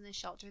dogs in the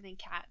shelter than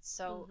cats,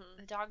 so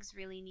the dogs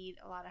really need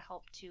a lot of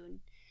help too.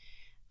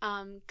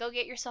 Go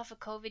get yourself a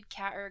COVID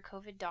cat or a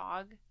COVID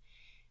dog.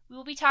 We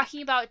will be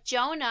talking about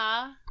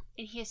Jonah,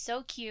 and he is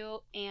so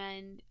cute,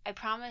 and I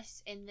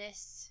promise in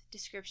this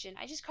description,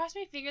 I just crossed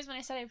my fingers when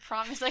I said I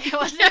promised, like I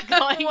wasn't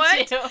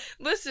going to.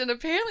 Listen,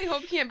 apparently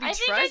Hope can't be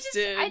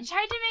trusted. I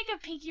tried to make a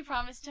pinky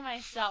promise to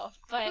myself,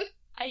 but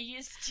I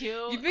used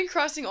to. You've been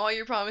crossing all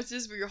your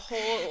promises for your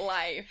whole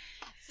life.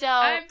 So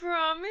I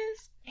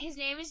promise. His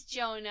name is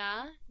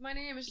Jonah. My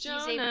name is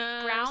Jonah. He's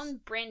a brown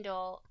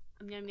brindle.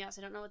 I'm gonna be honest,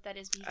 I don't know what that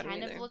is, but he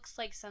kind of either. looks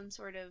like some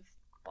sort of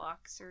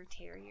boxer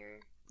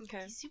terrier.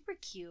 Okay. He's super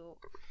cute.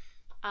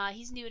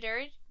 He's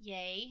neutered.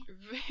 Yay.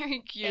 Very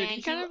cute. And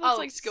he kind of looks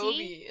like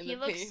Scobie in the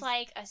face. He looks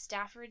like a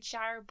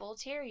Staffordshire Bull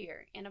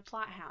Terrier and a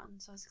Plot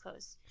Hound, so it's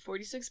close.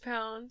 46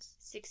 pounds.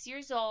 6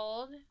 years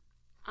old.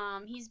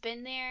 He's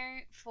been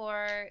there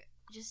for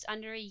just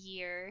under a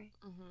year.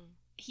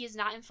 He is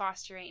not in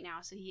foster right now,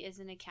 so he is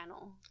in a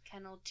kennel.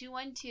 Kennel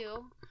 212.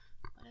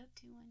 What up,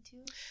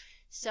 212?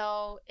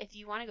 So if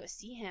you want to go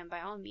see him,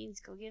 by all means,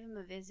 go give him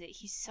a visit.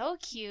 He's so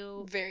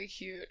cute. Very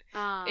cute.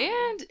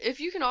 And if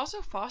you can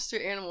also foster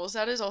animals,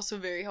 that is also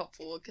very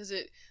helpful, because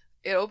it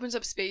opens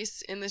up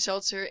space in the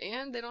shelter,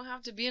 and they don't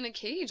have to be in a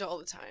cage all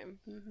the time.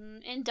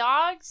 And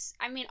dogs,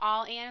 I mean,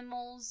 all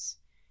animals,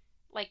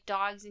 like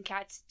dogs and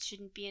cats,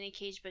 shouldn't be in a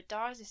cage, but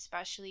dogs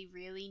especially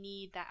really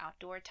need that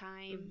outdoor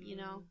time, you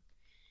know?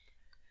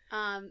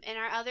 And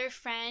our other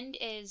friend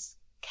is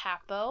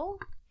Capo.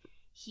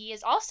 He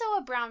is also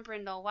a brown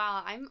brindle.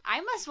 Wow,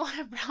 I must want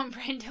a brown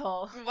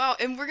brindle. Wow,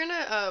 and we're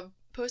gonna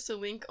post a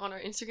link on our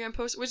Instagram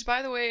post, which,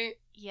 by the way,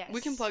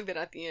 we can plug that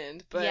at the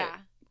end, but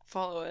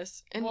follow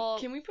us. And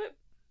can we put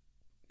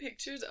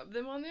pictures of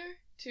them on there,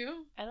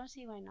 too? I don't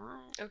see why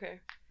not.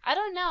 Okay. I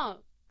don't know.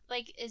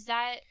 Like, is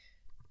that...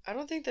 I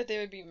don't think that they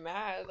would be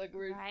mad. Like,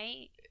 we're...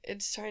 Right?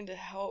 It's trying to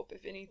help,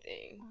 if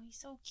anything. Oh, he's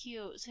so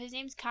cute. So his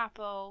name's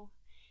Capo.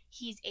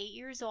 He's 8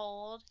 years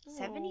old,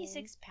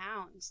 76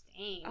 pounds.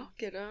 Dang. I'll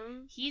get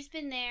him. He's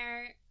been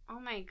there, oh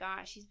my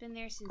gosh, he's been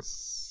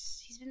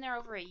there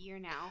over a year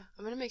now.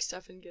 I'm gonna make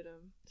Stefan get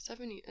him.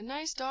 Stefan, a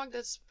nice dog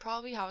that's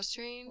probably house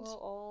trained. A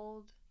little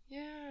old.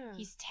 Yeah.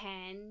 He's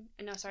 10.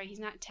 No, sorry, he's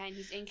not 10.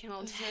 He's in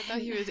kennel 10. I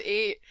thought he was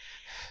 8.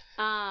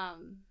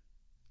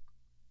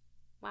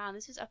 Wow,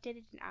 this was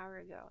updated an hour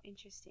ago.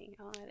 Interesting.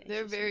 Oh, I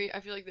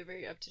feel like they're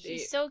very up to date.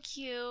 He's so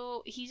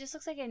cute. He just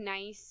looks like a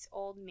nice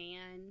old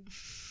man,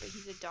 but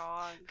he's a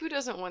dog. Who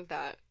doesn't want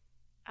that?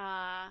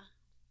 I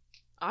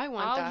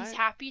want that. Oh, he's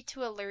happy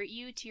to alert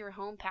you to your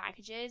home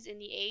packages. In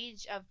the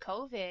age of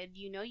COVID,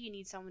 you know you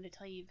need someone to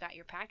tell you you've got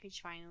your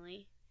package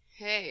finally.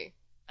 Hey.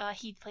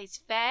 He plays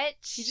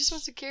fetch. He just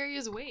wants to carry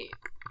his weight.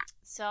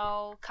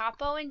 So,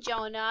 Capo and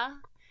Jonah...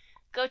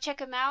 Go check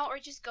them out, or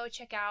just go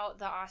check out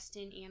the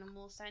Austin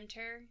Animal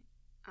Center.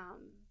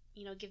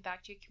 Give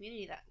back to your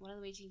community. That one of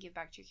the ways you can give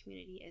back to your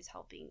community is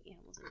helping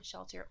animals in the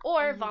shelter,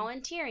 or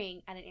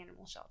volunteering at an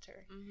animal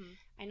shelter.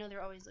 I know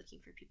they're always looking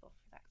for people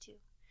for that too.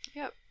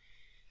 Yep.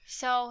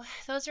 So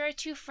those are our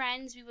 2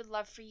 friends we would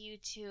love for you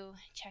to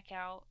check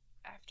out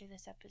after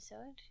this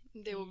episode.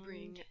 They will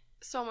bring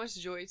so much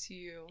joy to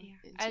you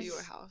into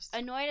your house.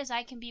 Annoyed as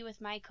I can be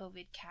with my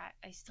COVID cat,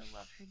 I still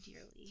love her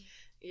dearly.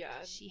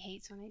 Yeah. She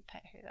hates when I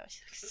pet her, though.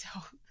 She looks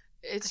so...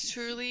 It's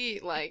truly,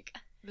 like,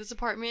 this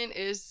apartment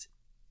is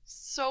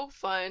so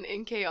fun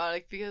and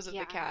chaotic because of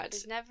the cats.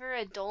 There's never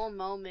a dull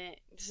moment.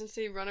 Since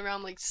they run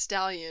around like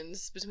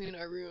stallions between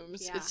our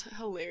rooms. It's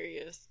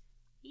hilarious.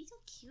 He's so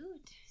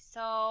cute.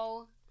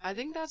 So... I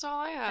think that's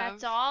all I have.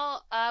 That's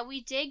all. We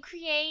did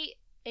create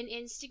an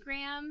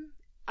Instagram.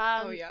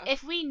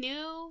 If we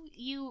knew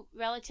you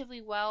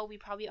relatively well, we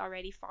probably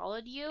already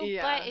followed you.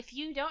 Yeah. But if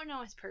you don't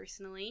know us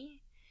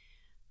personally...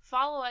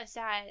 Follow us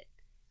at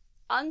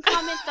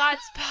Uncommon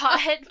Thoughts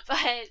Pod,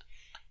 but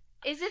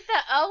is it the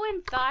O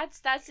in thoughts?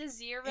 That's a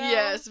 0?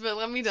 Yes, but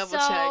let me double check.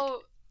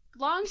 So,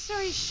 long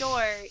story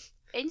short,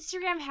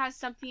 Instagram has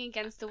something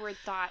against the word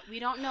thought. We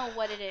don't know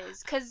what it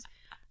is, because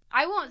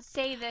I won't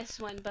say this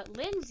one, but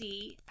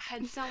Lindsay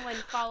had someone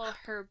follow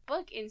her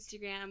book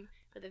Instagram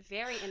with a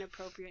very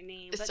inappropriate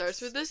name. It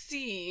starts with a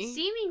C.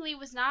 Seemingly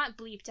was not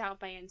bleeped out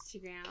by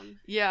Instagram.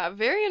 Yeah,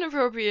 very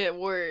inappropriate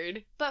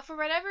word. But for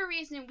whatever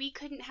reason, we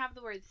couldn't have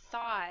the word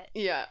thought.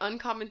 Yeah,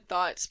 Uncommon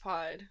Thoughts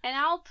Pod. And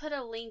I'll put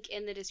a link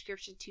in the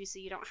description too, so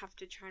you don't have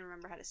to try and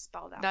remember how to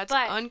spell that. That's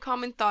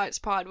Uncommon Thoughts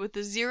Pod with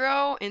a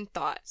 0 in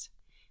thoughts.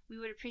 We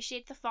would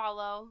appreciate the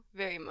follow.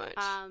 Very much.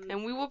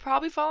 And we will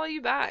probably follow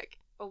you back.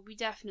 Oh, we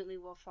definitely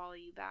will follow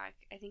you back.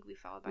 I think we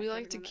follow back. We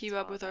like to keep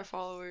up with our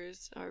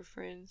followers, our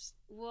friends.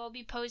 We'll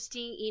be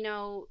posting,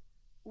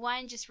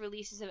 one, just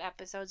releases of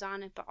episodes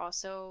on it, but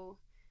also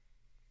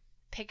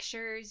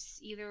pictures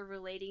either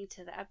relating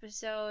to the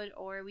episode,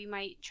 or we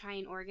might try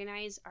and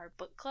organize our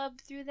book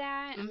club through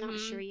that. I'm not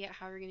sure yet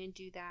how we're going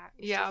to do that.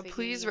 Yeah,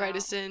 please write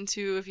us in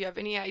too if you have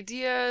any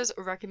ideas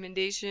or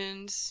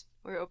recommendations.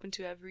 We're open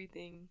to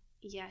everything.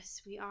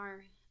 Yes, we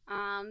are.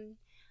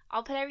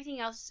 I'll put everything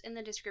else in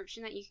the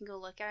description that you can go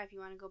look at if you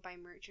want to go buy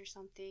merch or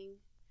something.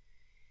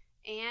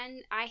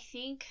 And I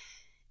think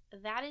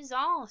that is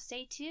all.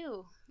 Stay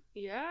tuned.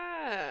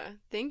 Yeah.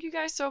 Thank you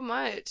guys so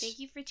much. Thank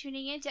you for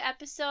tuning in to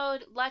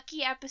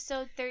lucky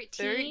episode 13.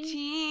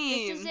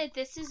 13. This is it.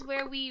 This is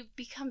where we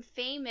become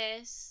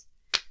famous.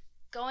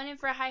 Going in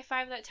for a high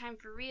five that time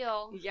for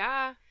real.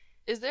 Yeah.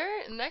 Is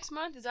there next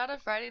month? Is that a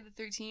Friday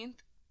the 13th?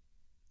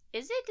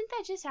 Is it? Didn't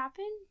that just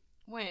happen?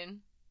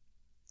 When?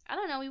 I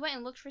don't know. We went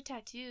and looked for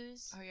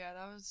tattoos. Oh yeah,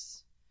 that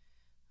was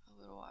a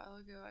little while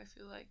ago. I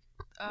feel like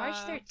March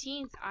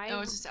 13th.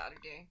 No, it's a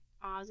Saturday.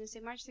 I was gonna say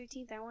March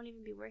 13th. I won't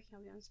even be working.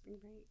 I'll be on spring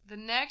break. The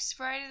next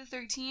Friday the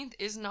 13th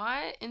is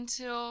not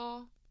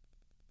until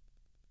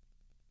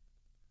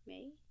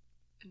May.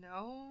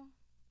 No,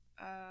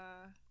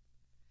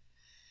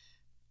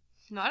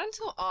 not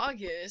until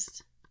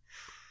August.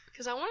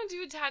 Because I want to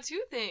do a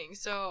tattoo thing.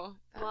 So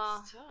that's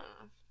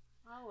tough.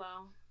 Oh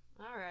well.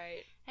 All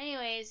right.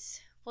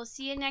 Anyways. We'll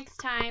see you next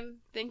time.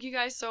 Thank you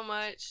guys so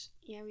much.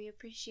 Yeah, we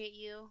appreciate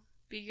you.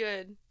 Be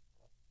good.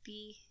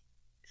 Be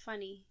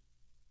funny.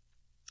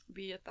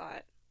 Be a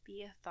thought.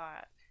 Be a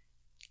thought.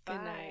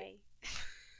 Good night.